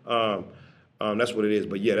people, that's what it is.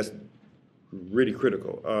 But yeah, that's really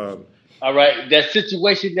critical. All right, that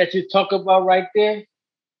situation that you talk about right there,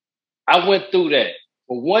 I went through that.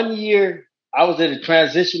 For 1 year, I was in a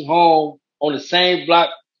transition home on the same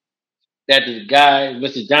block that the guy,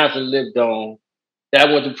 Mr. Johnson, lived on, that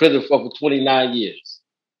I went to prison for 29 years.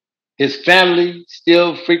 His family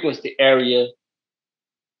still frequents the area.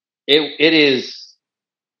 It is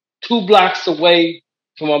 2 blocks away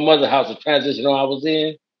from my mother's house, the transition home I was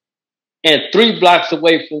in, and 3 blocks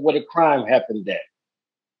away from where the crime happened at.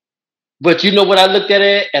 But you know what I looked at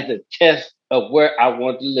it as a test of where I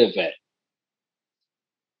want to live at.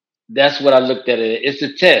 That's what I looked at it. It's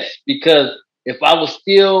a test, because if I was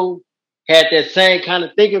still had that same kind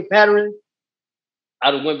of thinking pattern,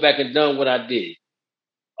 I'd have went back and done what I did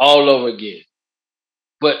all over again.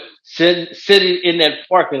 But sitting in that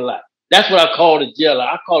parking lot, that's what I call the jail.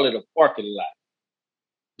 I call it a parking lot.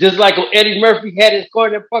 Just like when Eddie Murphy had his car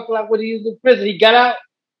in that parking lot when he was in prison, he got out,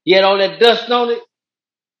 he had all that dust on it.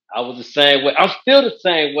 I was the same way. I'm still the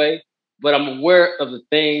same way, but I'm aware of the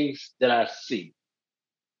things that I see.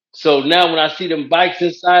 So now when I see them bikes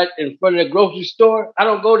inside in front of the grocery store, I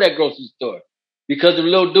don't go to that grocery store, because the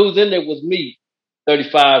little dudes in there was me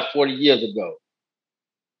 35, 40 years ago.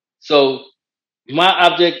 So my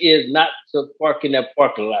object is not to park in that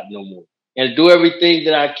parking lot no more, and do everything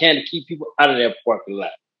that I can to keep people out of that parking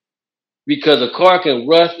lot. Because a car can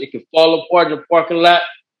rust, it can fall apart in the parking lot,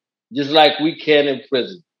 just like we can in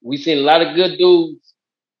prison. We seen a lot of good dudes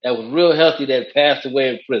that was real healthy that passed away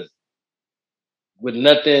in prison with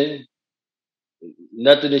nothing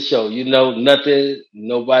to show, you know, nothing,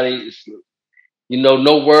 nobody, you know,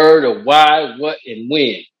 no word of why, what, and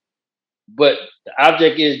when. But the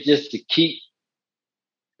object is just to keep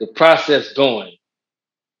the process going.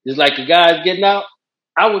 Just like the guys getting out,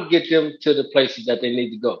 I would get them to the places that they need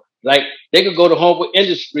to go. Like, they could go to Homewood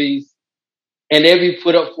Industries and they'll be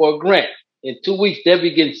put up for a grant. In 2 weeks, they'll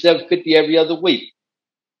be getting $750 every other week.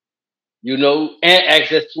 You know, and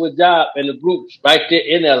access to a job in the groups right there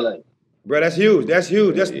in LA. Bro, that's huge. That's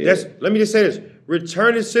huge. That's let me just say this.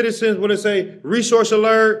 Returning citizens, what it say? Resource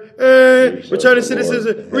alert. Returning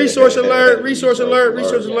citizens, resource alert, resource alert,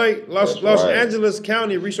 resource alert. Los Angeles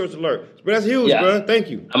County resource alert. But that's huge, bro. Thank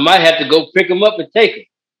you. I might have to go pick them up and take them.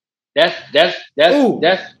 That's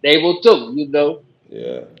able too, you know.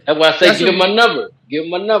 Yeah. That's why I say give them my number. Give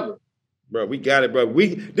them my number. Bro, we got it, bro.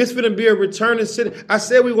 This finna be a returning city. I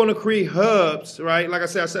said we want to create hubs, right? Like I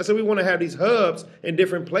said we want to have these hubs in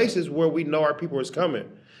different places where we know our people is coming.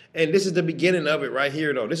 And this is the beginning of it right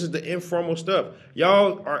here, though. This is the informal stuff.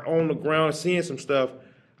 Y'all are on the ground seeing some stuff.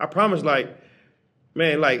 I promise, like,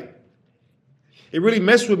 man, like, it really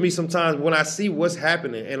messes with me sometimes when I see what's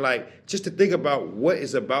happening, and like just to think about what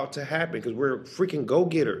is about to happen, because we're freaking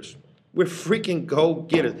go-getters. We're freaking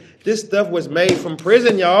go-getters. This stuff was made from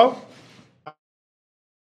prison, y'all.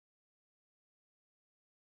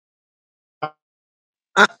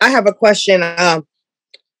 I have a question.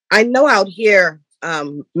 I know out here,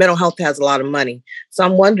 mental health has a lot of money. So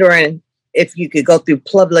I'm wondering if you could go through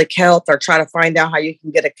public health or try to find out how you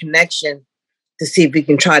can get a connection to see if you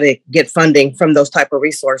can try to get funding from those type of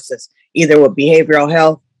resources, either with behavioral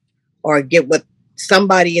health or get with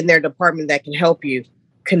somebody in their department that can help you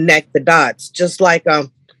connect the dots. Just like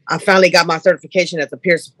I finally got my certification as a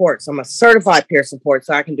peer support. So I'm a certified peer support,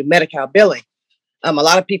 so I can do Medi-Cal billing. A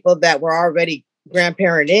lot of people that were already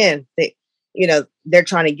grandparent in, they're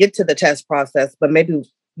trying to get to the test process, but maybe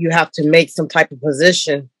you have to make some type of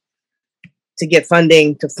position to get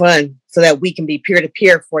funding to fund so that we can be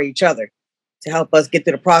peer-to-peer for each other to help us get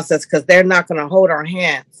through the process, because they're not going to hold our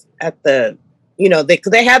hands at the,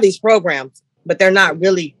 they have these programs, but they're not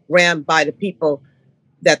really ran by the people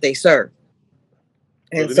that they serve.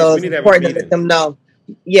 And so it's important to let them know,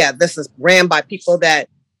 this is ran by people that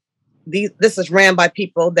we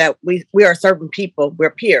are serving people.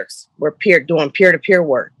 We're peers. We're doing peer-to-peer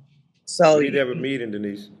work. So we need to have a meeting,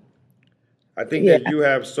 Denise. I think that you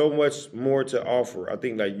have so much more to offer. I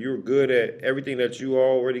think that you're good at everything that you are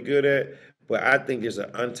already good at, but I think there's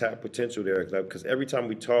an untapped potential there. Because every time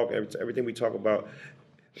we talk, everything we talk about,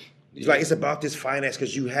 it's like it's about this finance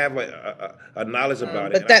because you have a knowledge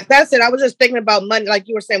about it. But that's it. I was just thinking about money, like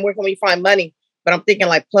you were saying, where can we find money? But I'm thinking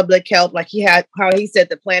like public health, like how he said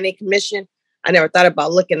the planning commission. I never thought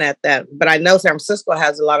about looking at that, but I know San Francisco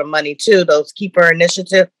has a lot of money too. Those keeper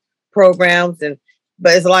initiative programs, but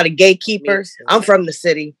there's a lot of gatekeepers. I'm from the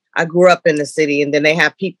city. I grew up in the city, and then they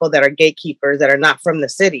have people that are gatekeepers that are not from the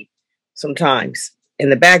city sometimes in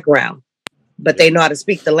the background, but they know how to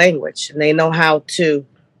speak the language and they know how to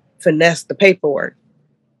finesse the paperwork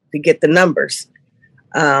to get the numbers.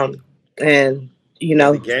 The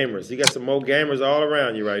gamers. You got some more gamers all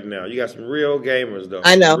around you right now. You got some real gamers, though.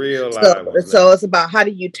 I know. Real live ones. So it's about how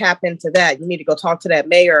do you tap into that? You need to go talk to that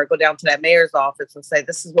mayor or go down to that mayor's office and say,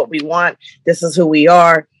 this is what we want. This is who we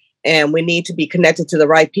are. And we need to be connected to the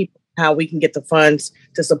right people, how we can get the funds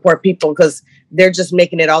to support people, because they're just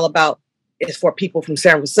making it all about it's for people from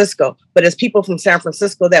San Francisco. But it's people from San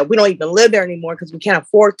Francisco that we don't even live there anymore because we can't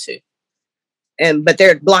afford to. But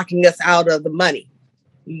they're blocking us out of the money.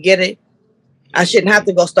 You get it? I shouldn't have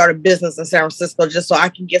to go start a business in San Francisco just so I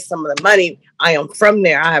can get some of the money. I am from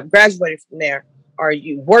there. I have graduated from there, or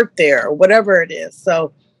you work there, or whatever it is.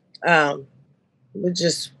 So we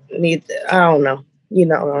just need, I don't know. You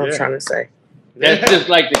know what I'm trying to say. That's just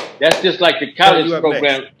like the college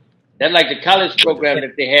program. That's like the college program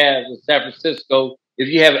that they have in San Francisco. If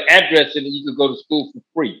you have an address in it, you can go to school for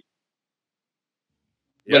free.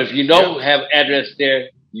 But if you don't have an address there,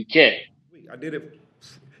 you can't. I did it.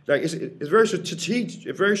 Like it's very strategic.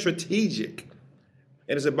 It's very strategic,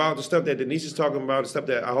 and it's about the stuff that Denise is talking about. The stuff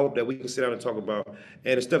that I hope that we can sit down and talk about,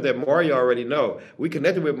 and the stuff that Mario already know. We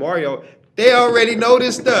connected with Mario; they already know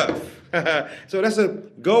this stuff. So that's a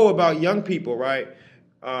go about young people, right?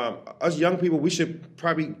 Us young people, we should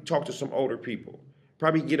probably talk to some older people.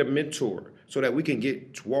 Probably get a mentor so that we can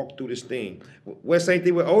walk through this thing. Well, same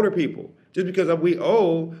thing with older people. Just because we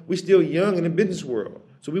old, we still young in the business world.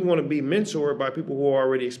 So we want to be mentored by people who are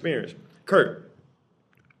already experienced. Kurt.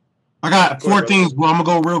 I got four things. Well, I'm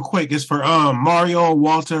going to go real quick. It's for Mario,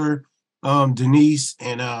 Walter, Denise,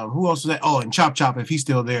 and who else is that? Oh, and Chop Chop, if he's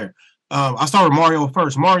still there. I'll start with Mario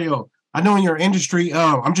first. Mario, I know in your industry,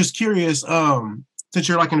 I'm just curious, since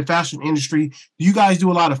you're like in the fashion industry, do you guys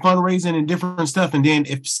do a lot of fundraising and different stuff? And then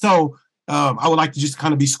if so, I would like to just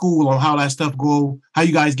kind of be schooled on how that stuff go, how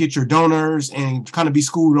you guys get your donors, and kind of be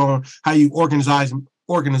schooled on how you organize and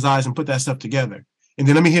put that stuff together. And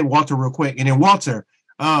then let me hit Walter real quick. And then Walter,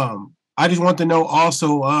 I just want to know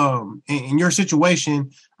also, in your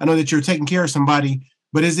situation, I know that you're taking care of somebody,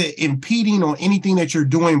 but is it impeding on anything that you're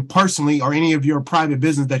doing personally or any of your private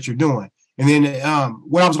business that you're doing? And then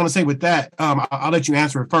what I was going to say with that, I'll let you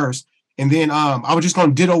answer it first. And then I was just going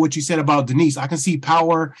to ditto what you said about Denise. I can see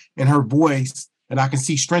power in her voice, and I can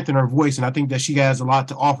see strength in her voice, and I think that she has a lot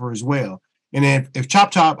to offer as well. And then if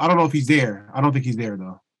Chop Chop, I don't know if he's there. I don't think he's there,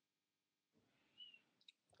 though.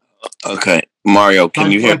 Okay, Mario,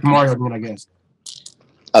 can you hear me? Mario, I guess.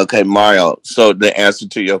 Okay, Mario. So the answer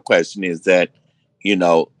to your question is that,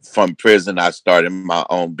 from prison, I started my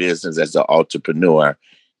own business as an entrepreneur,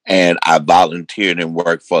 and I volunteered and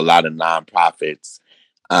worked for a lot of nonprofits.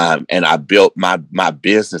 And I built my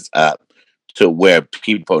business up to where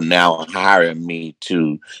people now hire me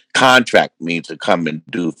to contract me to come and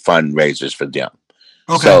do fundraisers for them.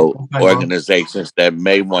 Okay. So organizations that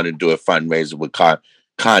may want to do a fundraiser would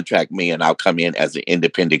contract me, and I'll come in as an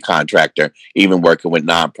independent contractor, even working with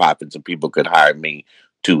nonprofits, and people could hire me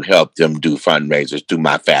to help them do fundraisers, do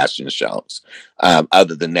my fashion shows.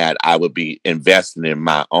 Other than that, I would be investing in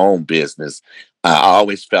my own business. I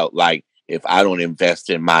always felt like if I don't invest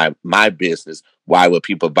in my business, why would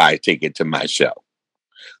people buy a ticket to my show?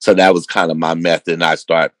 So that was kind of my method. And I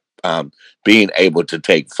start being able to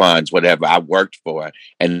take funds, whatever I worked for,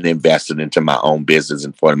 and invest it into my own business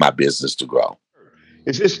and for my business to grow.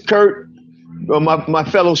 Is this Kurt? My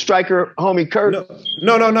fellow striker, homie Kurt?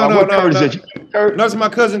 No. Kurt is it? Kurt? No, it's my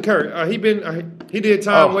cousin Kurt. He did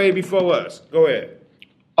time way before us. Go ahead.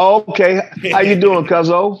 Oh, okay. How you doing,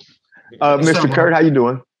 Cuzzo? Mr. Kurt, how you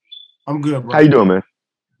doing? I'm good, bro. How you doing, man?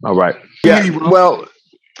 All right. Yeah. Well,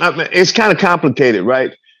 I mean, it's kind of complicated,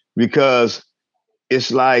 right? Because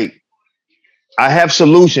it's like I have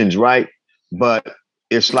solutions, right? But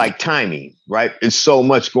it's like timing, right? It's so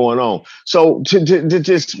much going on. So to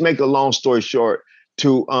just make a long story short,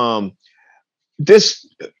 to this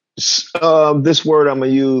word I'm gonna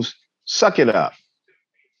use, suck it up,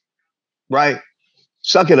 right?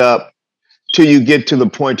 Suck it up till you get to the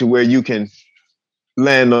point to where you can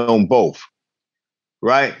land on both,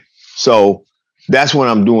 right? So that's what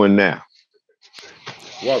I'm doing now.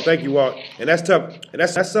 Walt, thank you, Walt. And that's tough. And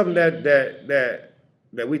that's something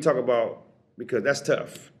that we talk about because that's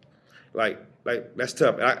tough. Like that's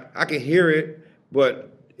tough. I can hear it,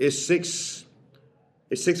 but it's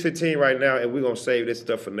 6:15 right now, and we're gonna save this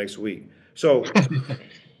stuff for next week. So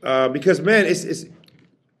because man, it's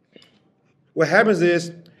what happens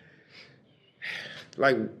is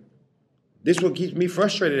like this will keep me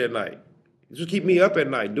frustrated at night. This will keep me up at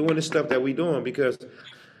night doing the stuff that we doing because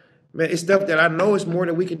man, it's stuff that I know is more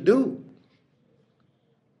than we can do.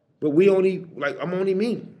 But I'm only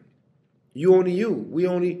me. You only you. We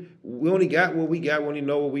only got what we got. We only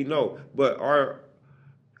know what we know. But I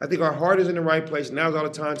think our heart is in the right place. Now's all the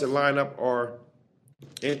time to line up our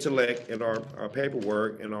intellect and our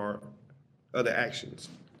paperwork and our other actions.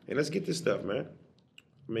 And let's get this stuff, man.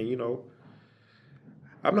 I mean,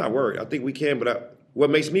 I'm not worried. I think we can, but what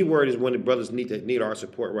makes me worried is when the brothers need our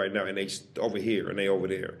support right now, and they over here and they over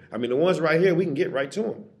there. I mean, the ones right here, we can get right to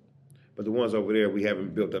them. But the ones over there, we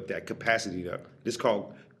haven't built up that capacity. This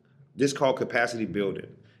called capacity building,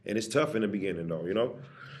 and it's tough in the beginning, though.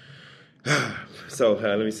 So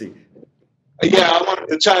let me see. Yeah, I wanted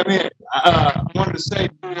to chime in. I wanted to say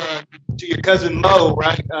to your cousin Mo,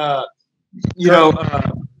 right?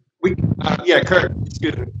 Kurt.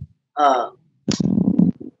 Excuse me.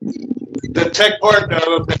 The tech part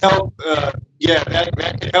of the help, that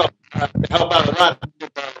can help out a lot.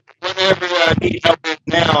 Whatever I need help with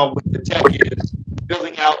now with the tech is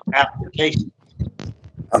building out applications.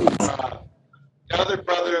 The other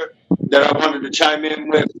brother that I wanted to chime in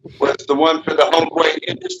with was the one for the Homeboy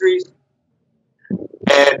Industries,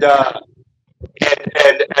 and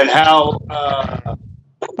how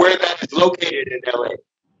where that is located in LA.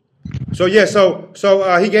 So he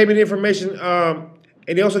gave me the information.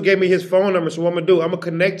 And he also gave me his phone number. So what I'm gonna do, I'm gonna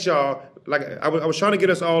connect y'all. Like I was trying to get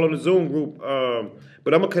us all on the Zoom group,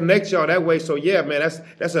 but I'm gonna connect y'all that way. So yeah, man,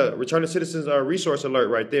 that's a Returning Citizens resource alert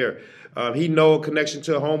right there. He know a connection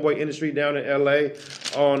to a Homeboy Industry down in LA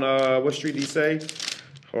on what street did he say?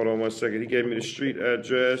 Hold on one second. He gave me the street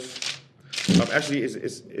address. Actually,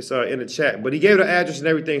 it's in the chat, but he gave the address and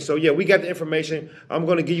everything. So yeah, we got the information. I'm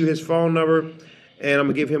gonna give you his phone number, and I'm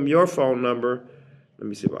gonna give him your phone number. Let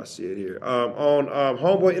me see if I see it here. On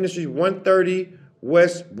Homeboy Industries, 130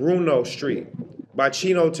 West Bruno Street by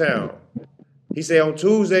Chino Town. He said on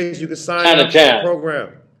Tuesdays you can sign up for the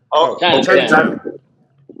program. Chinatown.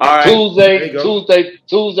 All right.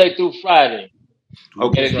 Tuesday through Friday.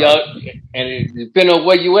 Okay. And depending on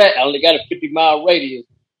where you at, I only got a 50-mile radius.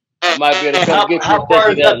 I might be able to come get you. How far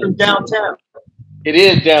is that from downtown? It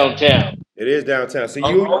is downtown. It is downtown. So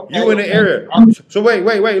you in the area. So wait.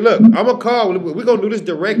 Look, I'm gonna call. We're gonna do this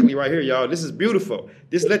directly right here, y'all. This is beautiful.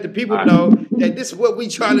 Just let the people know that this is what we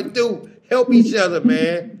trying to do. Help each other,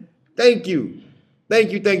 man. Thank you. I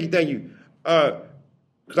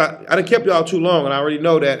done kept y'all too long, and I already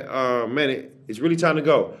know that. Man, it's really time to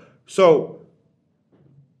go. So,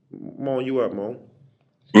 Mo, you up, Mo?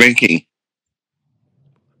 Ricky.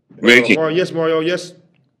 Mario, yes.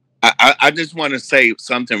 I just want to say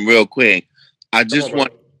something real quick. I just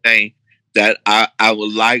want to say that I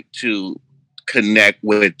would like to connect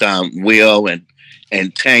with Will and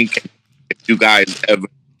Tank. If you guys ever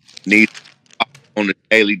need on a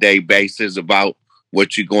day basis about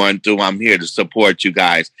what you're going through, I'm here to support you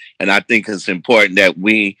guys. And I think it's important that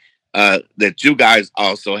that you guys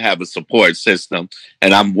also have a support system.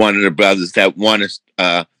 And I'm one of the brothers that want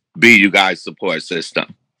to be you guys' support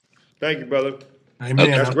system. Thank you, brother.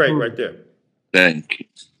 Amen. That's great right there. Thank you.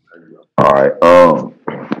 All right.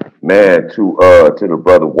 Man, to the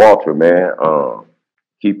brother Walter, man,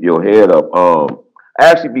 keep your head up. I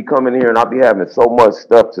actually be coming here and I'll be having so much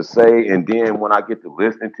stuff to say, and then when I get to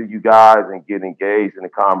listening to you guys and get engaged in the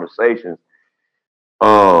conversations,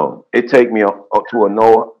 it take me to a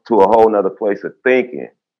whole nother place of thinking.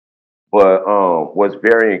 But what's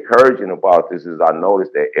very encouraging about this is I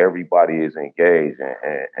noticed that everybody is engaged,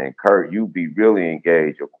 and Kurt, you be really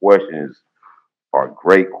engaged. Your questions are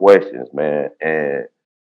great questions, man, and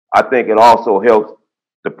I think it also helps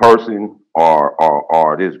the person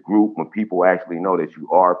or this group when people actually know that you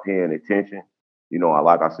are paying attention. You know,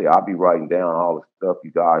 like I say, I'll be writing down all the stuff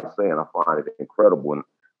you guys say, and I find it incredible. And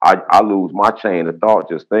I lose my chain of thought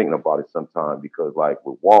just thinking about it sometimes because, like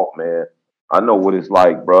with Walt, man, I know what it's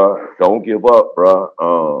like, bruh. Don't give up,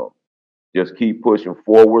 bruh. Just keep pushing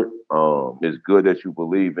forward. It's good that you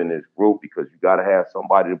believe in this group because you got to have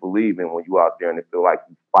somebody to believe in when you out there and it feel like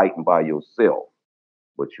you fighting by yourself,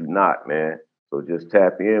 but you're not, man. So just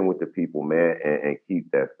tap in with the people, man, and keep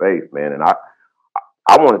that faith, man. And I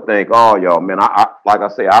want to thank all y'all, man. I like I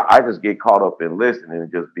say, I just get caught up in listening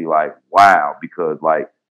and just be like, wow, because like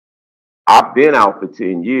I've been out for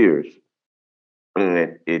 10 years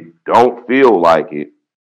and it don't feel like it,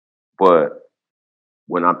 but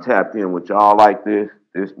when I'm tapped in with y'all like this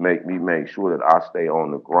make me make sure that I stay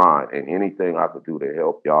on the grind. And anything I could do to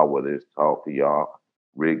help y'all, whether it's talk to y'all,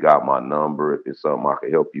 Rick got my number. If it's something I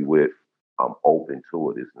can help you with, I'm open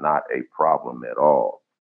to it. It's not a problem at all.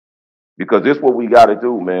 Because this is what we got to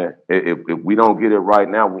do, man. If we don't get it right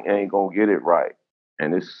now, we ain't going to get it right.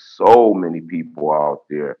 And there's so many people out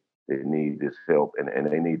there that need this help, and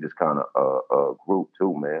they need this kind of group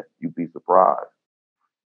too, man. You'd be surprised.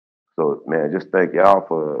 So, man, just thank y'all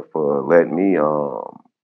for letting me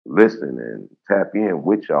listen and tap in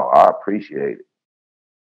with y'all. I appreciate it.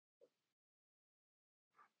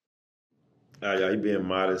 Yeah, he being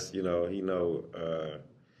modest, you know.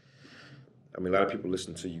 I mean, a lot of people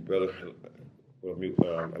listen to you, brother. Well,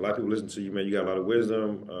 a lot of people listen to you, man. You got a lot of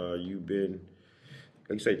wisdom. You've been,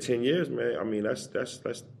 like you say, 10 years, man. I mean, that's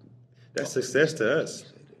success to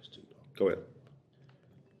us. Go ahead.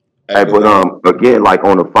 Hey, but again, like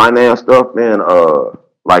on the finance stuff, man,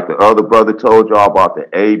 like the other brother told y'all about the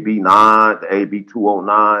AB9, the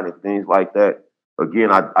AB209 and things like that.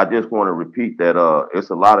 Again, I just want to repeat that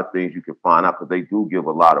it's a lot of things you can find out because they do give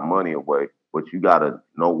a lot of money away, but you got to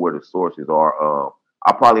know where the sources are.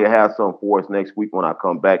 I'll probably have some for us next week when I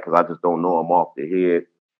come back because I just don't know them off the head.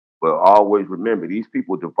 But always remember, these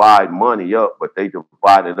people divide money up, but they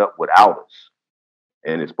divide it up without us.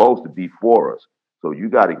 And it's supposed to be for us. So you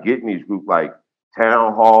got to get in these groups like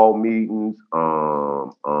town hall meetings.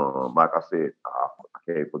 Like I said, I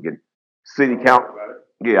can't forget city council.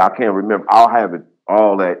 Yeah, I can't remember. I'll have it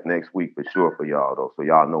all that next week for sure for y'all though, so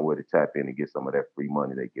y'all know where to tap in and get some of that free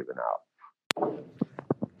money they're giving out.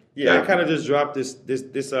 Yeah, I kind of just dropped this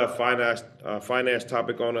finance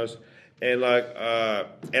topic on us, and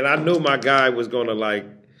and I knew my guy was gonna like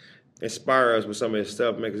inspire us with some of his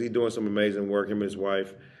stuff, man, because he's doing some amazing work, him and his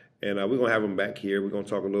wife. And we're going to have him back here. We're going to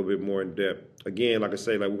talk a little bit more in depth. Again, like I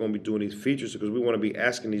say, like we're going to be doing these features because we want to be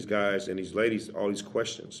asking these guys and these ladies all these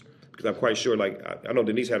questions. Because I'm quite sure, like, I know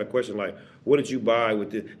Denise had a question like, what did you buy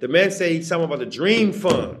with this? The man said something about the Dream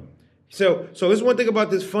Fund. So there's one thing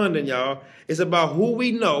about this funding, y'all. It's about who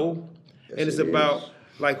we know, yes, and it's about,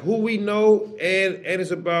 like, who we know, and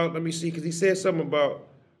it's about, let me see, because he said something about,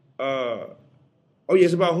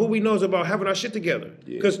 it's about who we know. It's about having our shit together.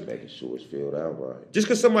 Yeah, making sure it's filled out right. Just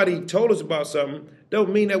because somebody told us about something,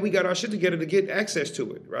 don't mean that we got our shit together to get access to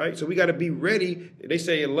it, right? So we got to be ready. They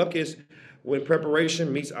say luck is when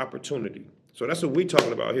preparation meets opportunity. So that's what we're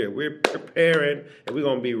talking about here. We're preparing, and we're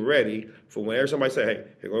going to be ready for whenever somebody say, hey,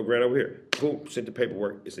 here go Grant over here. Boom, sent the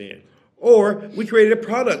paperwork, it's in. Or we created a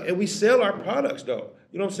product, and we sell our products, though.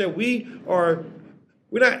 You know what I'm saying?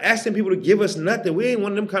 We're not asking people to give us nothing. We ain't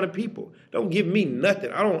one of them kind of people. Don't give me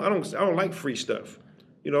nothing. I don't like free stuff.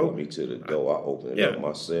 You know. Put me to the door. I open it up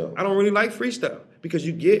myself. I don't really like free stuff because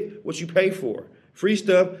you get what you pay for. Free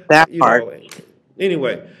stuff. That part.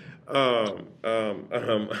 Anyway, what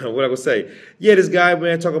I would say? Yeah, this guy,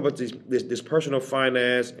 man, talking about this personal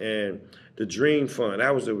finance and the Dream Fund.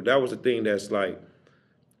 That was the thing that's like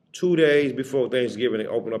 2 days before Thanksgiving they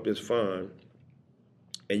open up this fund,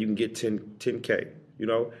 and you can get 10K. You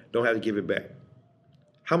know, don't have to give it back.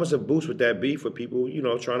 How much a boost would that be for people, you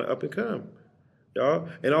know, trying to up and come? Y'all?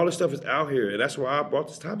 And all this stuff is out here. And that's why I brought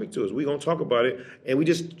this topic to us. We're going to talk about it. And we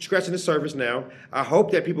just scratching the surface now. I hope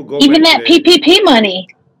that people go even that PPP money.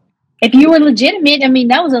 If you were legitimate, I mean,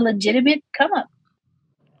 that was a legitimate come up.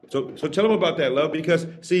 So tell them about that, love, because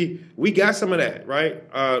see, we got some of that, right?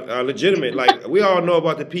 Legitimate, like we all know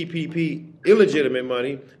about the PPP illegitimate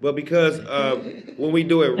money, but because when we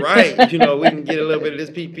do it right, you know, we can get a little bit of this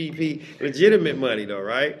PPP legitimate money, though,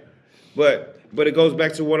 right? But it goes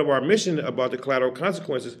back to one of our mission about the collateral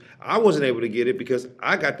consequences. I wasn't able to get it because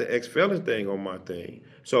I got the ex-felon thing on my thing.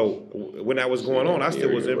 So when that was going on, I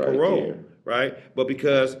still was in parole, right? But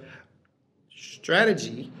because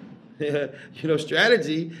strategy,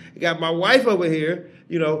 strategy got my wife over here,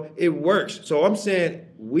 it works. So I'm saying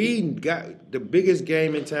we got the biggest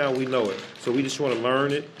game in town. We know it. So we just want to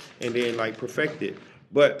learn it and then like perfect it.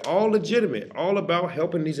 But all legitimate, all about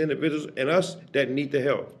helping these individuals and us that need the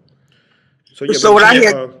help. So, yeah, so what I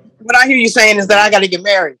hear you saying is that I got to get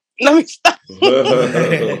married. Let me stop.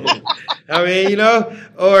 I mean,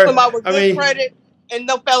 or somebody with good credit and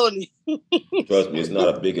no felony. Trust me, it's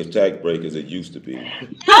not a big attack break as it used to be.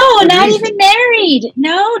 No, not even married.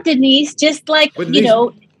 No, Denise. Just like,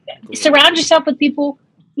 surround yourself with people,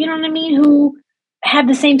 you know what I mean, who have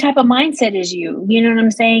the same type of mindset as you. You know what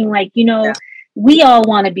I'm saying? Like, we all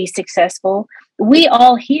want to be successful. We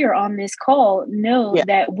all here on this call know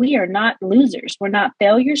that we are not losers. We're not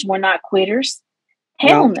failures. We're not quitters.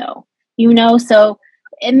 Hell no. So,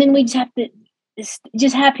 and then we just have to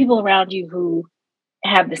just have people around you who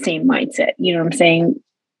have the same mindset. You know what I'm saying?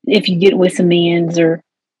 If you get with some men's,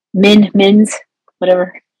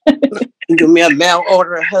 whatever. Do me a mail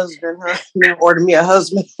order a husband, huh? Mail order me a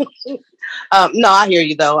husband. No, I hear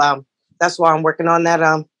you though. That's why I'm working on that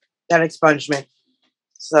expungement.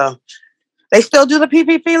 So they still do the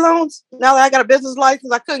PPP loans? Now that I got a business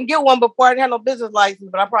license, I couldn't get one before. I didn't have no business license,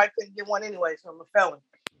 but I probably couldn't get one anyway, so I'm a felon.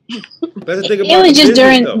 It was just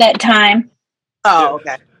during that time. Oh,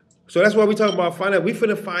 okay. So that's why we talk about finance. We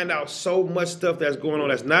finna find out so much stuff that's going on.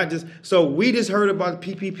 That's not just so we just heard about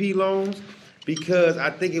PPP loans because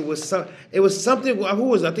I think it was something. Who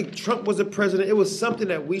was? I think Trump was the president. It was something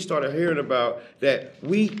that we started hearing about that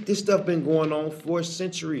this stuff been going on for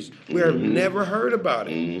centuries. We have never heard about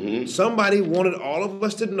it. Somebody wanted all of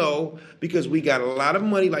us to know because we got a lot of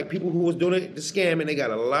money. Like people who was doing the scam and they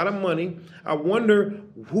got a lot of money. I wonder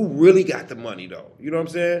who really got the money though. You know what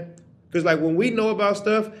I'm saying? Because like when we know about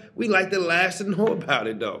stuff, we like the last to know about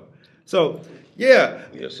it though. So yeah.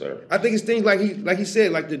 Yes, sir. I think it's things like he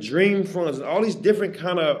said, like the dream funds and all these different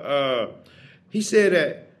kind of he said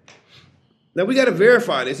that now we gotta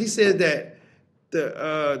verify this. He said that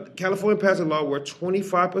the California passed a law where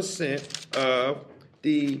 25% of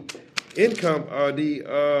the income the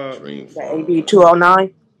AB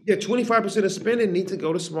 209. Yeah, 25% of spending needs to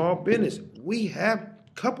go to small business. We have a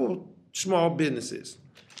couple small businesses.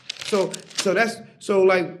 So that's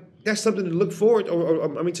something to look forward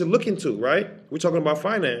to look into, right? We're talking about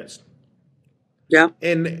finance. Yeah.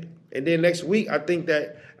 And then next week, I think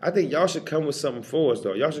y'all should come with something for us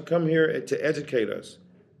though. Y'all should come here to educate us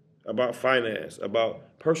about finance,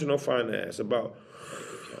 about personal finance, about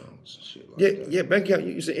bank account.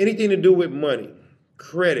 You said anything to do with money,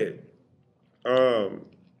 credit.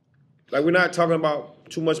 Like we're not talking about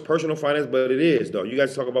too much personal finance, but it is though. You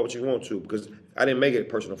guys talk about what you want to because I didn't make it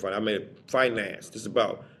personal finance. I made it finance. This is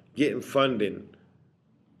about getting funding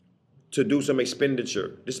to do some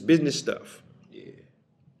expenditure. This business stuff. Yeah.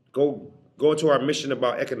 Go into our mission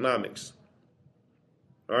about economics.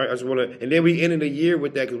 All right. I just want to, and then we ended the year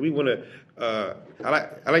with that because we want to. I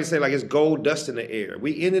like to say like it's gold dust in the air.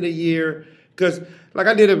 We ended the year. Because, like,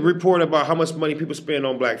 I did a report about how much money people spend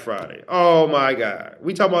on Black Friday. Oh, my God.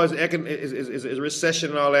 We talk about is recession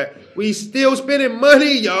and all that. We still spending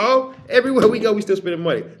money, y'all. Everywhere we go, we still spending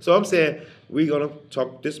money. So I'm saying we're going to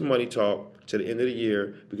talk this money talk to the end of the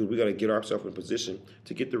year because we got to get ourselves in a position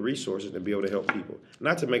to get the resources and be able to help people.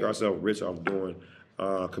 Not to make ourselves rich off doing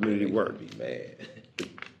community work. Be mad.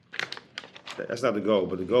 That's not the goal,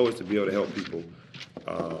 but the goal is to be able to help people,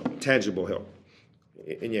 tangible help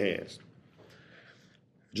in your hands.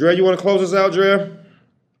 Dre, you want to close us out, Dre?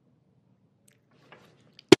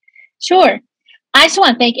 Sure. I just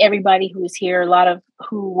want to thank everybody who's here. A lot of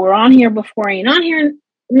who were on here before ain't on here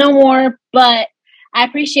no more, but I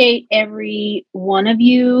appreciate every one of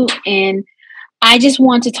you. And I just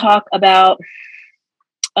want to talk about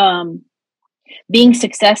being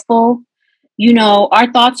successful. Our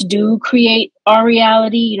thoughts do create our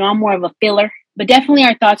reality. I'm more of a filler, but definitely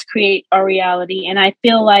our thoughts create our reality. And I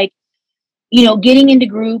feel like getting into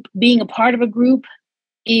group, being a part of a group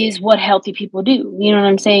is what healthy people do. You know what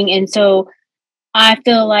I'm saying? And so I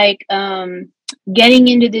feel like getting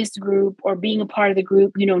into this group or being a part of the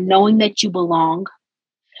group, knowing that you belong,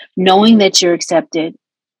 knowing that you're accepted,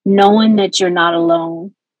 knowing that you're not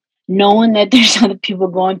alone, knowing that there's other people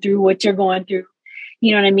going through what you're going through,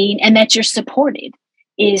 you know what I mean? And that you're supported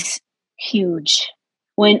is huge.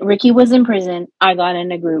 When Ricky was in prison, I got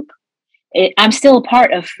in a group. I'm still a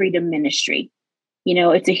part of Freedom Ministry. You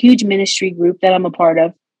know, it's a huge ministry group that I'm a part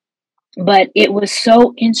of, but it was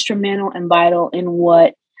so instrumental and vital in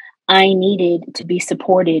what I needed to be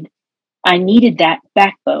supported. I needed that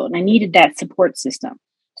backbone. I needed that support system.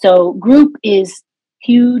 So group is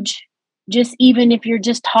huge. Just even if you're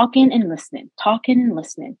just talking and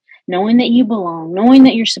listening, knowing that you belong, knowing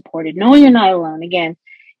that you're supported, knowing you're not alone. Again,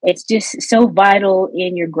 it's just so vital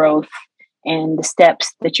in your growth and the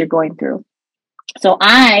steps that you're going through. So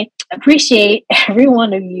I appreciate every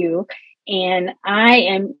one of you, and I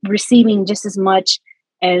am receiving just as much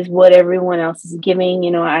as what everyone else is giving.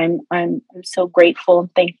 You know, I'm so grateful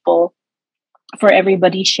and thankful for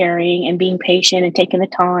everybody sharing and being patient and taking the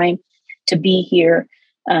time to be here,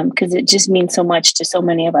 because it just means so much to so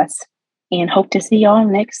many of us. And hope to see y'all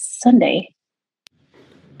next Sunday.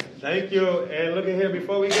 Thank you. And look at here,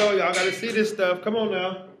 before we go, y'all got to see this stuff. Come on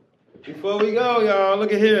now. Before we go, y'all,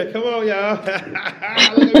 look at here. Come on, y'all.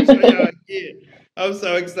 Let me show y'all again. I'm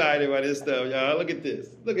so excited by this stuff, y'all. Look at this.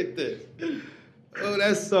 Look at this. Oh,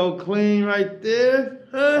 that's so clean right there.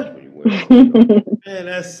 Huh? Man,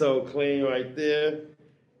 that's so clean right there.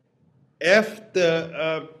 F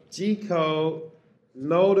the G code,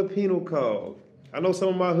 no the penal code. I know some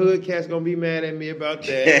of my hood cats gonna be mad at me about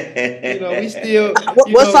that. You know, we still.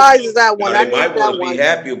 What size is that one? They might want to be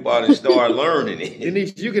happy about it and start learning it.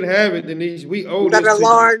 Denise, you can have it, Denise. We owe Is this that a to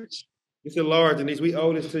large? you. It's a large, Denise. We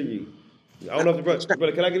owe this to you. I don't know if the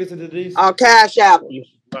brother, can I get this to Denise? I'll cash out.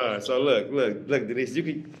 Fine. So look, Denise,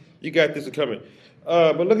 you got this coming.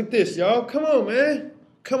 But look at this, y'all. Come on, man.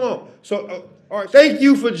 Come on. So, all right. Thank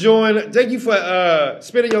you for joining. Thank you for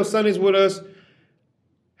spending your Sundays with us.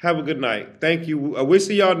 Have a good night. Thank you. We'll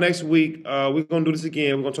see y'all next week. We're going to do this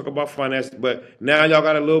again. We're going to talk about finance. But now y'all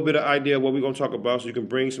got a little bit of idea of what we're going to talk about, so you can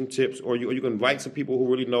bring some tips, or you can invite some people who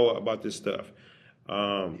really know about this stuff.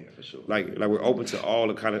 For sure. Like we're open to all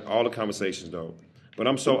the conversations, though. But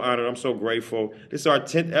I'm so honored. I'm so grateful. This is our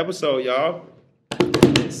 10th episode, y'all.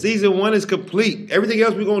 Season 1 is complete. Everything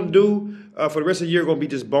else we're going to do for the rest of the year going to be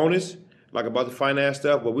just bonus, like about the finance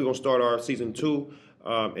stuff. But we're going to start our season 2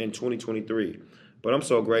 in 2023. But I'm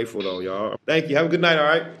so grateful, though, y'all. Thank you. Have a good night, all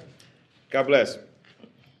right? God bless.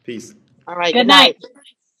 Peace. All right. Good night.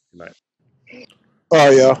 Good night. All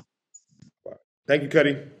right, y'all. Thank you,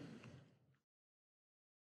 Cuddy.